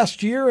Nick's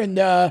last year, and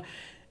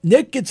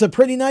Nick, it's a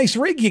pretty nice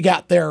rig you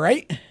got there,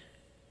 right?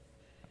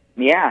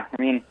 Yeah,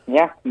 we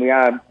got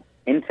an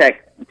Intech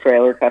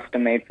trailer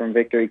custom made from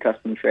Victory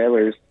Custom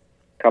Trailers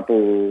a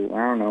couple,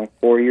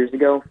 4 years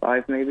ago,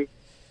 5 maybe.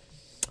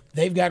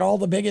 They've got all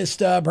the biggest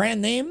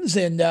brand names,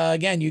 and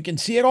again, you can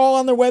see it all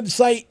on their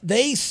website.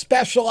 They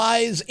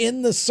specialize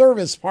in the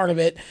service part of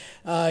it.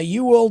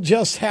 You will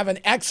just have an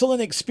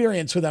excellent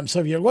experience with them.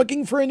 So if you're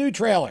looking for a new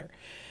trailer,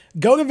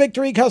 go to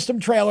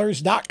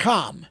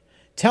victorycustomtrailers.com.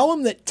 Tell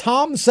them that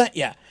Tom sent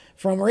you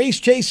from Race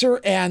Chaser,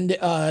 and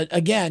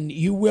again,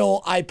 you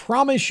will, I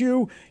promise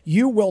you,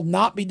 you will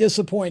not be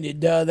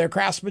disappointed. Their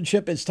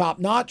craftsmanship is top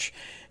notch.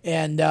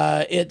 And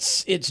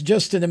it's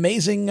just an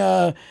amazing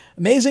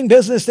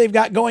business they've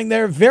got going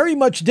there. Very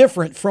much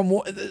different from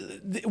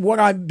what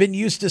I've been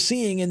used to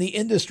seeing in the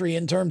industry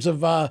in terms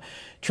of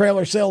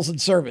trailer sales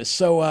and service.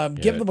 So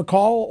give them a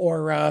call,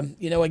 or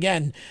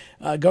again,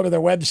 go to their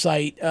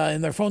website,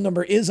 and their phone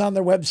number is on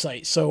their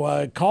website.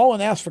 So call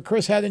and ask for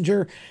Chris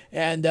Hedinger,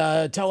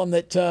 and tell them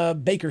that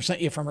Baker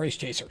sent you from Race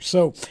Chaser.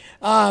 So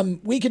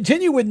we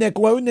continue with Nick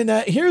Loden,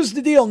 and here's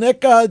the deal, Nick.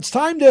 It's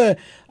time to.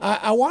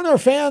 I want our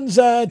fans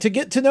to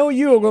get to know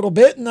you a little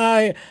bit, and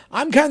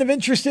I'm kind of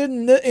interested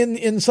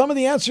in some of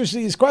the answers to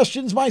these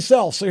questions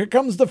myself. So here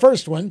comes the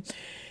first one.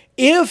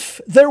 If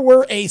there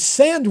were a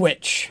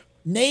sandwich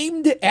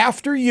named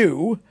after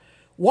you,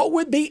 what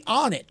would be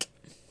on it?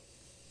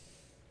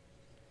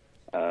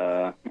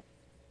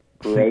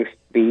 Roast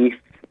beef,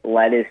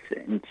 lettuce,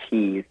 and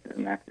cheese,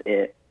 and that's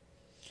it.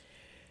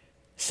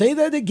 Say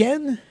that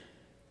again.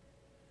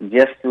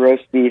 Just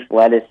roast beef,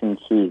 lettuce, and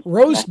cheese.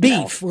 Roast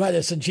beef,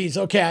 lettuce, and cheese.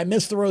 Okay, I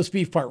missed the roast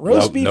beef part.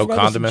 Roast beef, no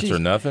lettuce, condiments and cheese. or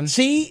nothing?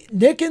 See,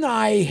 Nick and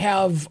I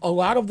have a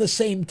lot of the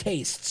same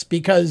tastes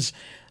because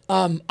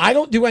I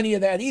don't do any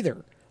of that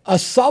either. A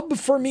sub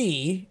for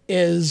me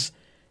is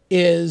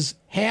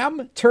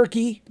ham,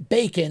 turkey,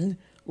 bacon,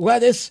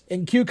 lettuce,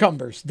 and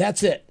cucumbers.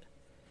 That's it.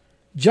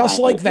 Just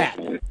like that.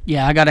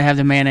 Yeah, I got to have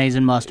the mayonnaise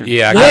and mustard.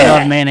 Yeah, I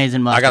love mayonnaise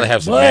and mustard. I got to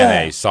have some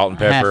mayonnaise, salt and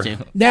pepper. I have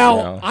to.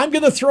 Now, I'm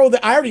going to throw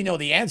I already know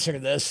the answer to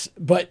this,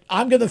 but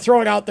I'm going to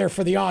throw it out there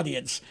for the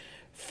audience.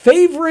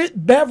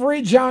 Favorite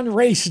beverage on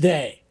race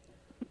day?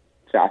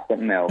 Chocolate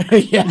milk.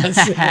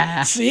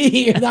 Yes.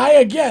 See, and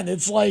again,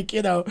 it's like,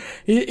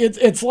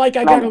 it's like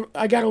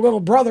I got a little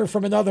brother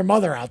from another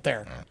mother out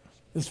there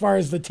as far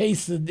as the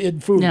taste in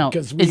food, Now,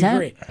 because we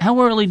agree.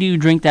 How early do you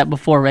drink that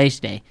before race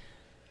day?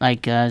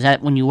 Like, is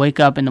that when you wake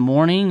up in the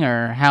morning,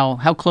 or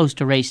how close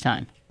to race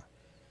time?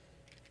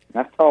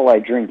 That's all I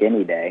drink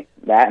any day.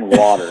 That and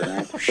water. And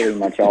that's pretty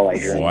much all I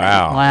drink.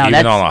 Wow.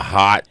 Even on a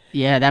hot...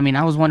 Yeah, I mean,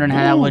 I was wondering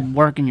how that would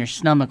work in your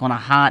stomach on a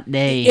hot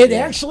day. It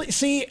actually,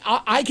 see,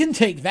 I can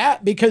take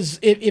that, because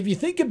if you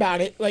think about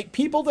it, like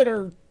people that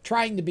are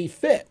trying to be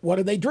fit, what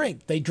do?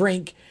 They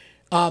drink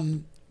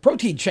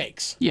protein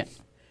shakes. Yeah.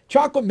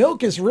 Chocolate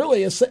milk is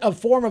really a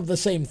form of the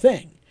same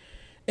thing.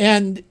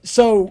 And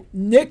so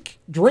Nick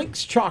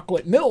drinks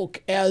chocolate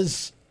milk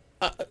as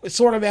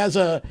sort of as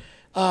a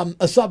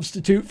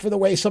substitute for the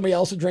way somebody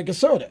else would drink a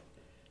soda.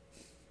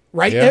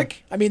 Right, yeah.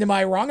 Nick? I mean, am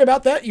I wrong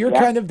about that? You're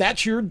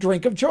that's your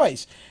drink of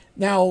choice.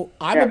 Now,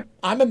 I'm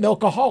a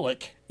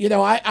milkaholic.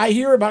 I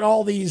hear about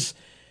all these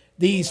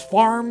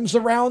farms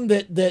around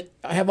that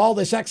have all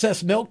this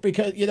excess milk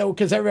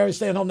because everybody's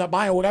staying home not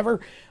buying or whatever.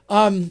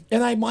 And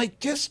I'm like,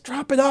 just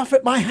drop it off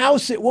at my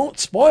house. It won't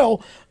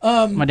spoil.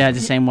 My dad's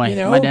the same way.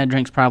 My dad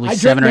drinks probably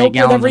 7 or 8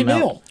 gallons of milk.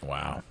 Meal.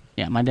 Wow.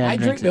 Yeah, my dad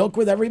drinks drink milk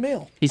with every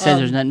meal. He says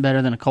there's nothing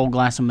better than a cold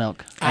glass of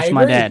milk. That's I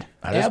my agree. dad.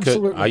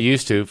 Absolutely. I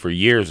used to for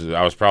years.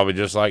 I was probably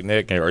just like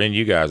Nick or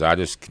you guys. I'm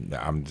just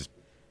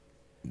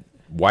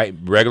white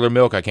regular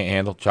milk I can't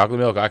handle. Chocolate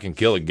milk I can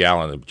kill a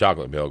gallon of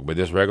chocolate milk, but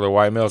this regular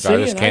white milk I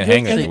just can't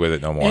hang with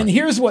it no more. And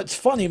here's what's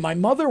funny: my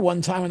mother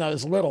one time when I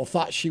was little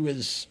thought she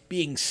was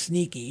being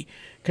sneaky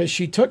because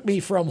she took me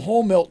from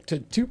whole milk to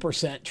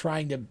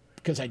 2%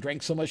 because I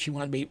drank so much she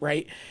wanted me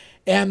right,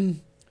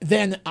 and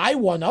then I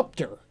one-upped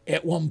her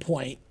at one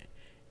point,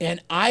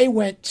 and I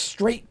went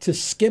straight to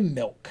skim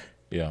milk.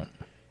 Yeah.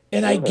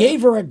 And I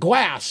gave her a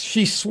glass.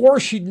 She swore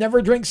she'd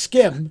never drink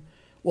skim.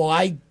 Well,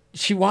 I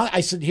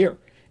said, here.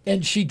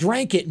 And she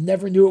drank it and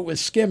never knew it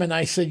was skim. And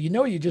I said,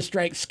 you just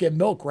drank skim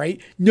milk,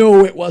 right?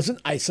 No, it wasn't.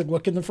 I said,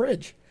 look in the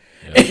fridge.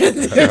 Yeah.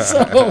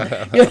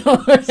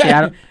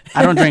 See,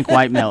 I don't drink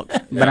white milk,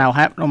 but I'll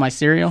have on my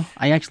cereal.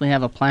 I actually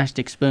have a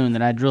plastic spoon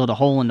that I drilled a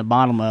hole in the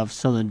bottom of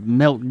so the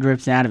milk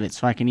drips out of it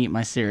so I can eat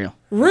my cereal.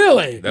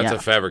 Really? That's a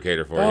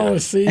fabricator for you. Oh,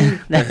 see?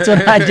 That's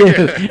what I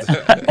do.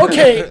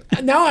 Okay,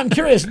 now I'm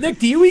curious. Nick,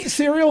 do you eat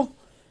cereal?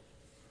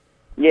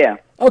 Yeah.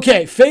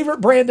 Okay, favorite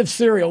brand of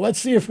cereal. Let's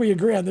see if we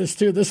agree on this,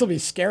 too. This will be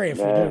scary if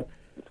we do.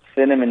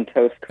 Cinnamon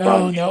Toast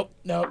Crunch. Oh,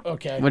 no,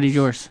 okay. What is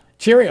yours?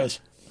 Cheerios.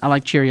 I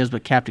like Cheerios,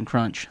 but Captain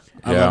Crunch.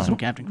 I love some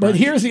Captain Crunch. But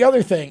here's the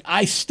other thing.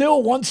 I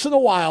still, once in a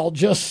while,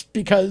 just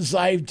because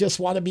I just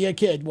want to be a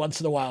kid once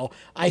in a while,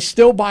 I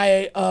still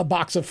buy a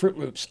box of Fruit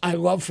Loops. I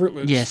love Fruit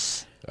Loops.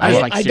 Yes.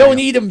 I don't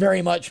eat them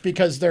very much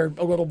because they're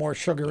a little more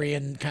sugary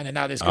and kind of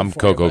not as good I'm for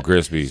Cocoa you,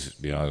 Krispies,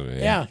 to be honest with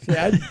you. Yeah.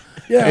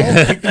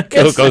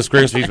 Cocoa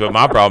Krispies, but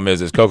my problem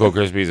is Cocoa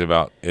Krispies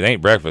it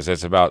ain't breakfast,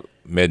 it's about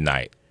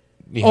midnight.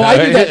 Oh,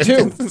 I do that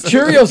too.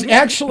 Cheerios,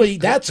 actually,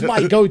 that's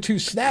my go-to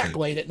snack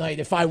late at night.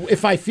 If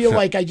I feel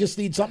like I just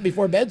need something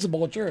before bed, it's a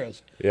bowl of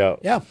Cheerios. Yeah.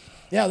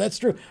 Yeah, that's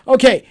true.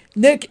 Okay,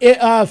 Nick,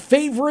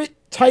 favorite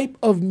type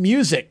of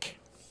music?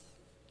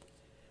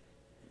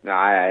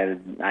 I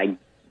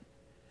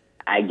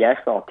guess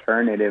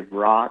alternative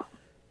rock.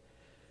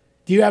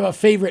 Do you have a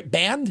favorite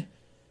band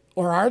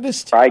or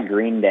artist? Probably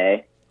Green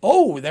Day.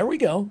 Oh, there we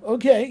go.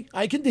 Okay,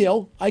 I can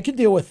deal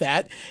with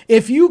that.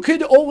 If you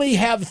could only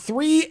have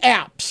 3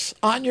 apps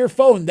on your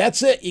phone,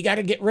 that's it. You got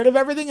to get rid of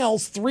everything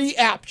else. 3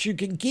 apps you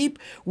can keep.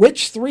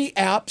 Which 3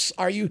 apps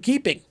are you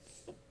keeping?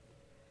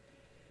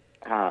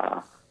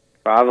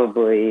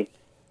 Probably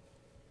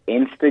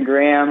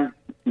Instagram,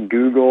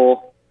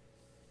 Google,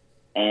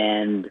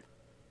 and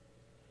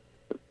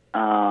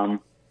I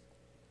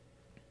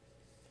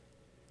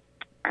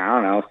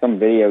don't know, some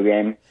video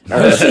game.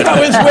 I was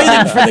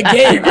waiting for the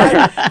game.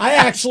 I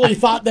actually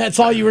thought that's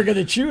all you were going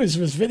to choose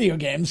was video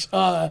games.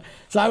 So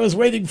I was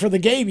waiting for the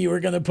game you were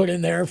going to put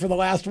in there for the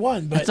last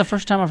one. But that's the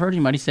first time I've heard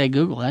anybody say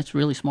Google. That's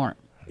really smart.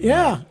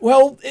 Yeah.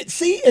 Well,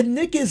 and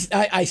Nick is,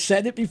 I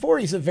said it before,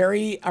 he's a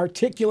very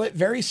articulate,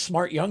 very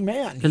smart young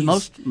man.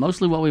 Because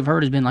mostly what we've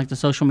heard has been like the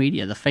social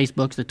media, the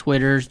Facebooks, the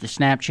Twitters, the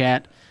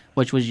Snapchat,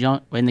 which was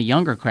in the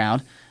younger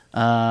crowd.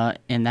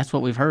 And that's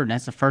what we've heard.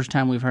 That's the first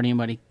time we've heard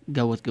anybody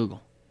go with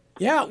Google.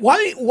 Yeah.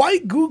 Why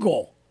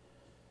Google,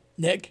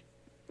 Nick?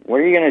 What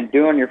are you going to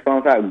do on your phone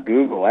without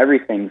Google?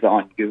 Everything's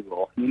on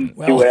Google. You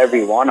can do whatever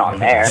you want on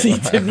there. See,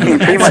 to me,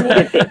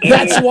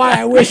 that's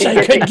why I wish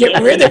I could get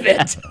rid of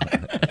it.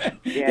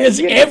 Is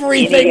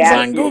everything's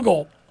on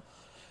Google.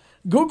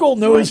 Google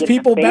knows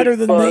people better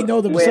than they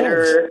know themselves.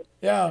 Twitter.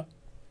 Yeah,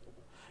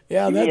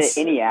 that's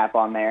any app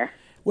on there.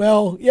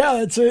 Well,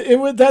 yeah,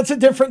 that's a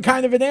different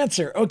kind of an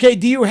answer. Okay,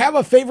 do you have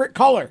a favorite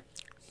color?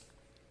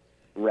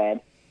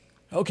 Red.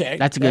 Okay.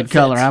 That's a good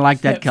color. I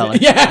like that color.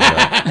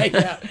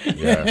 Yeah.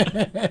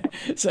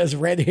 It says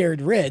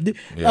red-haired red.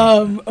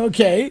 Yeah.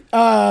 Okay.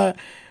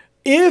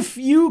 If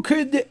you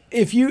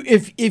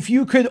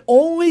could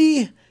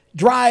only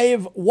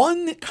drive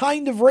one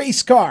kind of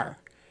race car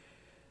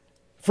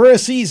for a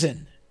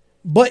season,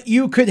 but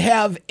you could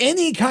have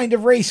any kind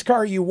of race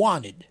car you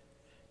wanted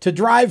to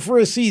drive for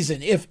a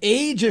season, if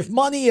age, if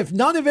money, if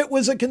none of it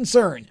was a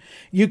concern,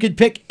 you could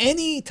pick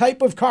any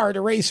type of car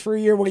to race for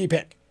a year, what do you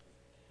pick?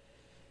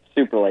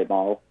 Super late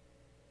model.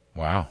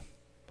 Wow.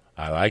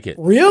 I like it.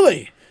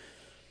 Really?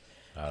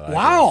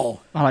 I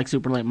like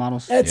super late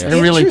models. That's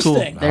They're really cool.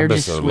 interesting. They're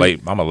just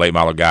sweet. I'm a late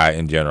model guy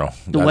in general.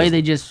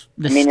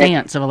 The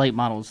stance of a late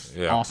model is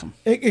awesome.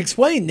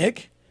 Explain,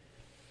 Nick.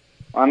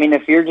 I mean,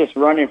 if you're just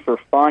running for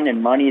fun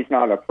and money's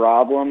not a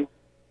problem,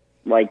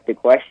 like the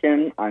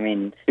question, I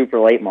mean,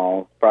 super late model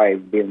would probably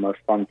be the most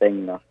fun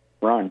thing to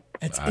run.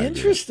 That's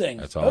interesting.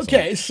 That's awesome.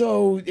 Okay,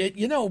 so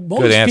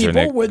most answer,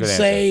 people Nick. would Good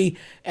say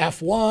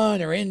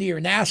F1 or Indy or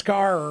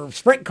NASCAR or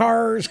sprint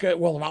cars,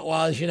 well,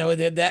 outlaws,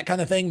 that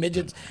kind of thing,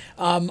 midgets.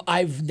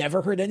 I've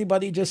never heard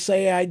anybody just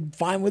say I'm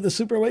fine with a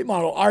super late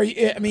model.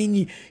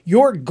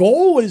 Your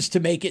goal is to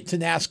make it to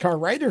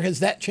NASCAR, right? Or has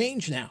that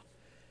changed now?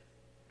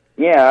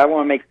 Yeah, I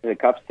want to make it to the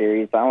Cup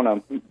Series. I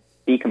want to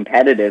be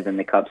competitive in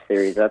the Cup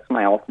Series. That's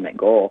my ultimate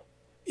goal.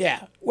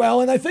 Yeah,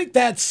 well, and I think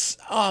that's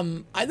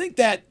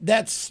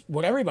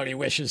what everybody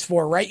wishes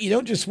for, right? You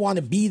don't just want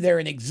to be there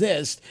and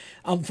exist.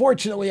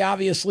 Unfortunately,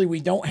 obviously, we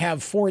don't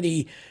have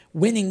 40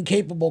 winning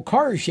capable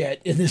cars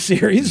yet in the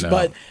series,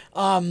 but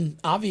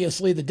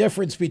obviously the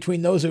difference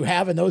between those who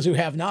have and those who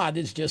have not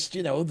is just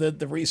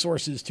the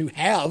resources to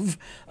have.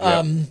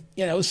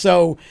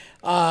 So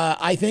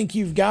I think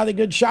you've got a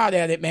good shot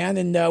at it, man,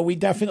 and we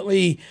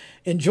definitely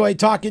enjoy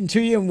talking to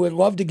you and would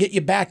love to get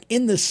you back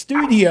in the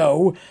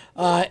studio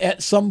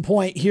at some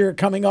point here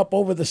coming up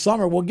over the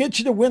summer. We'll get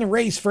you to win a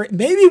race for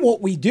maybe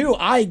what we do.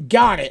 I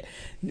got it.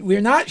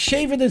 We're not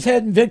shaving his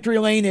head in victory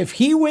lane. If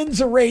he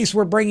wins a race,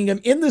 we're bringing him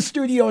in the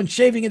studio and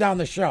shaving it on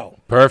the show.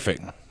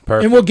 Perfect.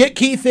 And we'll get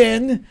Keith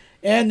in,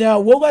 and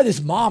we'll let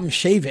his mom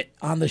shave it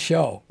on the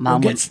show. We'll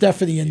get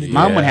Stephanie in the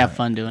Mom would have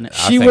fun doing it.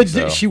 She would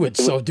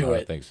so do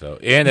it. I think so.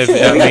 And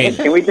if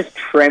can we just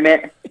trim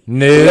it?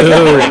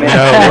 No,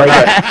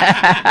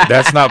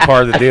 that's not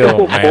part of the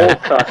deal, man.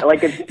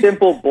 Like a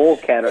simple bowl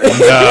cutter.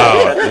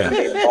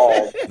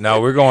 No,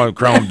 we're going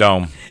Chrome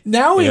Dome.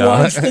 Now he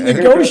wants to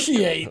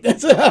negotiate.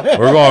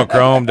 We're going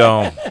Chrome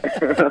Dome.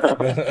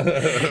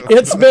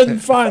 It's been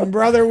fun,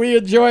 brother. We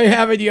enjoy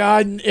having you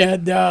on,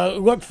 and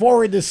look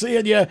forward to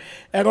seeing you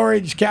at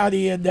Orange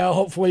County, and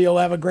hopefully you'll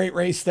have a great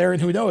race there,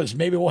 and who knows,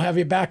 maybe we'll have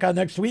you back on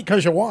next week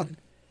because you won.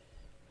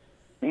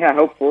 Yeah,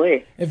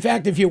 hopefully. In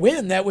fact, if you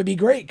win, that would be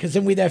great, because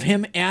then we'd have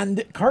him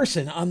and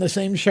Carson on the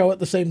same show at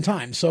the same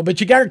time.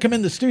 But you got to come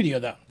in the studio,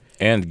 though.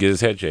 And get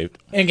his head shaved.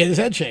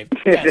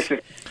 Yes.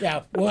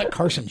 Yeah, we'll let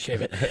Carson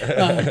shave it.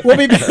 We'll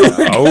be back.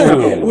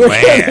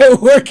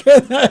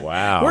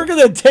 We're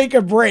gonna take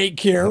a break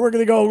here. We're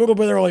gonna go a little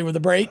bit early with the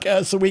break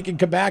so we can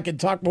come back and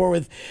talk more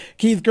with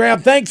Keith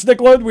Graham. Thanks, Nick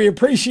Loden. We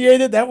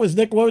appreciate it. That was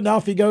Nick Loden.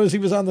 Off he goes. He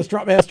was on the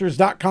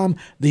strutmasters.com,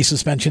 the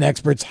suspension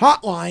experts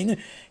hotline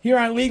here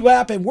on Lead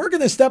Lap, and we're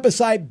gonna step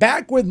aside,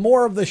 back with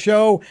more of the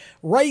show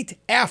right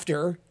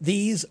after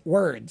these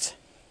words.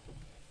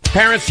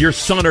 Parents, your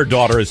son or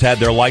daughter has had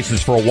their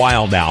license for a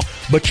while now,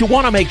 but you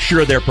want to make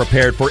sure they're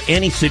prepared for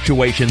any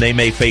situation they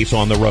may face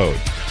on the road.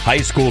 High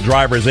school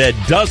driver's ed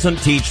doesn't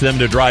teach them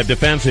to drive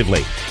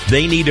defensively.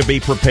 They need to be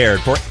prepared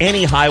for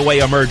any highway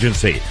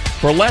emergency.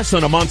 For less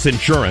than a month's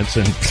insurance,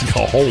 and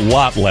a whole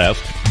lot less,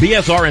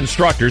 BSR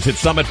instructors at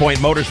Summit Point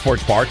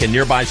Motorsports Park in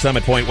nearby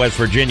Summit Point, West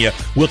Virginia,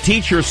 will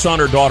teach your son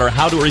or daughter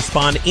how to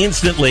respond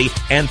instantly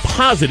and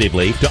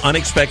positively to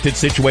unexpected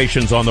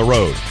situations on the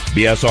road.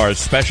 BSR's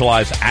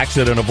specialized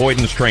accident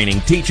avoidance training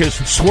teaches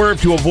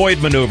swerve to avoid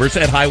maneuvers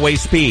at highway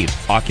speed,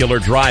 ocular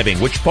driving,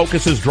 which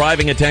focuses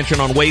driving attention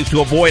on ways to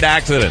avoid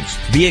accidents,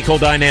 vehicle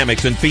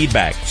dynamics and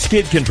feedback,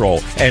 skid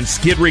control and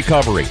skid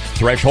recovery,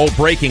 threshold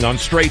braking on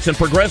straights and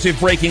progressive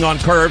braking on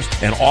curves,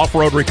 and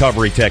off-road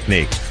recovery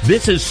techniques.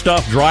 This is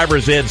stuff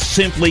driver's ed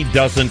simply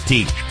doesn't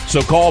teach.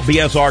 So call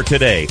BSR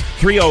today,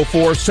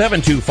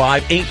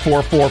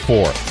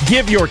 304-725-8444.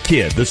 Give your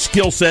kid the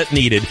skill set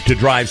needed to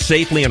drive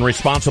safely and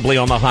responsibly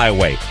on the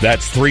highway.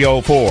 That's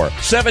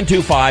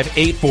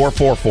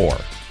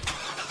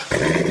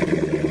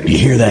 304-725-8444. You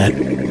hear that?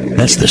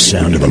 That's the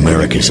sound of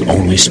America's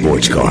only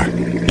sports car.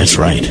 That's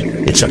right,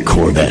 it's a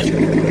Corvette.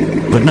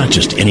 But not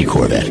just any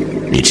Corvette.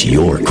 It's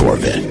your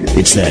Corvette.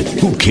 It's that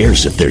who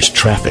cares if there's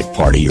traffic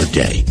part of your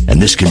day.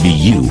 And this can be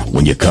you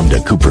when you come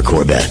to Cooper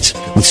Corvettes.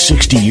 With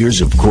 60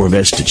 years of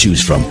Corvettes to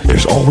choose from,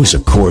 there's always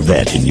a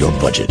Corvette in your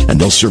budget. And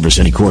they'll service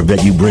any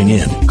Corvette you bring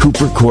in.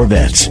 Cooper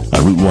Corvettes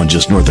on Route 1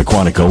 just north of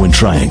Quantico and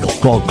Triangle.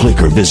 Call,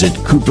 click, or visit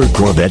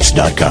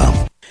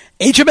CooperCorvettes.com.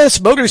 HMS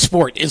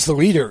Motorsport is the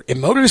leader in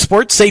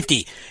motorsport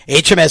safety.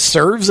 HMS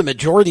serves a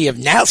majority of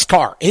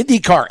NASCAR,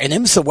 IndyCar, and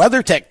IMSA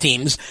WeatherTech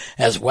teams,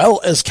 as well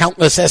as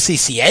countless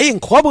SCCA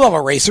and club-level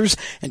racers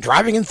and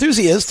driving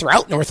enthusiasts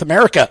throughout North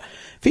America.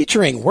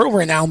 Featuring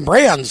world-renowned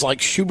brands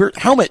like Schubert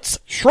helmets,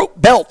 Schroep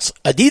belts,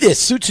 Adidas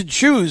suits and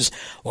shoes,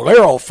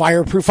 Olero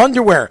fireproof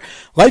underwear,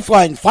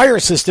 Lifeline fire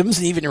systems,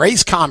 and even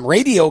Racecom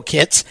radio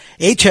kits,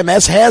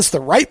 HMS has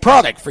the right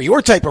product for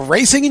your type of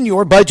racing and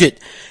your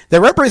budget.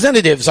 Their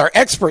representatives are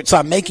experts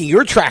on making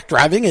your track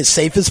driving as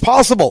safe as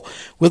possible.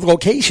 With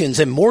locations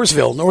in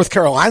Mooresville, North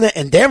Carolina,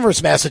 and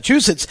Danvers,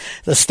 Massachusetts,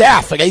 the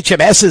staff at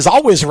HMS is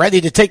always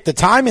ready to take the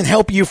time and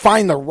help you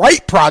find the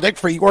right product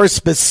for your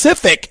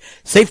specific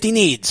safety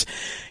needs.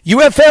 You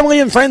have family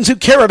and friends who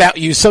care about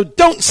you, so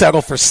don't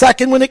settle for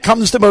second when it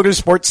comes to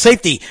motorsport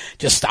safety.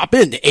 Just stop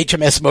in to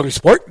HMS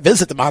Motorsport,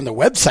 visit them on their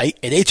website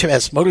at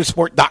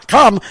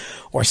hmsmotorsport.com,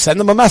 or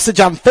send them a message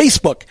on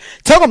Facebook.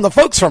 Tell them the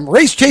folks from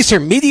Race Chaser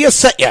Media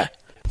sent you.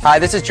 Hi,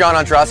 this is John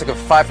Ondrasik of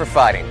Five for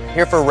Fighting,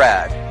 here for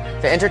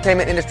RAD, the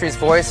entertainment industry's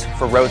voice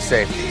for road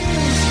safety.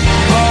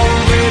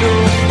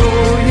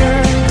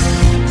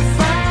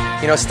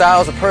 You know,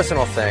 style is a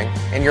personal thing,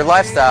 and your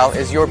lifestyle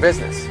is your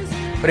business.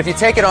 But if you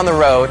take it on the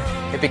road,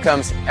 it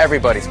becomes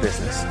everybody's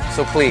business.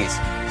 So please,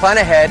 plan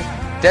ahead,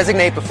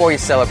 designate before you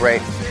celebrate.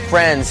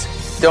 Friends,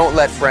 don't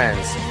let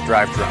friends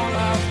drive drunk.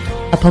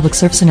 A public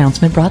service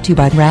announcement brought to you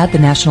by RAD, the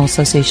National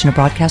Association of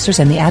Broadcasters,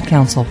 and the Ad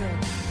Council.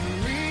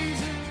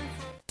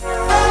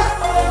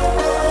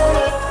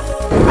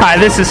 Hi,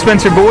 this is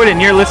Spencer Boyd,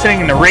 and you're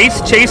listening to Race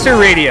Chaser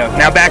Radio.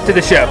 Now back to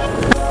the show.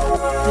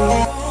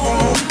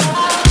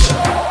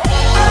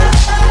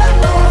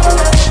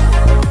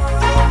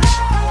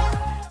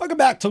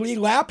 Back to Lead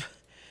Lap,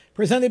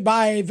 presented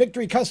by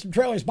Victory Custom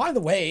Trailers. By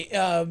the way,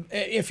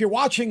 if you're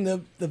watching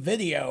the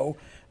video,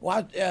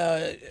 and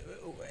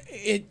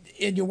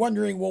you're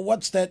wondering, well,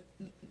 what's that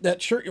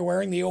shirt you're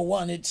wearing, the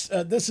 01? It's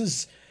this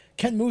is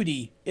Ken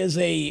Moody, is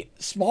a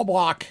small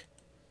block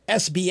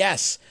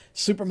SBS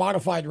super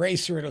modified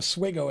racer at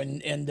Oswego,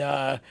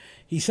 and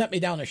he sent me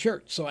down a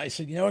shirt. So I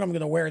said, you know what, I'm going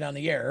to wear it on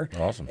the air.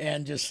 Awesome.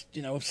 And just,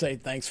 say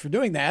thanks for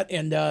doing that.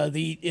 And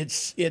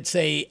it's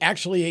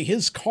actually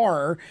his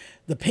car,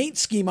 the paint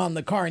scheme on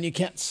the car, and you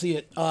can't see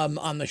it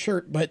on the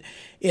shirt, but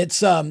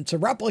it's a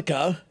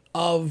replica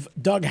of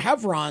Doug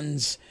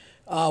Hevron's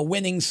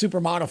winning super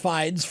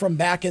modifieds from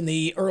back in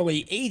the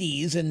early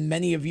 80s, and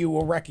many of you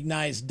will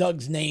recognize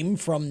Doug's name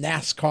from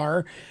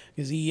NASCAR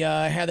because he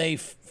had a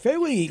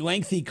fairly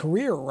lengthy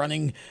career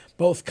running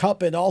both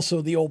Cup and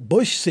also the old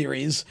Busch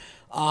series.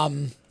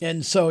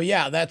 And so,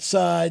 yeah, that's,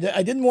 I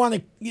didn't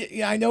want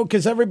to, I know,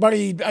 because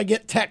everybody, I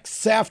get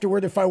texts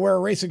afterward if I wear a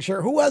racing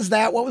shirt. Who was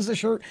that? What was the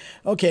shirt?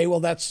 Okay, well,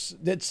 that's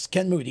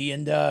Ken Moody.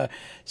 And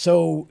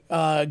so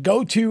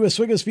go to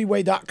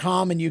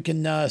OswegoSpeedway.com and you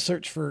can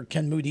search for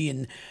Ken Moody.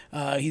 And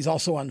he's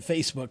also on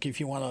Facebook if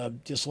you want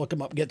to just look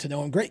him up, get to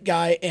know him. Great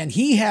guy. And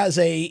he has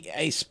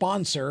a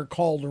sponsor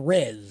called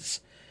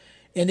Rez.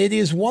 And it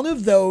is one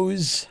of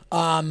those,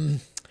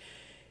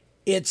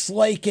 it's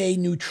like a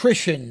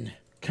nutrition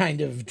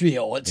kind of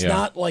deal. It's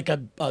not like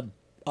a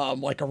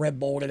Red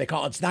Bull, what do they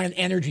call it? It's not an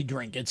energy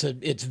drink.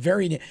 It's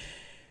very.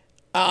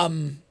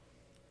 I'm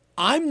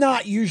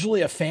not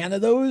usually a fan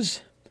of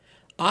those.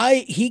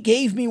 He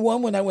gave me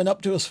one when I went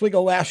up to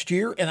Oswego last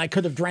year, and I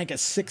could have drank a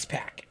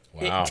 6-pack.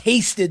 Wow. It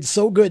tasted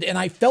so good, and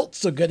I felt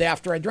so good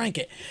after I drank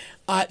it.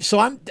 So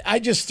I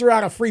just threw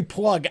out a free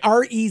plug.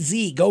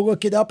 REZ. Go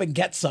look it up and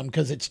get some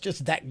because it's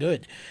just that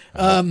good.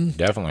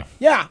 Definitely.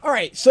 Yeah. All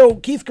right. So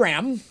Keith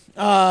Graham,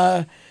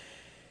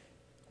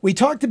 we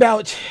talked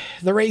about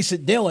the race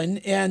at Dillon,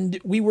 and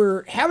we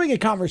were having a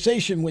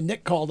conversation when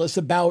Nick called us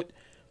about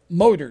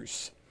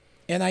motors.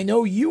 And I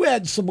know you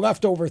had some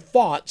leftover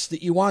thoughts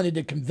that you wanted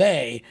to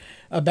convey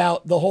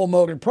about the whole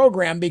motor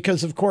program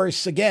because, of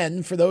course,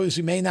 again, for those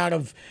who may not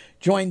have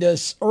joined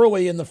us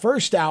early in the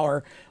first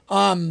hour,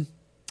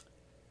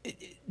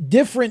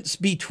 difference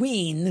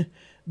between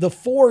the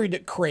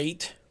Ford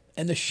crate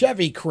and the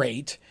Chevy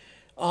crate.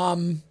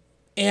 And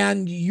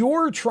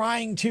you're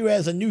trying to,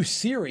 as a new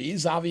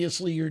series,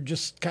 obviously you're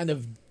just kind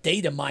of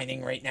data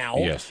mining right now.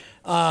 Yes.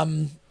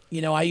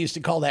 I used to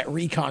call that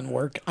recon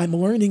work. I'm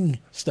learning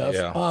stuff.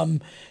 Yeah.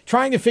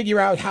 Trying to figure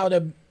out how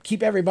to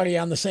keep everybody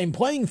on the same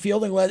playing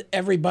field and let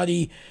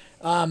everybody,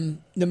 no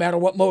matter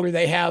what motor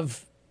they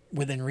have,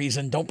 within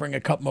reason, don't bring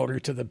a cup motor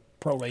to the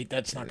Pro 8.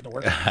 That's not going to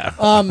work.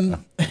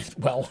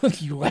 Well,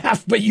 you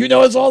laugh, but you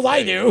know as well as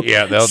I do.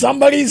 Yeah,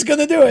 somebody's going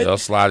to do it. They'll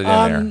slide it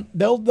in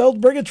there. They'll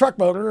bring a truck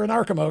motor or an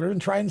ARCA motor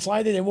and try and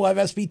slide it in. We'll have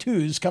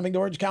SP2s coming to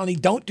Orange County.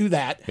 Don't do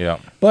that. Yeah.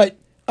 But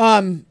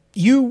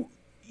you've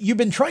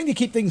been trying to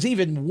keep things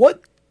even.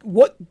 What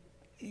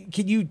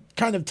can you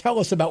kind of tell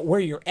us about where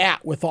you're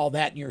at with all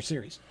that in your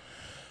series?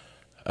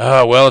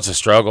 Well, it's a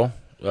struggle,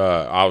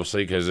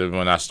 obviously, because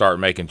when I start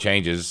making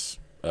changes,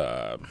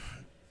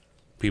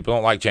 people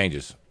don't like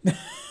changes.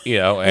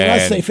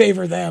 Unless they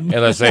favor them.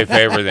 Unless they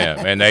favor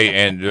them,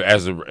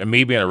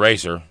 me being a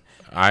racer,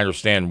 I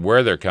understand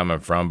where they're coming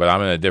from, but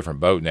I'm in a different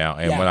boat now.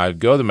 And when I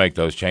go to make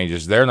those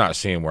changes, they're not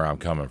seeing where I'm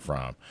coming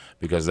from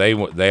because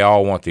they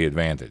all want the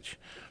advantage.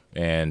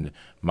 And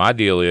my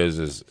deal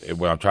is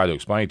what I'm trying to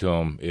explain to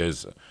them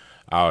is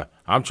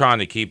I'm trying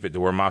to keep it to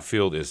where my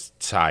field is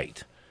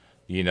tight.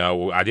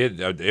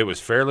 It was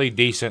fairly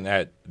decent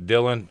at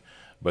Dillon,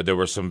 but there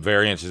were some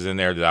variances in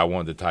there that I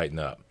wanted to tighten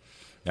up.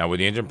 Now, with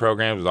the engine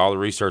programs, with all the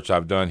research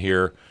I've done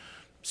here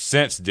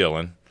since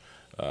Dillon,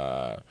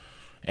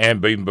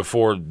 and even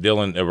before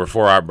Dillon,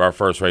 before our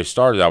first race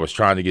started, I was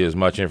trying to get as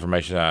much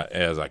information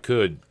as I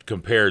could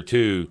compared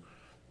to,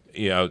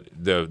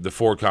 the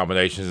Ford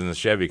combinations and the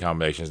Chevy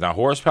combinations. Now,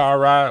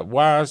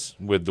 horsepower-wise,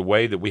 with the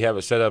way that we have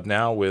it set up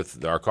now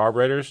with our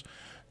carburetors,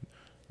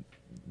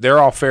 they're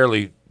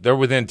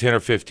within 10 or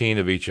 15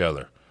 of each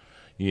other,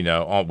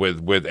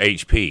 with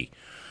HP,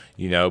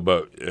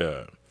 but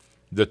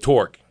the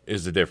torque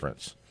is the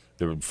difference.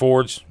 The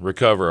Fords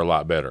recover a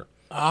lot better.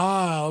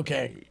 Ah,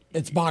 okay.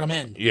 It's bottom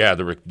end. Yeah,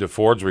 the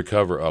Fords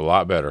recover a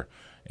lot better.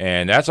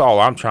 And that's all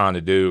I'm trying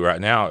to do right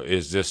now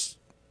is just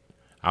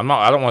I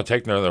don't want to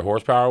take another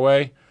horsepower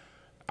away.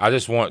 I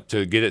just want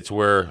to get it to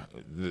where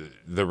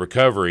the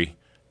recovery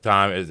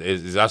time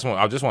is I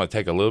just want to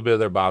take a little bit of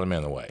their bottom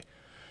end away.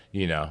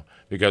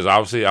 Because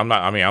obviously I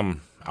want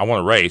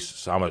to race,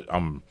 so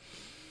I'm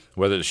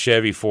whether it's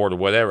Chevy, Ford, or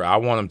whatever, I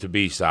want them to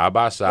be side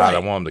by side. Right. I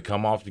want them to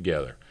come off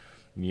together.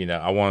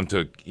 I want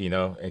them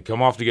to, and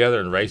come off together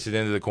and race it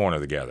into the corner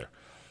together.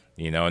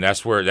 And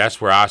that's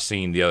where I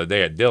seen the other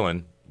day at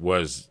Dillon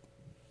was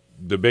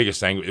the biggest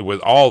thing with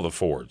all the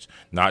Fords,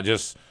 not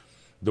just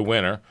the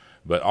winner,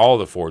 but all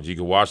the Fords. You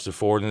can watch the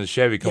Ford and the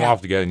Chevy come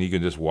off together, and you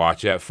can just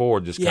watch that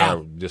Ford kind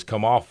of just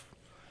come off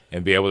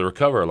and be able to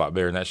recover a lot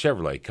better than that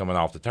Chevrolet coming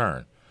off the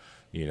turn.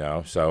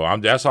 So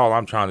that's all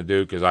I'm trying to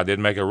do because I did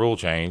make a rule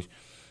change,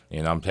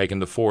 and I'm taking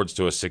the Fords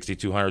to a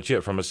 6200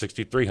 chip from a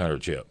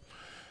 6300 chip.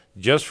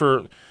 Just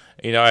for,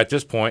 at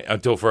this point,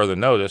 until further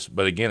notice.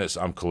 But again,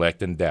 I'm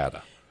collecting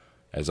data.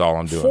 That's all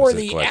I'm doing. For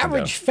the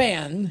average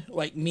fan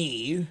like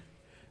me,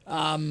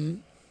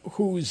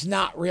 who's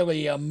not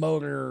really a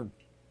motor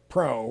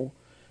pro,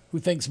 who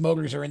thinks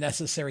motors are a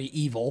necessary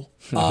evil,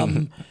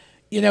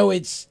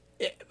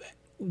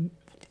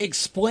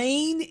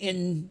 explain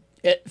in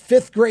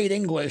fifth grade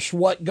English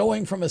what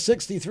going from a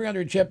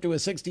 6300 chip to a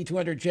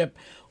 6200 chip,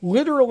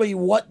 literally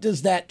what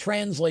does that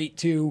translate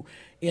to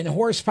in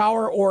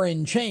horsepower or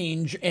in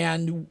change,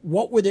 and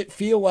what would it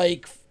feel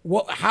like?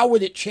 How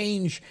would it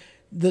change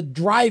the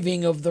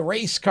driving of the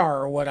race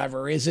car or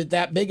whatever? Is it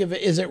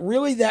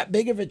really that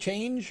big of a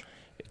change?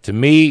 To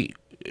me,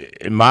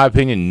 in my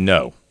opinion,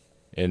 no.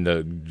 And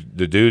the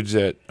dudes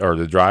or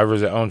the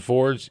drivers that own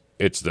Fords,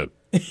 it's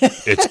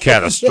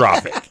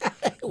catastrophic.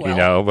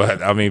 Well.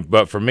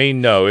 But for me,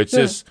 no. It's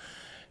just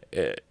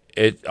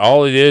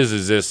all it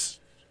is this,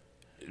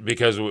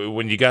 because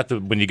when you got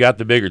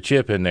the bigger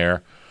chip in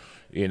there,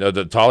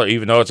 the taller,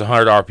 even though it's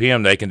 100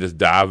 RPM, they can just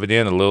dive it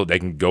in a little. They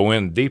can go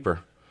in deeper.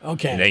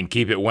 Okay. And they can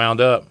keep it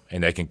wound up,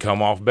 and they can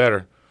come off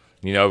better.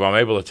 If I'm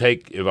able to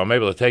take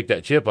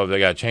that chip off, they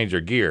got to change their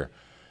gear.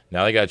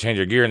 Now they got to change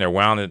their gear, and they're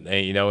wound, and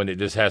it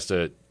just has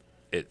to.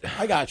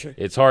 I got you.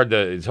 It's hard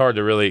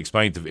to really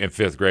explain in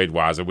fifth grade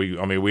wise.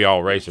 We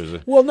all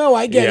racers. Well, no,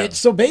 I get it.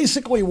 So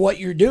basically, what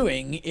you're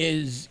doing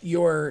is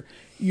you're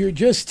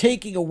just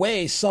taking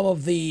away some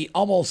of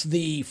almost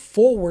the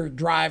forward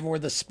drive or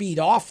the speed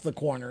off the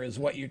corner is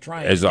what you're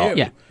trying to do.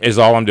 Yeah. Is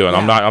all I'm doing.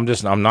 Yeah.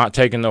 I'm not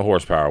taking the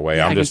horsepower away.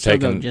 Yeah, I'm just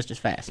taking go just as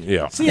fast.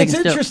 Yeah. See, it's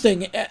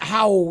interesting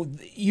how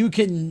you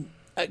can,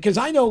 because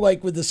I know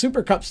like with the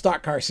Super Cup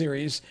Stock Car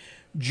Series,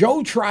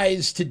 Joe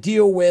tries to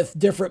deal with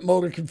different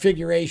motor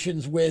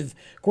configurations with,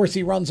 of course,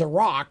 he runs a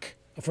rock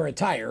for a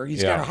tire.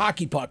 He's got a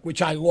hockey puck, which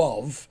I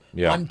love.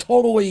 Yeah. I'm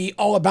totally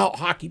all about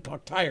hockey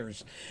puck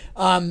tires.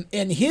 And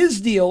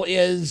his deal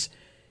is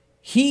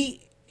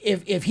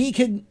if he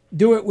can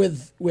do it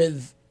with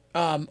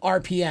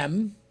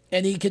RPM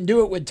and he can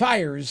do it with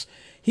tires,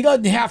 he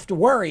doesn't have to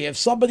worry. If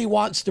somebody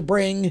wants to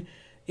bring,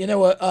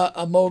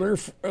 a motor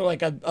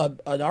like an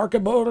ARCA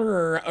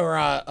motor or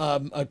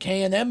a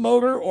K&M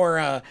motor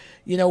or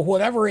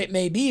whatever it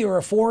may be, or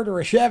a Ford or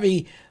a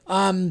Chevy,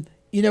 he'll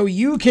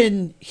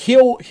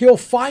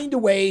find a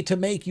way to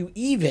make you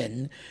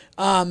even.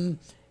 And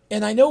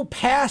I know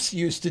Pass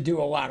used to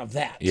do a lot of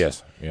that.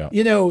 Yes. Yeah.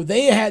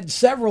 They had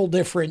several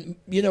different,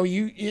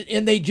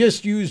 and they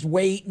just used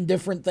weight and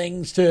different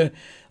things to,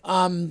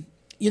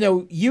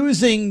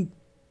 using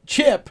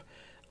chip,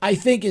 I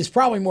think is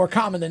probably more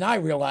common than I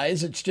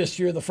realize. It's just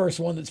you're the first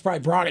one that's probably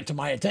brought it to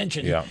my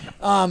attention. Yeah.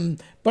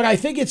 But I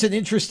think it's an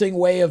interesting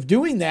way of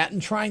doing that and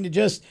trying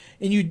to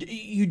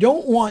you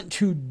don't want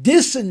to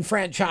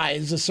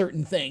disenfranchise a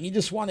certain thing. You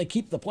just want to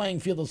keep the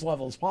playing field as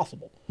level as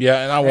possible. Yeah,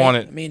 and I want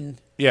it.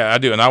 Yeah, I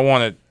do, and I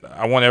want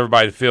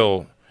everybody to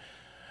feel,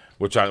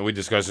 we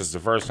discussed this the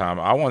first time.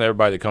 I want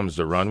everybody that comes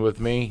to run with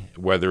me,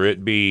 whether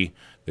it be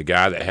the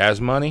guy that has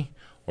money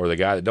or the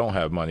guy that don't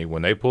have money,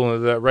 when they pull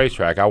into that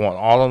racetrack, I want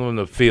all of them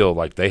to feel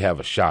like they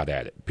have a shot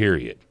at it,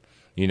 period.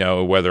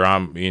 Whether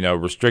I'm,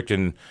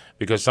 restricting,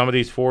 because some of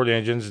these Ford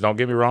engines, don't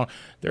get me wrong,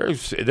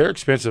 they're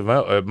expensive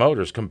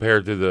motors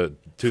compared to the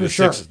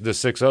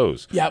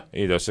 6.0s. Yep.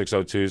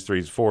 602s,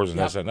 3s, 4s, and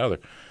that's another,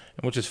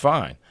 which is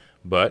fine.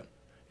 But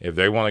if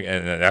they want to,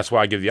 and that's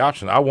why I give the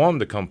option, I want them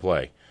to come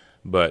play.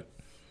 But,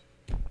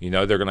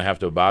 they're going to have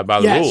to abide by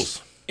the rules.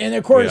 And,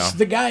 of course,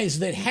 the guys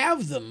that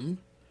have them,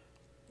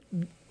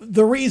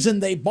 the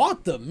reason they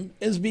bought them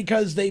is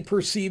because they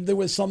perceived there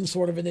was some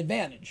sort of an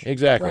advantage.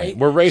 Exactly. Right?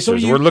 We're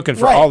racers. We're looking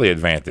for all the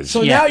advantages.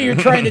 So now you're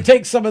trying to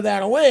take some of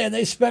that away, and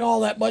they spent all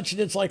that much, and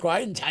it's like, well,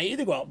 I didn't tell you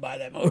to go out and buy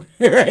that motor,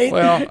 right?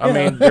 Well,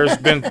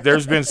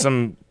 there's been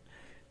some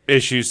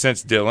issues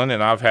since Dylan,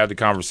 and I've had the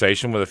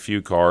conversation with a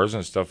few cars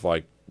and stuff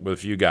with a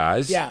few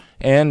guys. Yeah.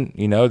 And,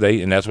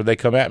 and that's what they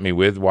come at me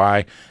with,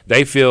 why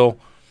they feel,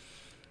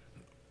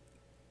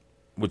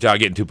 without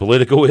getting too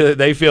political with it,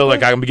 they feel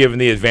like I'm giving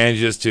the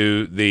advantages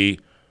to the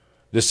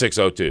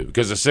 602,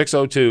 because the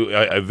 602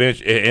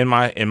 in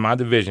my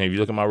division, if you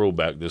look at my rule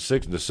book, the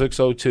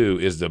 602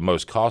 is the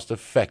most cost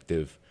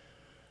effective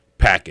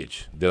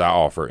package that I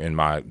offer in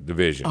my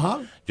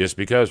division. Just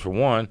because, for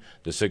one,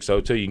 the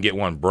 602 you can get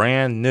one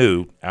brand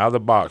new out of the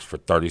box for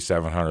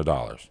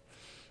 $3,700.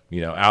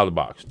 Out of the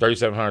box,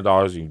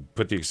 $3,700. You can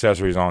put the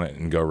accessories on it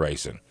and go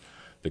racing.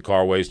 The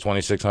car weighs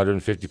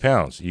 2,650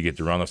 pounds. You get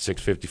to run a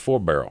 654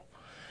 barrel.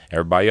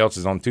 Everybody else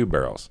is on 2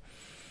 barrels,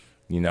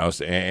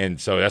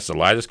 and so that's the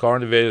lightest car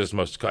in the division.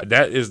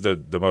 That is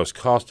the most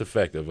cost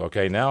effective.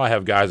 Okay, now I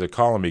have guys that are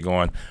calling me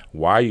going,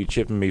 "Why are you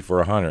chipping me for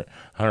 100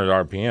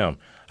 RPM?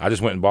 I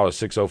just went and bought a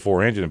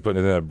 604 engine and put it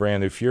in a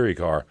brand new Fury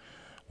car."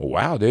 Well,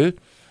 wow, dude,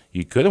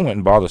 you could have went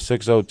and bought a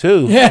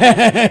 602.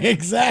 Yeah,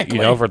 exactly.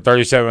 For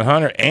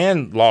 $3,700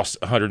 and lost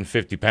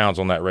 150 pounds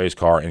on that race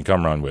car and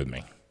come run with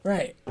me.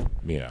 Right.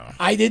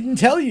 I didn't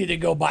tell you to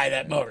go buy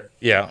that motor.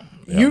 Yeah.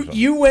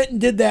 You went and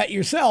did that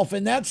yourself,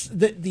 and that's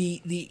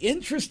the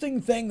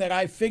interesting thing that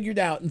I figured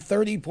out in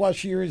 30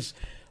 plus years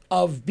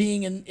of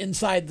being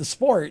inside the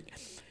sport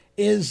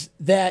is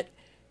that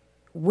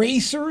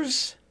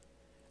racers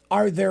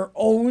are their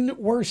own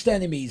worst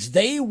enemies.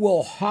 They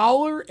will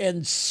holler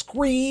and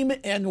scream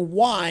and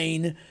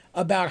whine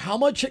about how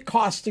much it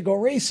costs to go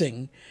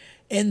racing,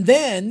 and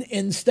then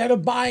instead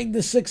of buying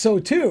the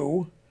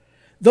 602,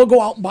 they'll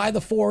go out and buy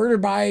the Ford or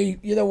buy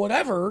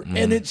whatever,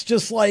 and it's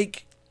just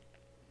like,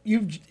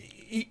 you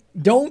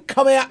don't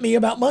come at me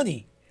about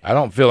money. I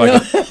don't feel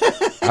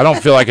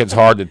like it's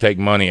hard to take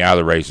money out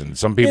of racing.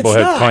 Some people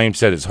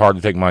said it's hard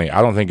to take money.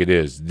 I don't think it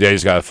is. They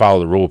just got to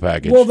follow the rule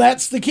package. Well,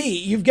 that's the key.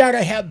 You've got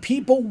to have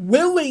people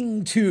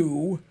willing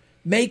to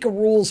make a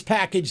rules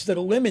package that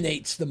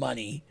eliminates the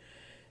money,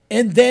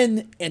 and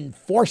then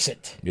enforce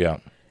it. Yeah.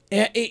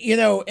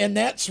 And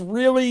that's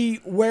really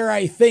where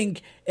I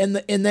think, and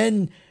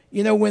then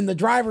when the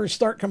drivers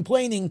start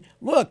complaining,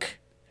 look,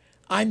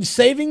 I'm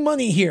saving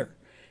money here.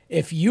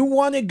 If you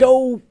want to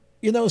go,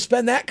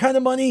 spend that kind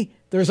of money,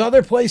 there's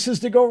other places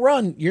to go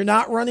run. You're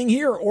not running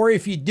here. Or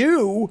if you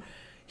do,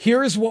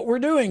 here's what we're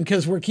doing,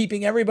 because we're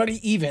keeping everybody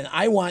even.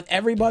 I want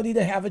everybody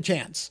to have a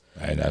chance.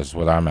 And that's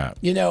what I'm at.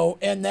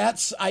 And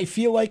I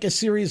feel like a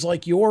series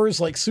like yours,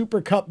 like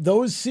Super Cup,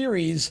 those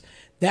series,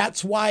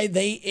 that's why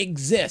they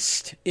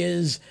exist,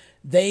 is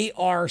They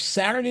are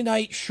Saturday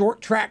night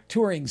short track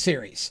touring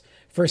series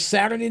for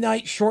Saturday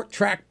night short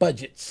track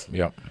budgets.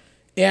 Yep.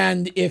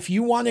 And if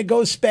you want to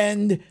go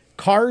spend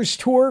Cars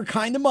Tour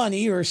kind of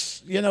money or,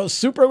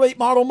 super late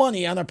model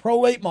money on a pro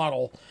late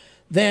model,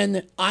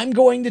 then I'm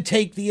going to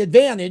take the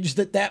advantage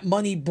that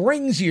money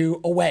brings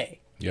you away.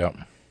 Yep.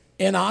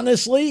 And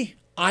honestly,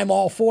 I'm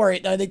all for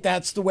it. I think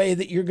that's the way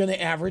that you're going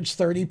to average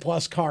 30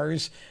 plus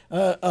cars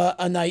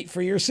a night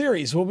for your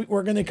series.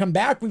 We're going to come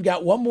back. We've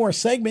got one more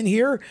segment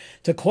here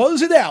to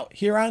close it out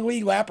here on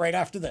Lead Lap right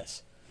after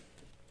this.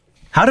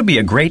 How to be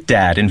a great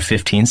dad in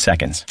 15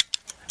 seconds.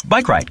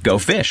 Bike ride, go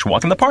fish,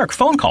 walk in the park,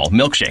 phone call,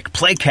 milkshake,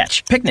 play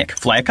catch, picnic,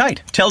 fly a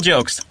kite, tell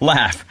jokes,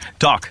 laugh,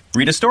 talk,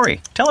 read a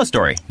story, tell a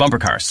story, bumper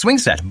car, swing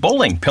set,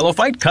 bowling, pillow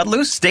fight, cut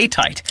loose, stay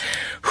tight.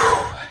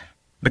 Whew.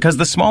 Because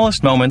the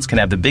smallest moments can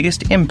have the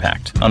biggest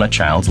impact on a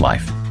child's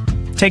life.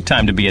 Take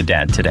time to be a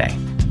dad today.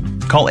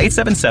 Call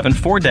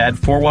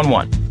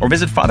 877-4DAD-411 or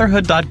visit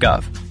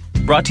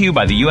fatherhood.gov. Brought to you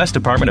by the U.S.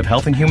 Department of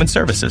Health and Human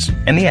Services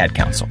and the Ad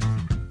Council.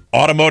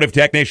 Automotive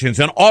technicians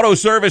and auto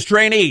service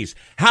trainees,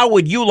 how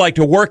would you like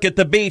to work at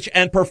the beach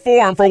and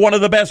perform for one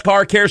of the best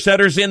car care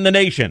centers in the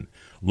nation?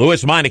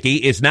 Louis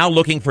Meineke is now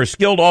looking for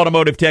skilled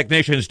automotive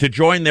technicians to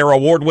join their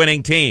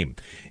award-winning team.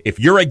 If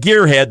you're a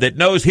gearhead that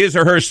knows his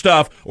or her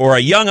stuff or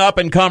a young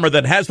up-and-comer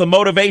that has the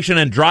motivation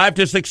and drive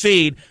to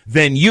succeed,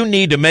 then you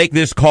need to make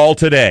this call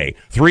today.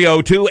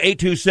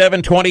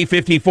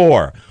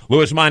 302-827-2054.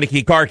 Louis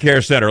Meineke Car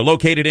Care Center,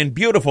 located in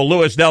beautiful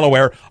Lewis,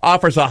 Delaware,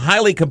 offers a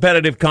highly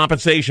competitive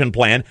compensation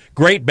plan,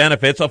 great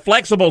benefits, a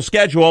flexible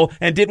schedule,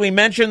 and did we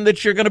mention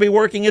that you're going to be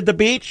working at the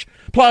beach?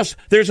 Plus,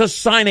 there's a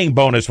signing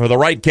bonus for the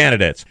right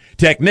candidates.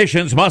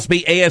 Technicians must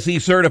be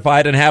ASE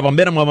certified and have a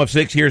minimum of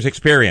 6 years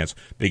experience.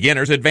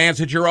 Beginners advance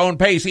at your own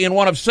pace in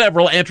one of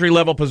several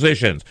entry-level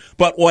positions.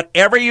 But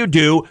whatever you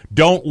do,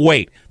 don't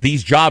wait.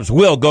 These jobs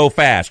will go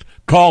fast.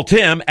 Call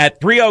Tim at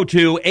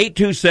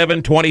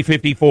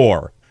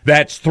 302-827-2054.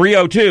 That's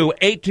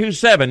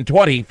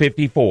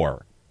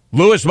 302-827-2054.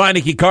 Louis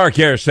Meineke Car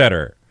Care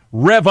Center.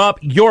 Rev up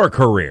your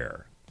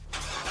career.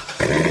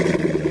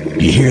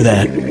 You hear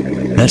that?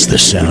 That's the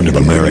sound of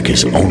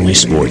America's only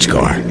sports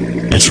car.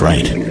 That's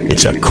right.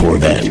 It's a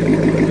Corvette.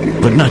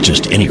 But not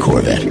just any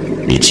Corvette.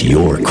 It's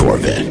your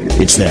Corvette.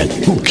 It's that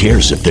who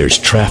cares if there's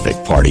traffic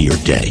part of your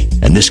day.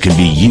 And this can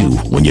be you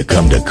when you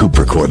come to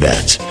Cooper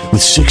Corvettes.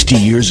 With 60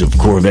 years of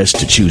Corvettes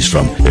to choose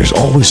from, there's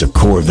always a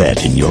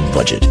Corvette in your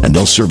budget. And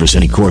they'll service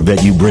any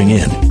Corvette you bring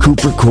in.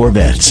 Cooper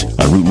Corvettes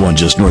on Route 1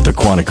 just north of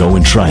Quantico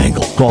and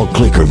Triangle. Call,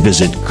 click, or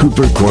visit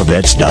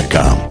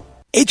coopercorvettes.com.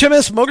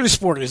 HMS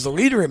Motorsport is the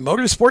leader in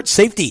motorsport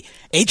safety.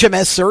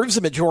 HMS serves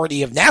a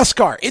majority of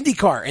NASCAR,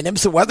 IndyCar, and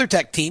IMSA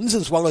WeatherTech teams,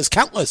 as well as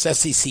countless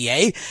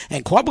SCCA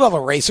and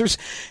club-level racers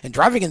and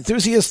driving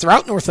enthusiasts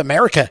throughout North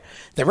America.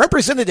 Their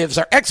representatives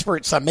are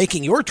experts on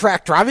making your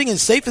track driving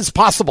as safe as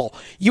possible.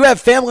 You have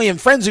family and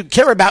friends who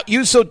care about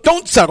you, so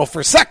don't settle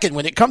for second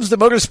when it comes to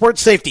motorsport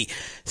safety.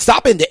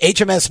 Stop into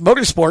HMS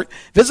Motorsport,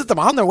 visit them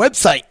on their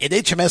website at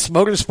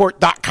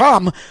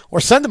hmsmotorsport.com, or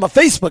send them a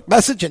Facebook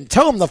message and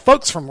tell them the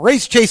folks from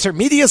Race Chaser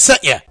Media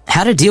sent you.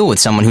 How to deal with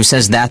someone who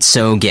says that's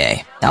so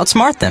gay.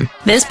 Outsmart them.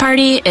 This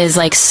party is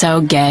like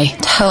so gay.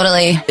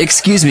 Totally.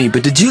 Excuse me,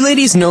 but did you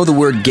ladies know the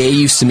word gay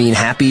used to mean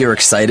happy or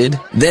excited?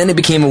 Then it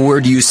became a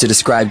word used to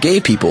describe gay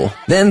people.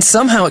 Then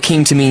somehow it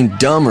came to mean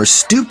dumb or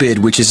stupid,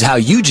 which is how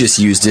you just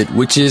used it,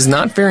 which is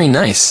not very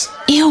nice.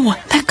 Ew,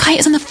 that guy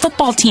is on the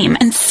football team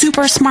and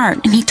super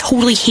smart, and he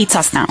totally hates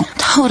us now.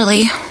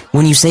 Totally.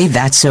 When you say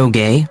that's so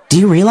gay, do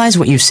you realize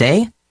what you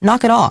say?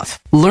 Knock it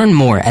off. Learn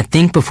more at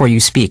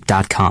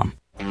thinkbeforeyouspeak.com.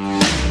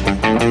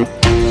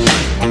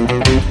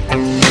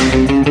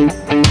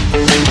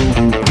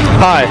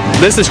 Hi,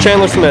 this is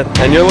Chandler Smith,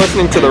 and you're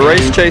listening to the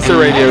Race Chaser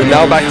Radio.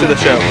 Now back to the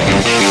show.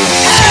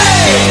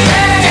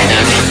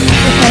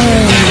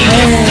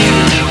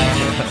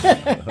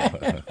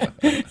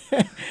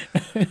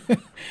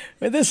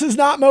 This is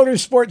not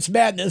Motorsports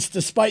Madness,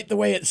 despite the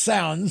way it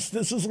sounds.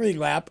 This is Lead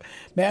Lap.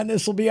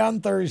 Madness will be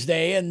on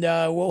Thursday, and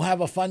we'll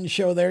have a fun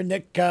show there.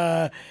 Nick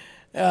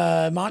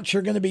Monch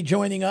are going to be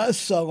joining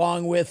us,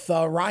 along with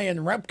Ryan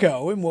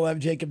Repko, and we'll have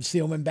Jacob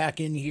Steelman back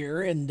in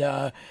here,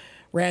 and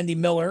Randy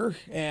Miller,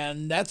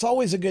 and that's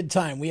always a good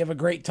time. We have a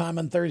great time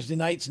on Thursday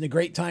nights and a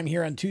great time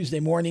here on Tuesday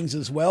mornings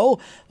as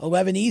well.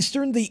 11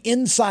 Eastern, the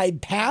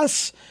Inside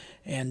Pass.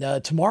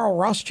 And tomorrow,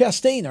 Ross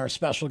Chastain, our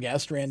special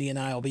guest, Randy and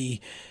I will be.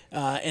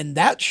 And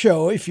that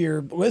show, if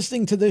you're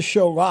listening to this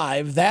show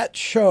live, that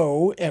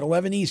show at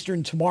 11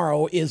 Eastern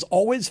tomorrow is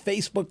always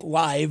Facebook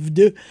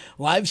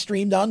live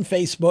streamed on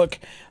Facebook.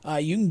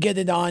 You can get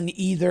it on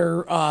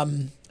either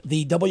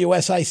the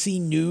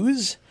WSIC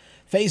News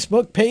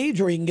Facebook page,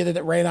 or you can get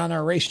it right on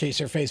our Race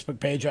Chaser Facebook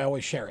page. I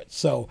always share it.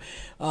 So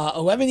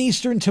 11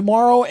 Eastern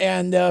tomorrow.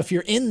 And if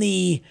you're in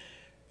the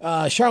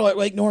Charlotte,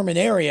 Lake Norman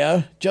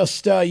area.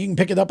 Just you can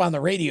pick it up on the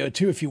radio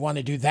too if you want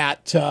to do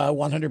that.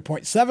 100.7,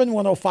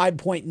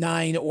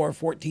 105.9, or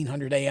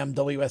 1400 AM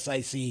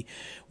WSIC.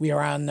 We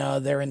are on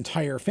their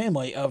entire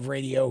family of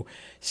radio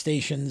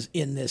stations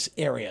in this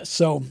area.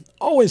 So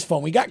always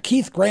fun. We got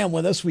Keith Graham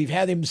with us. We've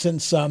had him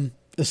since the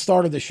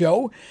start of the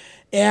show,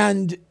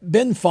 and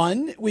been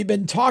fun. We've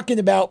been talking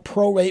about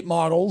pro-rate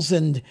models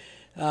and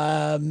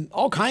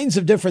all kinds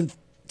of different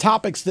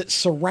topics that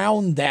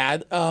surround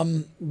that.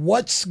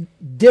 What's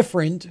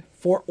different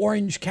for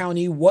Orange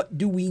County? What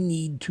do we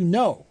need to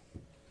know?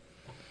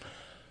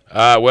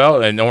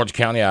 Well, in Orange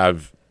County,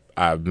 I've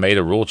made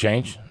a rule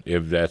change.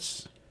 If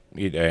that's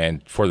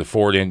and for the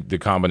Ford the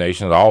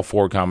combinations, all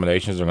 4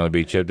 combinations are going to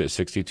be chipped at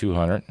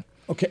 6,200.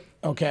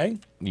 Okay.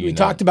 We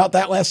talked about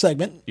that last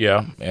segment.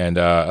 Yeah, and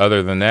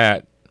other than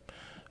that,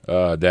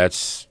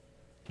 that's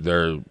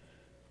their.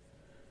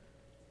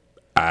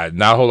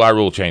 Not a whole lot of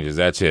rule changes.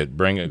 That's it.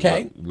 Bring it.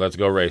 Okay. Let's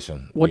go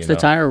racing. What's the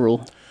tire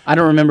rule? I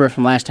don't remember it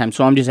from last time,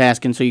 so I'm just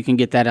asking so you can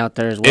get that out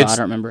there as well. I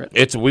don't remember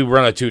it. We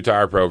run a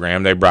 2-tire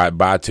program. They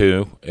buy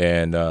 2,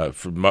 and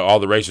for all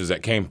the racers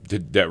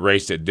that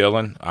raced at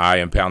Dillon, I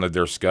impounded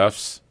their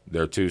scuffs.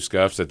 Their 2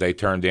 scuffs that they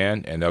turned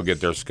in, and they'll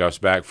get their scuffs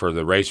back. For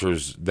the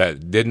racers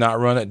that did not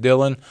run at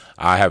Dillon,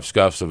 I have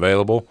scuffs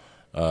available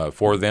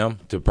for them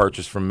to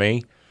purchase from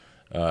me.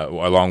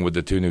 Along with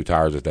the 2 new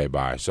tires that they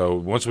buy. So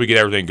once we get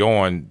everything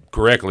going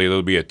correctly,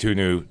 there'll be a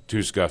 2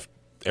 scuff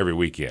every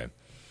weekend.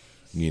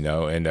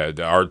 And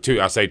our 2,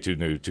 I say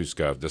 2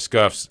 scuff. The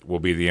scuffs will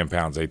be the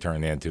impounds they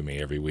turn in to me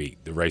every week.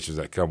 The racers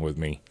that come with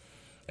me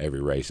every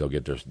race, they'll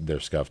get their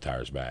scuff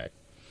tires back.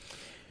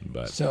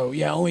 But so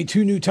only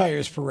 2 new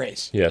tires per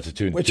race. Yeah, it's a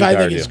 2, which I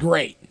think is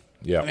great.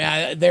 Yeah,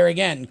 I mean, there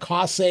again,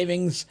 cost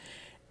savings,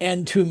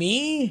 and to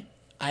me,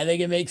 I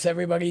think it makes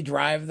everybody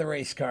drive the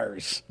race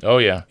cars. Oh,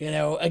 yeah.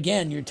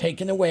 Again, you're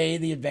taking away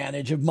the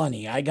advantage of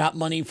money. I got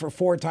money for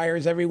 4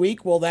 tires every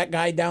week. Well, that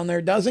guy down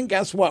there doesn't.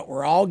 Guess what?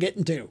 We're all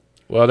getting 2.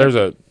 Well,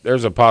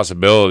 there's a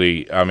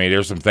possibility. I mean,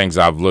 there's some things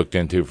I've looked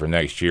into for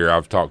next year.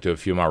 I've talked to a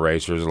few of my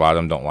racers. A lot of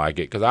them don't like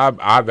it because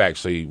I've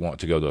actually want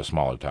to go to a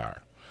smaller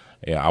tire.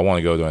 Yeah, I want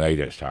to go to an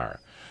 8-inch tire.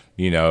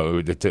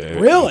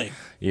 Really?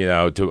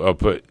 To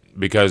put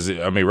because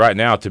right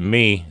now to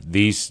me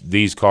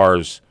these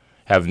cars.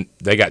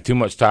 They got too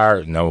much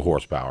tire, no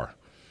horsepower,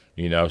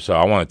 so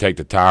I want to take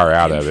the tire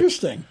out of it.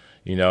 Interesting.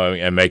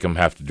 And make them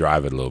have to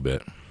drive it a little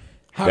bit.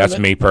 That's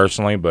me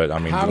personally, but a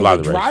lot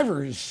of the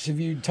drivers, have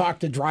you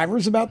talked to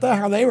drivers about that?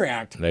 How they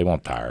react? They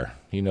want tire.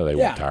 They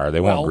want tire. They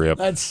want grip.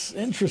 That's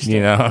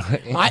interesting.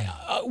 And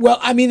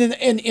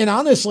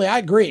honestly, I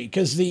agree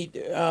because the,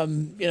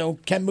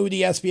 Ken Moody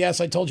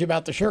SBS, I told you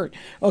about the shirt.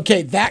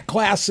 Okay, that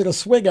class at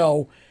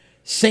Oswego,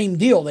 same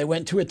deal. They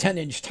went to a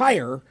 10-inch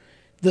tire.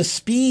 The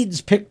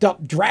speeds picked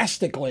up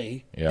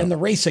drastically, and the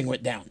racing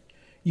went down.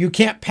 You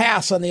can't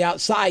pass on the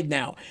outside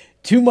now.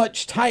 Too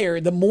much tire.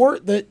 The more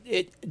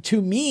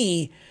to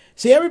me,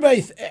 see,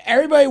 everybody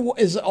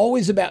is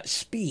always about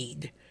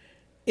speed.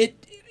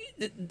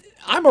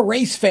 I'm a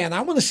race fan.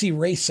 I want to see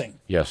racing.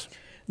 Yes.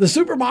 The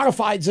super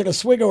modifieds at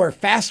Oswego are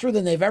faster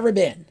than they've ever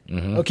been.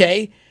 Mm-hmm.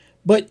 Okay,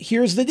 but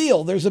here's the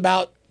deal. There's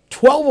about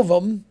 12 of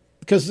them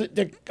because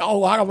a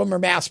lot of them are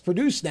mass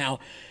produced now.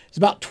 There's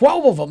about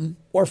 12 of them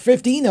or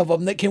 15 of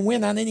them that can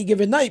win on any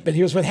given night. But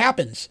here's what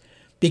happens.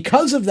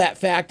 Because of that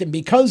fact and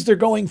because they're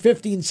going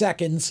 15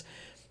 seconds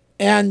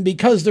and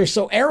because they're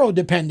so aero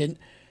dependent,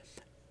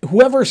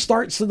 whoever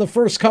starts in the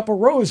first couple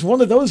rows,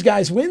 one of those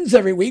guys wins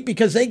every week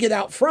because they get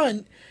out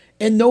front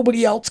and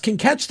nobody else can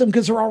catch them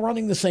because they're all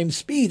running the same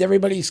speed.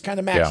 Everybody's kind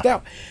of maxed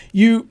out.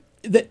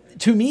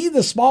 To me,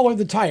 the smaller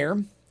the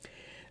tire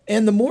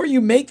and the more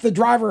you make the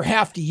driver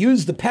have to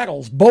use the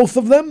pedals, both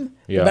of them,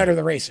 the better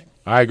the racing.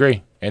 I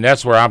agree. And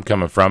that's where I'm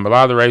coming from. A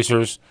lot of the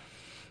racers,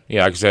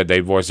 like I said, they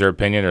voice their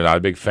opinion. They're not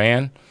a big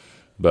fan.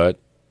 But,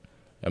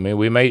 it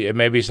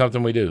may be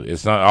something we do.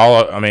 It's not all,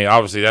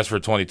 obviously that's for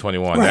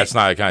 2021. Right. That's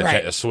not the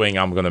kind of swing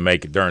I'm going to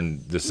make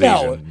during the season.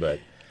 No, but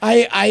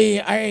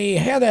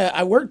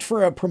I worked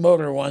for a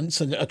promoter once,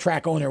 a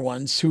track owner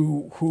once,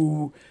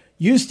 who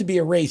used to be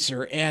a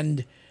racer.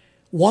 And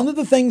one of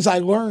the things I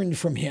learned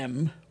from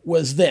him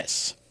was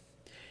this.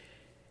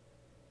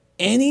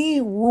 Any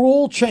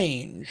rule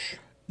change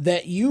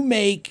that you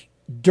make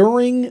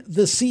during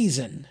the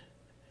season,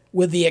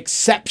 with the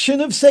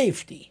exception of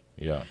safety,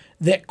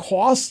 that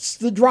costs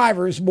the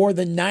drivers more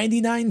than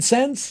 99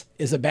 cents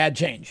is a bad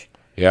change.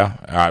 Yeah,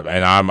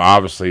 and I'm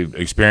obviously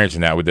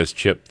experiencing that with this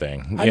chip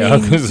thing.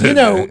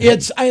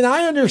 It's, and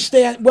I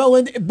understand.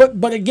 Well,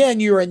 but again,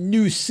 you're a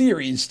new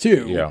series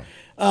too. Yeah.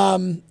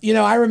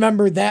 I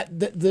remember that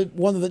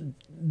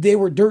they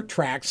were dirt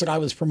tracks that I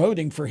was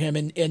promoting for him,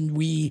 and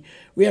we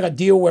had a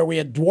deal where we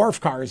had dwarf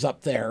cars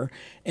up there,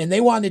 and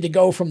they wanted to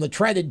go from the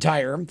treaded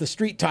tire, the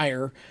street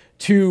tire,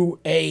 to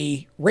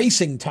a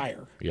racing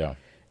tire. Yeah.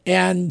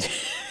 And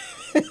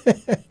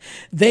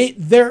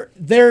the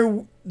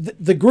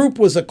group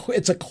it's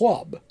a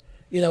club.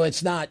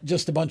 It's not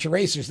just a bunch of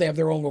racers. They have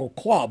their own little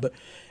club.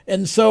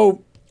 And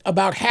so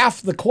about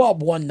half the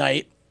club one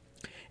night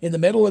in the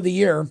middle of the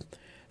year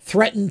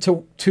threatened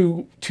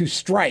to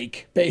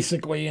strike,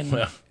 basically,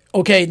 and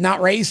okay,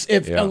 not race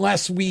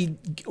unless we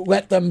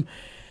let them.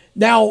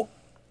 Now,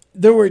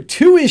 there were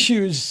two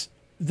issues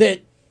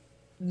that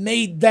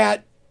made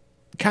that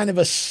kind of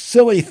a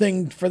silly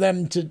thing for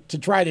them to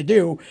try to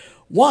do.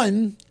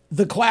 One,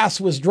 the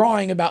class was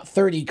drawing about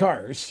 30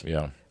 cars.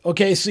 Yeah.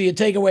 Okay, so you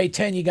take away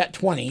 10, you got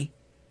 20.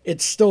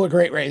 It's still a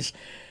great race.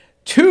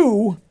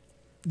 Two,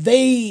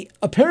 they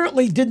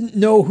apparently didn't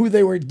know who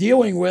they were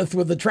dealing with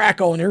the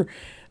track owner,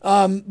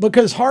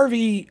 because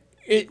Harvey's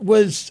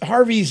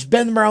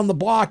been around the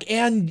block,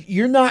 and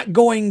you're not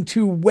going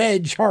to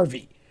wedge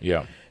Harvey.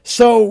 Yeah.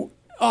 So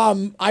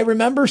I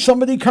remember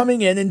somebody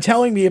coming in and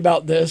telling us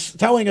about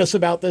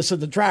this at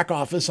the track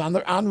office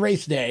on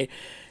race day.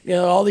 You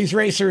know, all these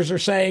racers are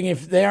saying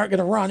if they aren't going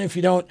to run if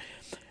you don't.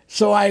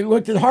 So I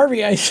looked at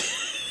Harvey. I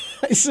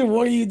said,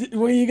 "What are you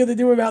going to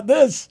do about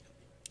this?"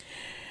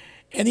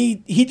 And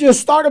he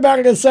just thought about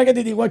it a second,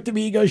 and he looked at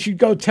me. He goes, "You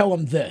go tell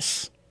him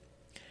this.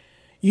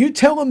 You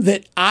tell him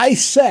that I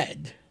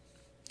said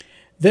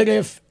that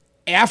if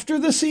after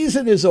the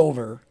season is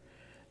over,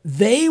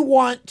 they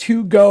want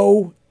to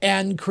go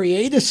and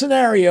create a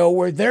scenario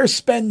where they're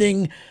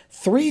spending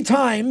 3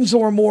 times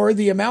or more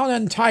the amount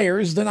on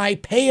tires than I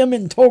pay them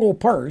in total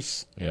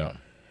purse,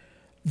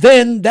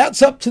 then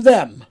that's up to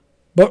them.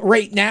 But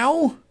right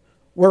now,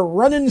 we're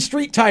running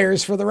street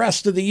tires for the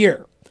rest of the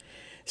year."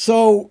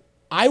 So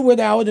I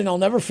went out, and I'll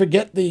never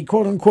forget the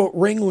quote-unquote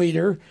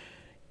ringleader.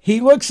 He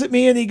looks at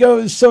me and he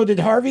goes, "So did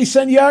Harvey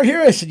send you out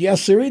here?" I said,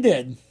 "Yes, sir, he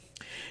did."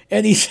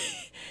 And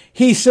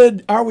he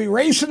said, "Are we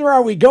racing or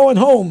are we going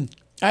home?"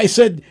 I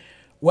said,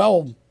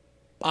 "Well,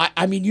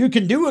 I mean, you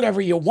can do whatever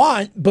you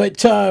want,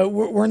 but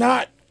we're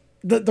not,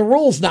 the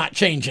rule's not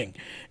changing."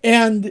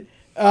 And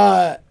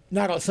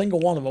not a single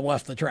one of them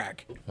left the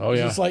track. Oh,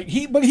 yeah. It's like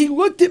but he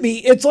looked at me.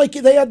 It's like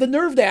they had the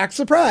nerve to act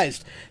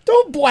surprised.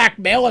 Don't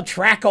blackmail a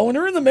track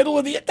owner in the middle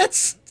of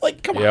that's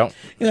like, come on.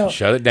 You know,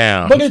 shut it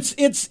down. But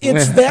it's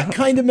that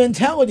kind of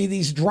mentality.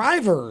 These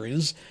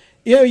drivers,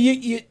 you know,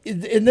 you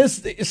in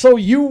this. So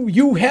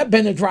you have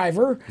been a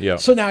driver. Yeah.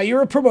 So now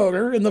you're a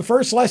promoter, and the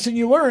first lesson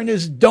you learn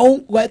is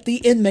don't let the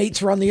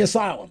inmates run the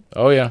asylum.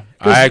 Oh yeah,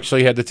 I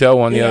actually had to tell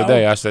one the other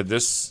day. I said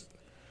this.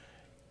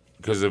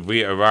 Because of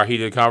our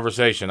heated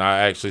conversation, I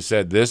actually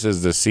said, this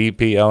is the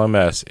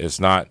CPLMS. It's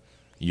not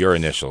your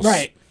initials.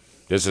 Right.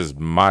 This is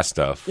my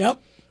stuff.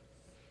 Yep.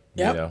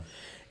 You know?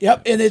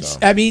 Yep. And it's,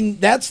 I mean,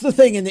 that's the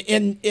thing.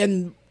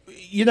 And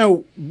you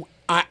know,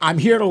 I'm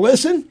here to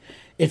listen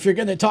if you're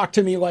going to talk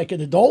to me like an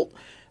adult.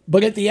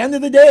 But at the end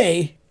of the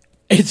day,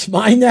 it's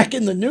my neck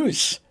in the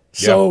noose.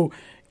 So,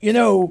 you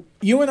know,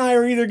 you and I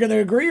are either going to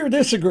agree or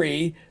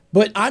disagree,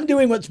 but I'm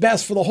doing what's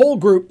best for the whole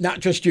group,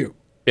 not just you.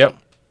 Yep.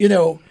 You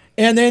know,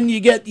 and then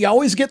you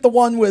always get the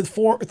one with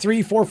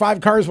 3, 4,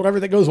 5 cars, whatever,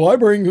 that goes, "Well, I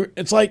bring,"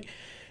 it's like,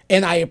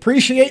 and I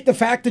appreciate the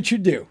fact that you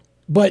do,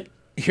 but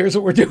here's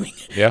what we're doing.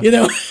 Yeah. You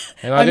know,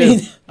 and I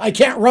mean, I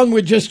can't run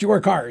with just your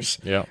cars.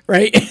 Yeah.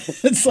 Right.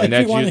 It's like,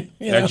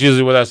 that's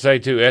usually what I say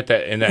too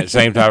in that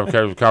same type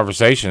of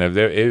conversation. If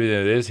it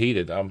is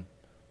heated,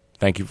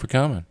 thank you for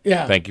coming.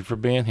 Yeah. Thank you for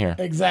being here.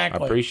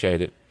 Exactly. I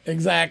appreciate it.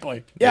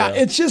 Exactly. Yeah.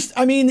 It's just,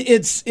 I mean,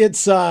 it's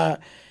a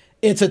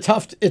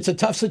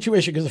tough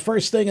situation, because the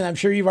first thing, and I'm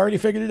sure you've already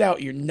figured it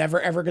out, you're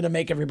never ever going to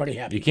make everybody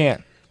happy. You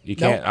can't.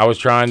 Nope. I was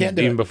trying,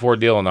 even before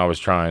Dylan, I was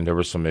trying. There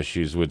were some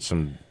issues with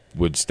some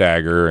wood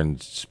stagger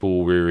and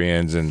spool rear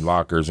ends and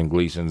lockers and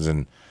Gleasons,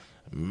 and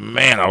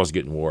man, I was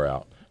getting wore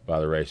out by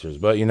the racers.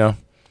 But, you know,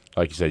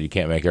 like you said, you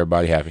can't make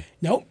everybody happy.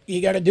 Nope.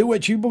 You got to do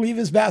what you believe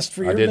is best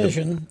for your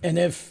vision. And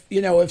if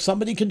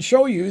somebody can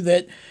show you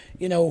that,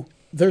 you know,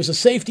 there's a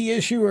safety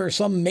issue or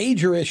some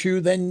major issue,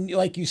 then,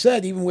 like you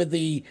said, even with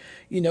the,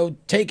 you know,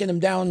 taking them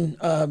down,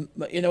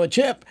 a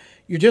chip,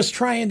 you're just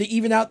trying to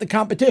even out the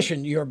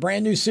competition. You're a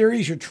brand new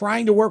series. You're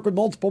trying to work with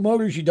multiple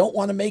motors. You don't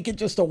want to make it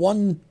just a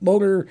one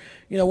motor,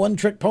 you know, one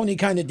trick pony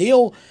kind of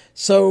deal.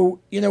 So,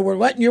 you know, we're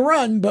letting you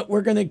run, but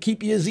we're going to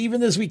keep you as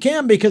even as we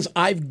can, because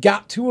I've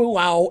got to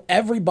allow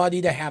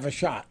everybody to have a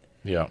shot.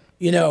 Yeah.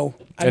 You know,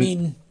 I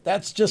mean,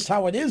 that's just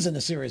how it is in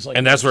a series like this.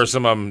 And that's where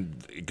some of them,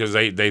 because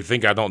they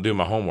think I don't do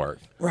my homework.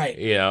 Right.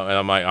 You know, and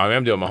I'm like, I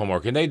am doing my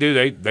homework. And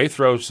they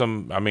throw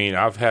some, I mean,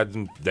 I've had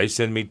them, they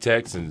send me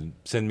texts and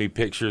send me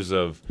pictures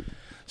of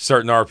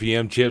certain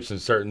RPM chips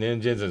and certain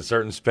engines and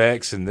certain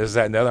specs and this,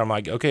 that, and the other. I'm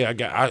like, okay,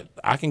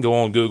 I can go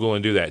on Google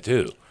and do that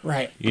too.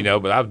 Right. You know,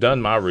 but I've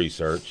done my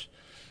research,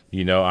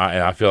 you know,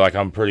 and I feel like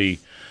I'm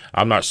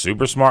not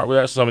super smart with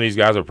that. Some of these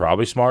guys are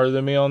probably smarter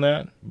than me on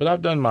that, but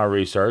I've done my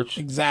research.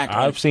 Exactly.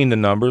 I've seen the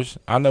numbers.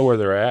 I know where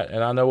they're at,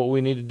 and I know what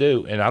we need to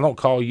do. And I don't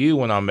call you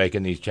when I'm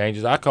making these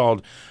changes. I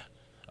called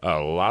a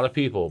lot of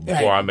people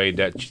before I made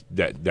that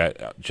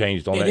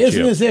change on that chip. It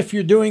isn't as if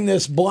you're doing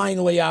this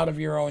blindly out of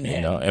your own head.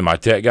 You know, and my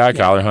tech guy,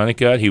 Kyler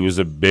Honeycutt, he was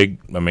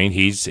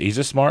he's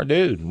a smart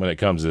dude when it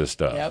comes to this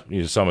stuff. Yep.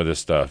 You know, some of this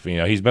stuff. You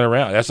know, he's been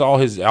around. That's all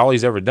he's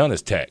ever done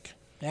is tech.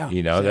 Yeah.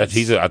 You know, So that's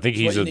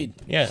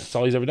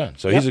all he's ever done.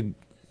 So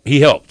he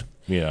helped,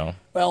 you know.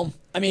 Well,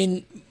 I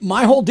mean,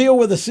 my whole deal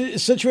with a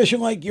situation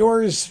like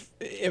yours,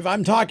 if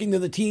I'm talking to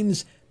the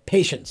teams,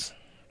 patience.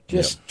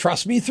 Just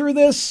trust me through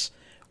this.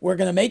 We're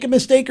going to make a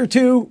mistake or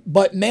two,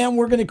 but man,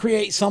 we're going to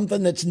create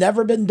something that's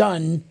never been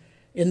done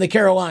in the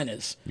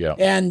Carolinas. Yeah.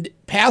 And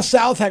Pass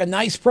South had a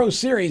nice pro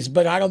series,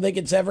 but I don't think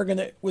it's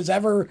was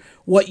ever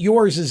what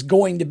yours is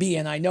going to be.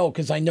 And I know,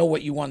 because I know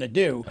what you want to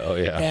do. Oh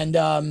yeah. And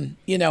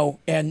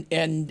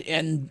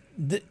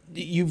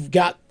you've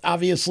got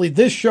obviously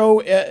this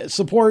show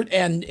support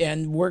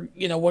and we're,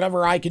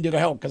 whatever I can do to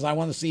help, because I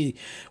want to see,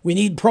 we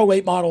need pro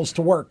late models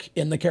to work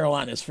in the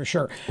Carolinas for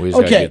sure. We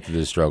just got to get through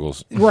the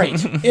struggles.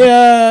 Right.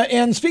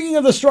 And speaking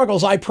of the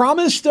struggles, I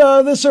promised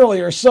this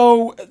earlier.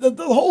 So the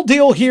whole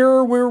deal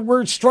here,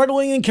 we're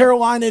struggling in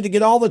Carolina to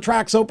get all the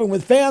tracks open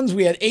with fans.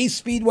 We had Ace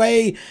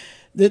Speedway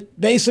that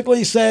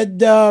basically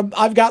said,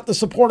 I've got the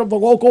support of the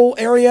local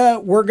area.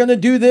 We're going to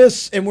do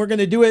this, and we're going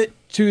to do it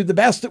to the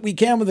best that we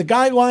can with the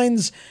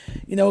guidelines.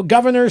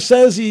 Governor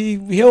says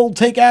he'll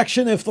take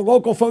action if the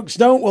local folks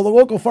don't. Well, the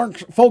local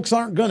folks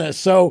aren't going to.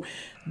 So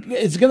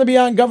it's going to be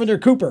on Governor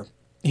Cooper.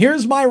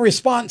 Here's my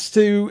response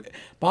to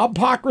Bob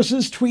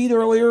Pockrass's tweet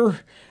earlier.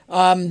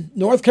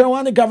 North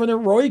Carolina Governor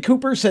Roy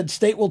Cooper said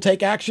state will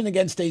take action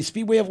against a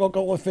speedway if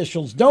local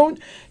officials don't.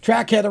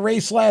 Track had a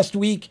race last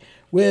week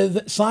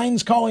with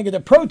signs calling it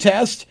a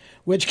protest,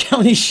 which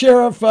county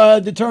sheriff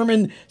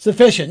determined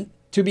sufficient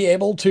to be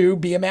able to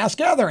be a mass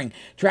gathering.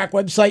 Track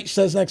website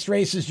says next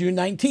race is June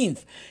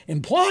 19th,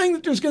 implying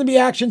that there's going to be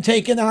action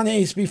taken on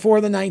Ace before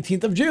the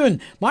 19th of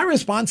June. My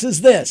response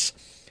is this.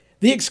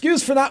 The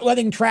excuse for not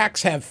letting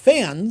tracks have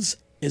fans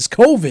is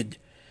COVID.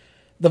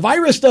 The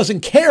virus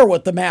doesn't care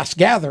what the mass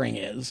gathering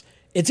is.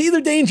 It's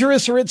either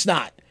dangerous or it's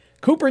not.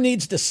 Cooper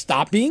needs to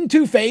stop being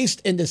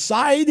two-faced and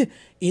decide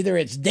either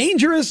it's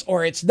dangerous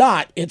or it's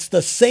not. It's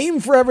the same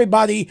for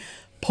everybody.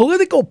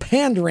 Political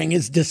pandering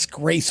is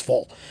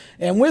disgraceful.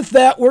 And with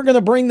that, we're going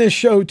to bring this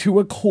show to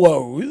a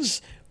close.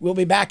 We'll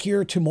be back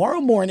here tomorrow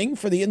morning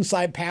for the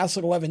Inside Pass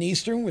at 11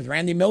 Eastern with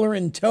Randy Miller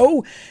in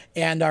tow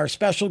and our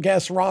special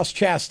guest, Ross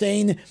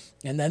Chastain.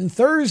 And then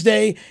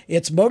Thursday,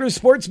 it's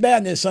Motorsports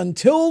Madness.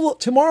 Until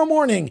tomorrow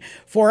morning,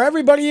 for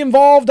everybody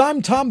involved,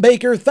 I'm Tom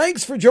Baker.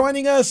 Thanks for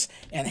joining us,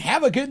 and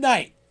have a good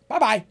night.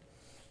 Bye-bye.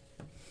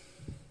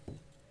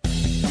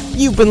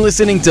 You've been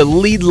listening to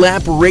Lead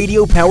Lap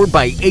Radio, powered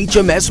by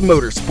HMS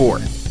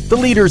Motorsport, the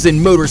leaders in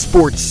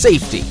motorsport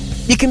safety.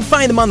 You can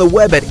find them on the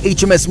web at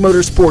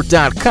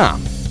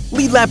hmsmotorsport.com.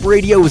 Lead Lap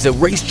Radio is a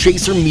Race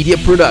Chaser Media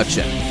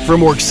production. For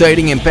more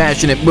exciting and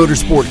passionate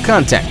motorsport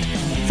content,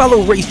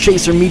 follow Race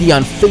Chaser Media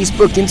on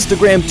Facebook,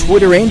 Instagram,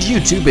 Twitter, and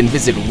YouTube, and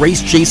visit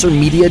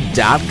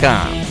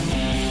racechasermedia.com.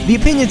 The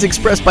opinions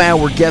expressed by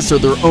our guests are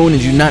their own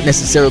and do not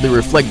necessarily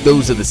reflect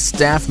those of the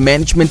staff,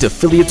 management,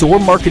 affiliates, or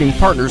marketing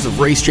partners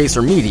of Race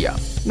Chaser Media.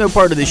 No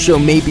part of the show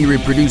may be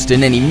reproduced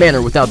in any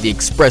manner without the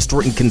expressed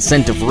written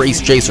consent of Race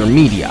Chaser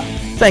Media.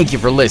 Thank you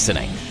for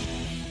listening.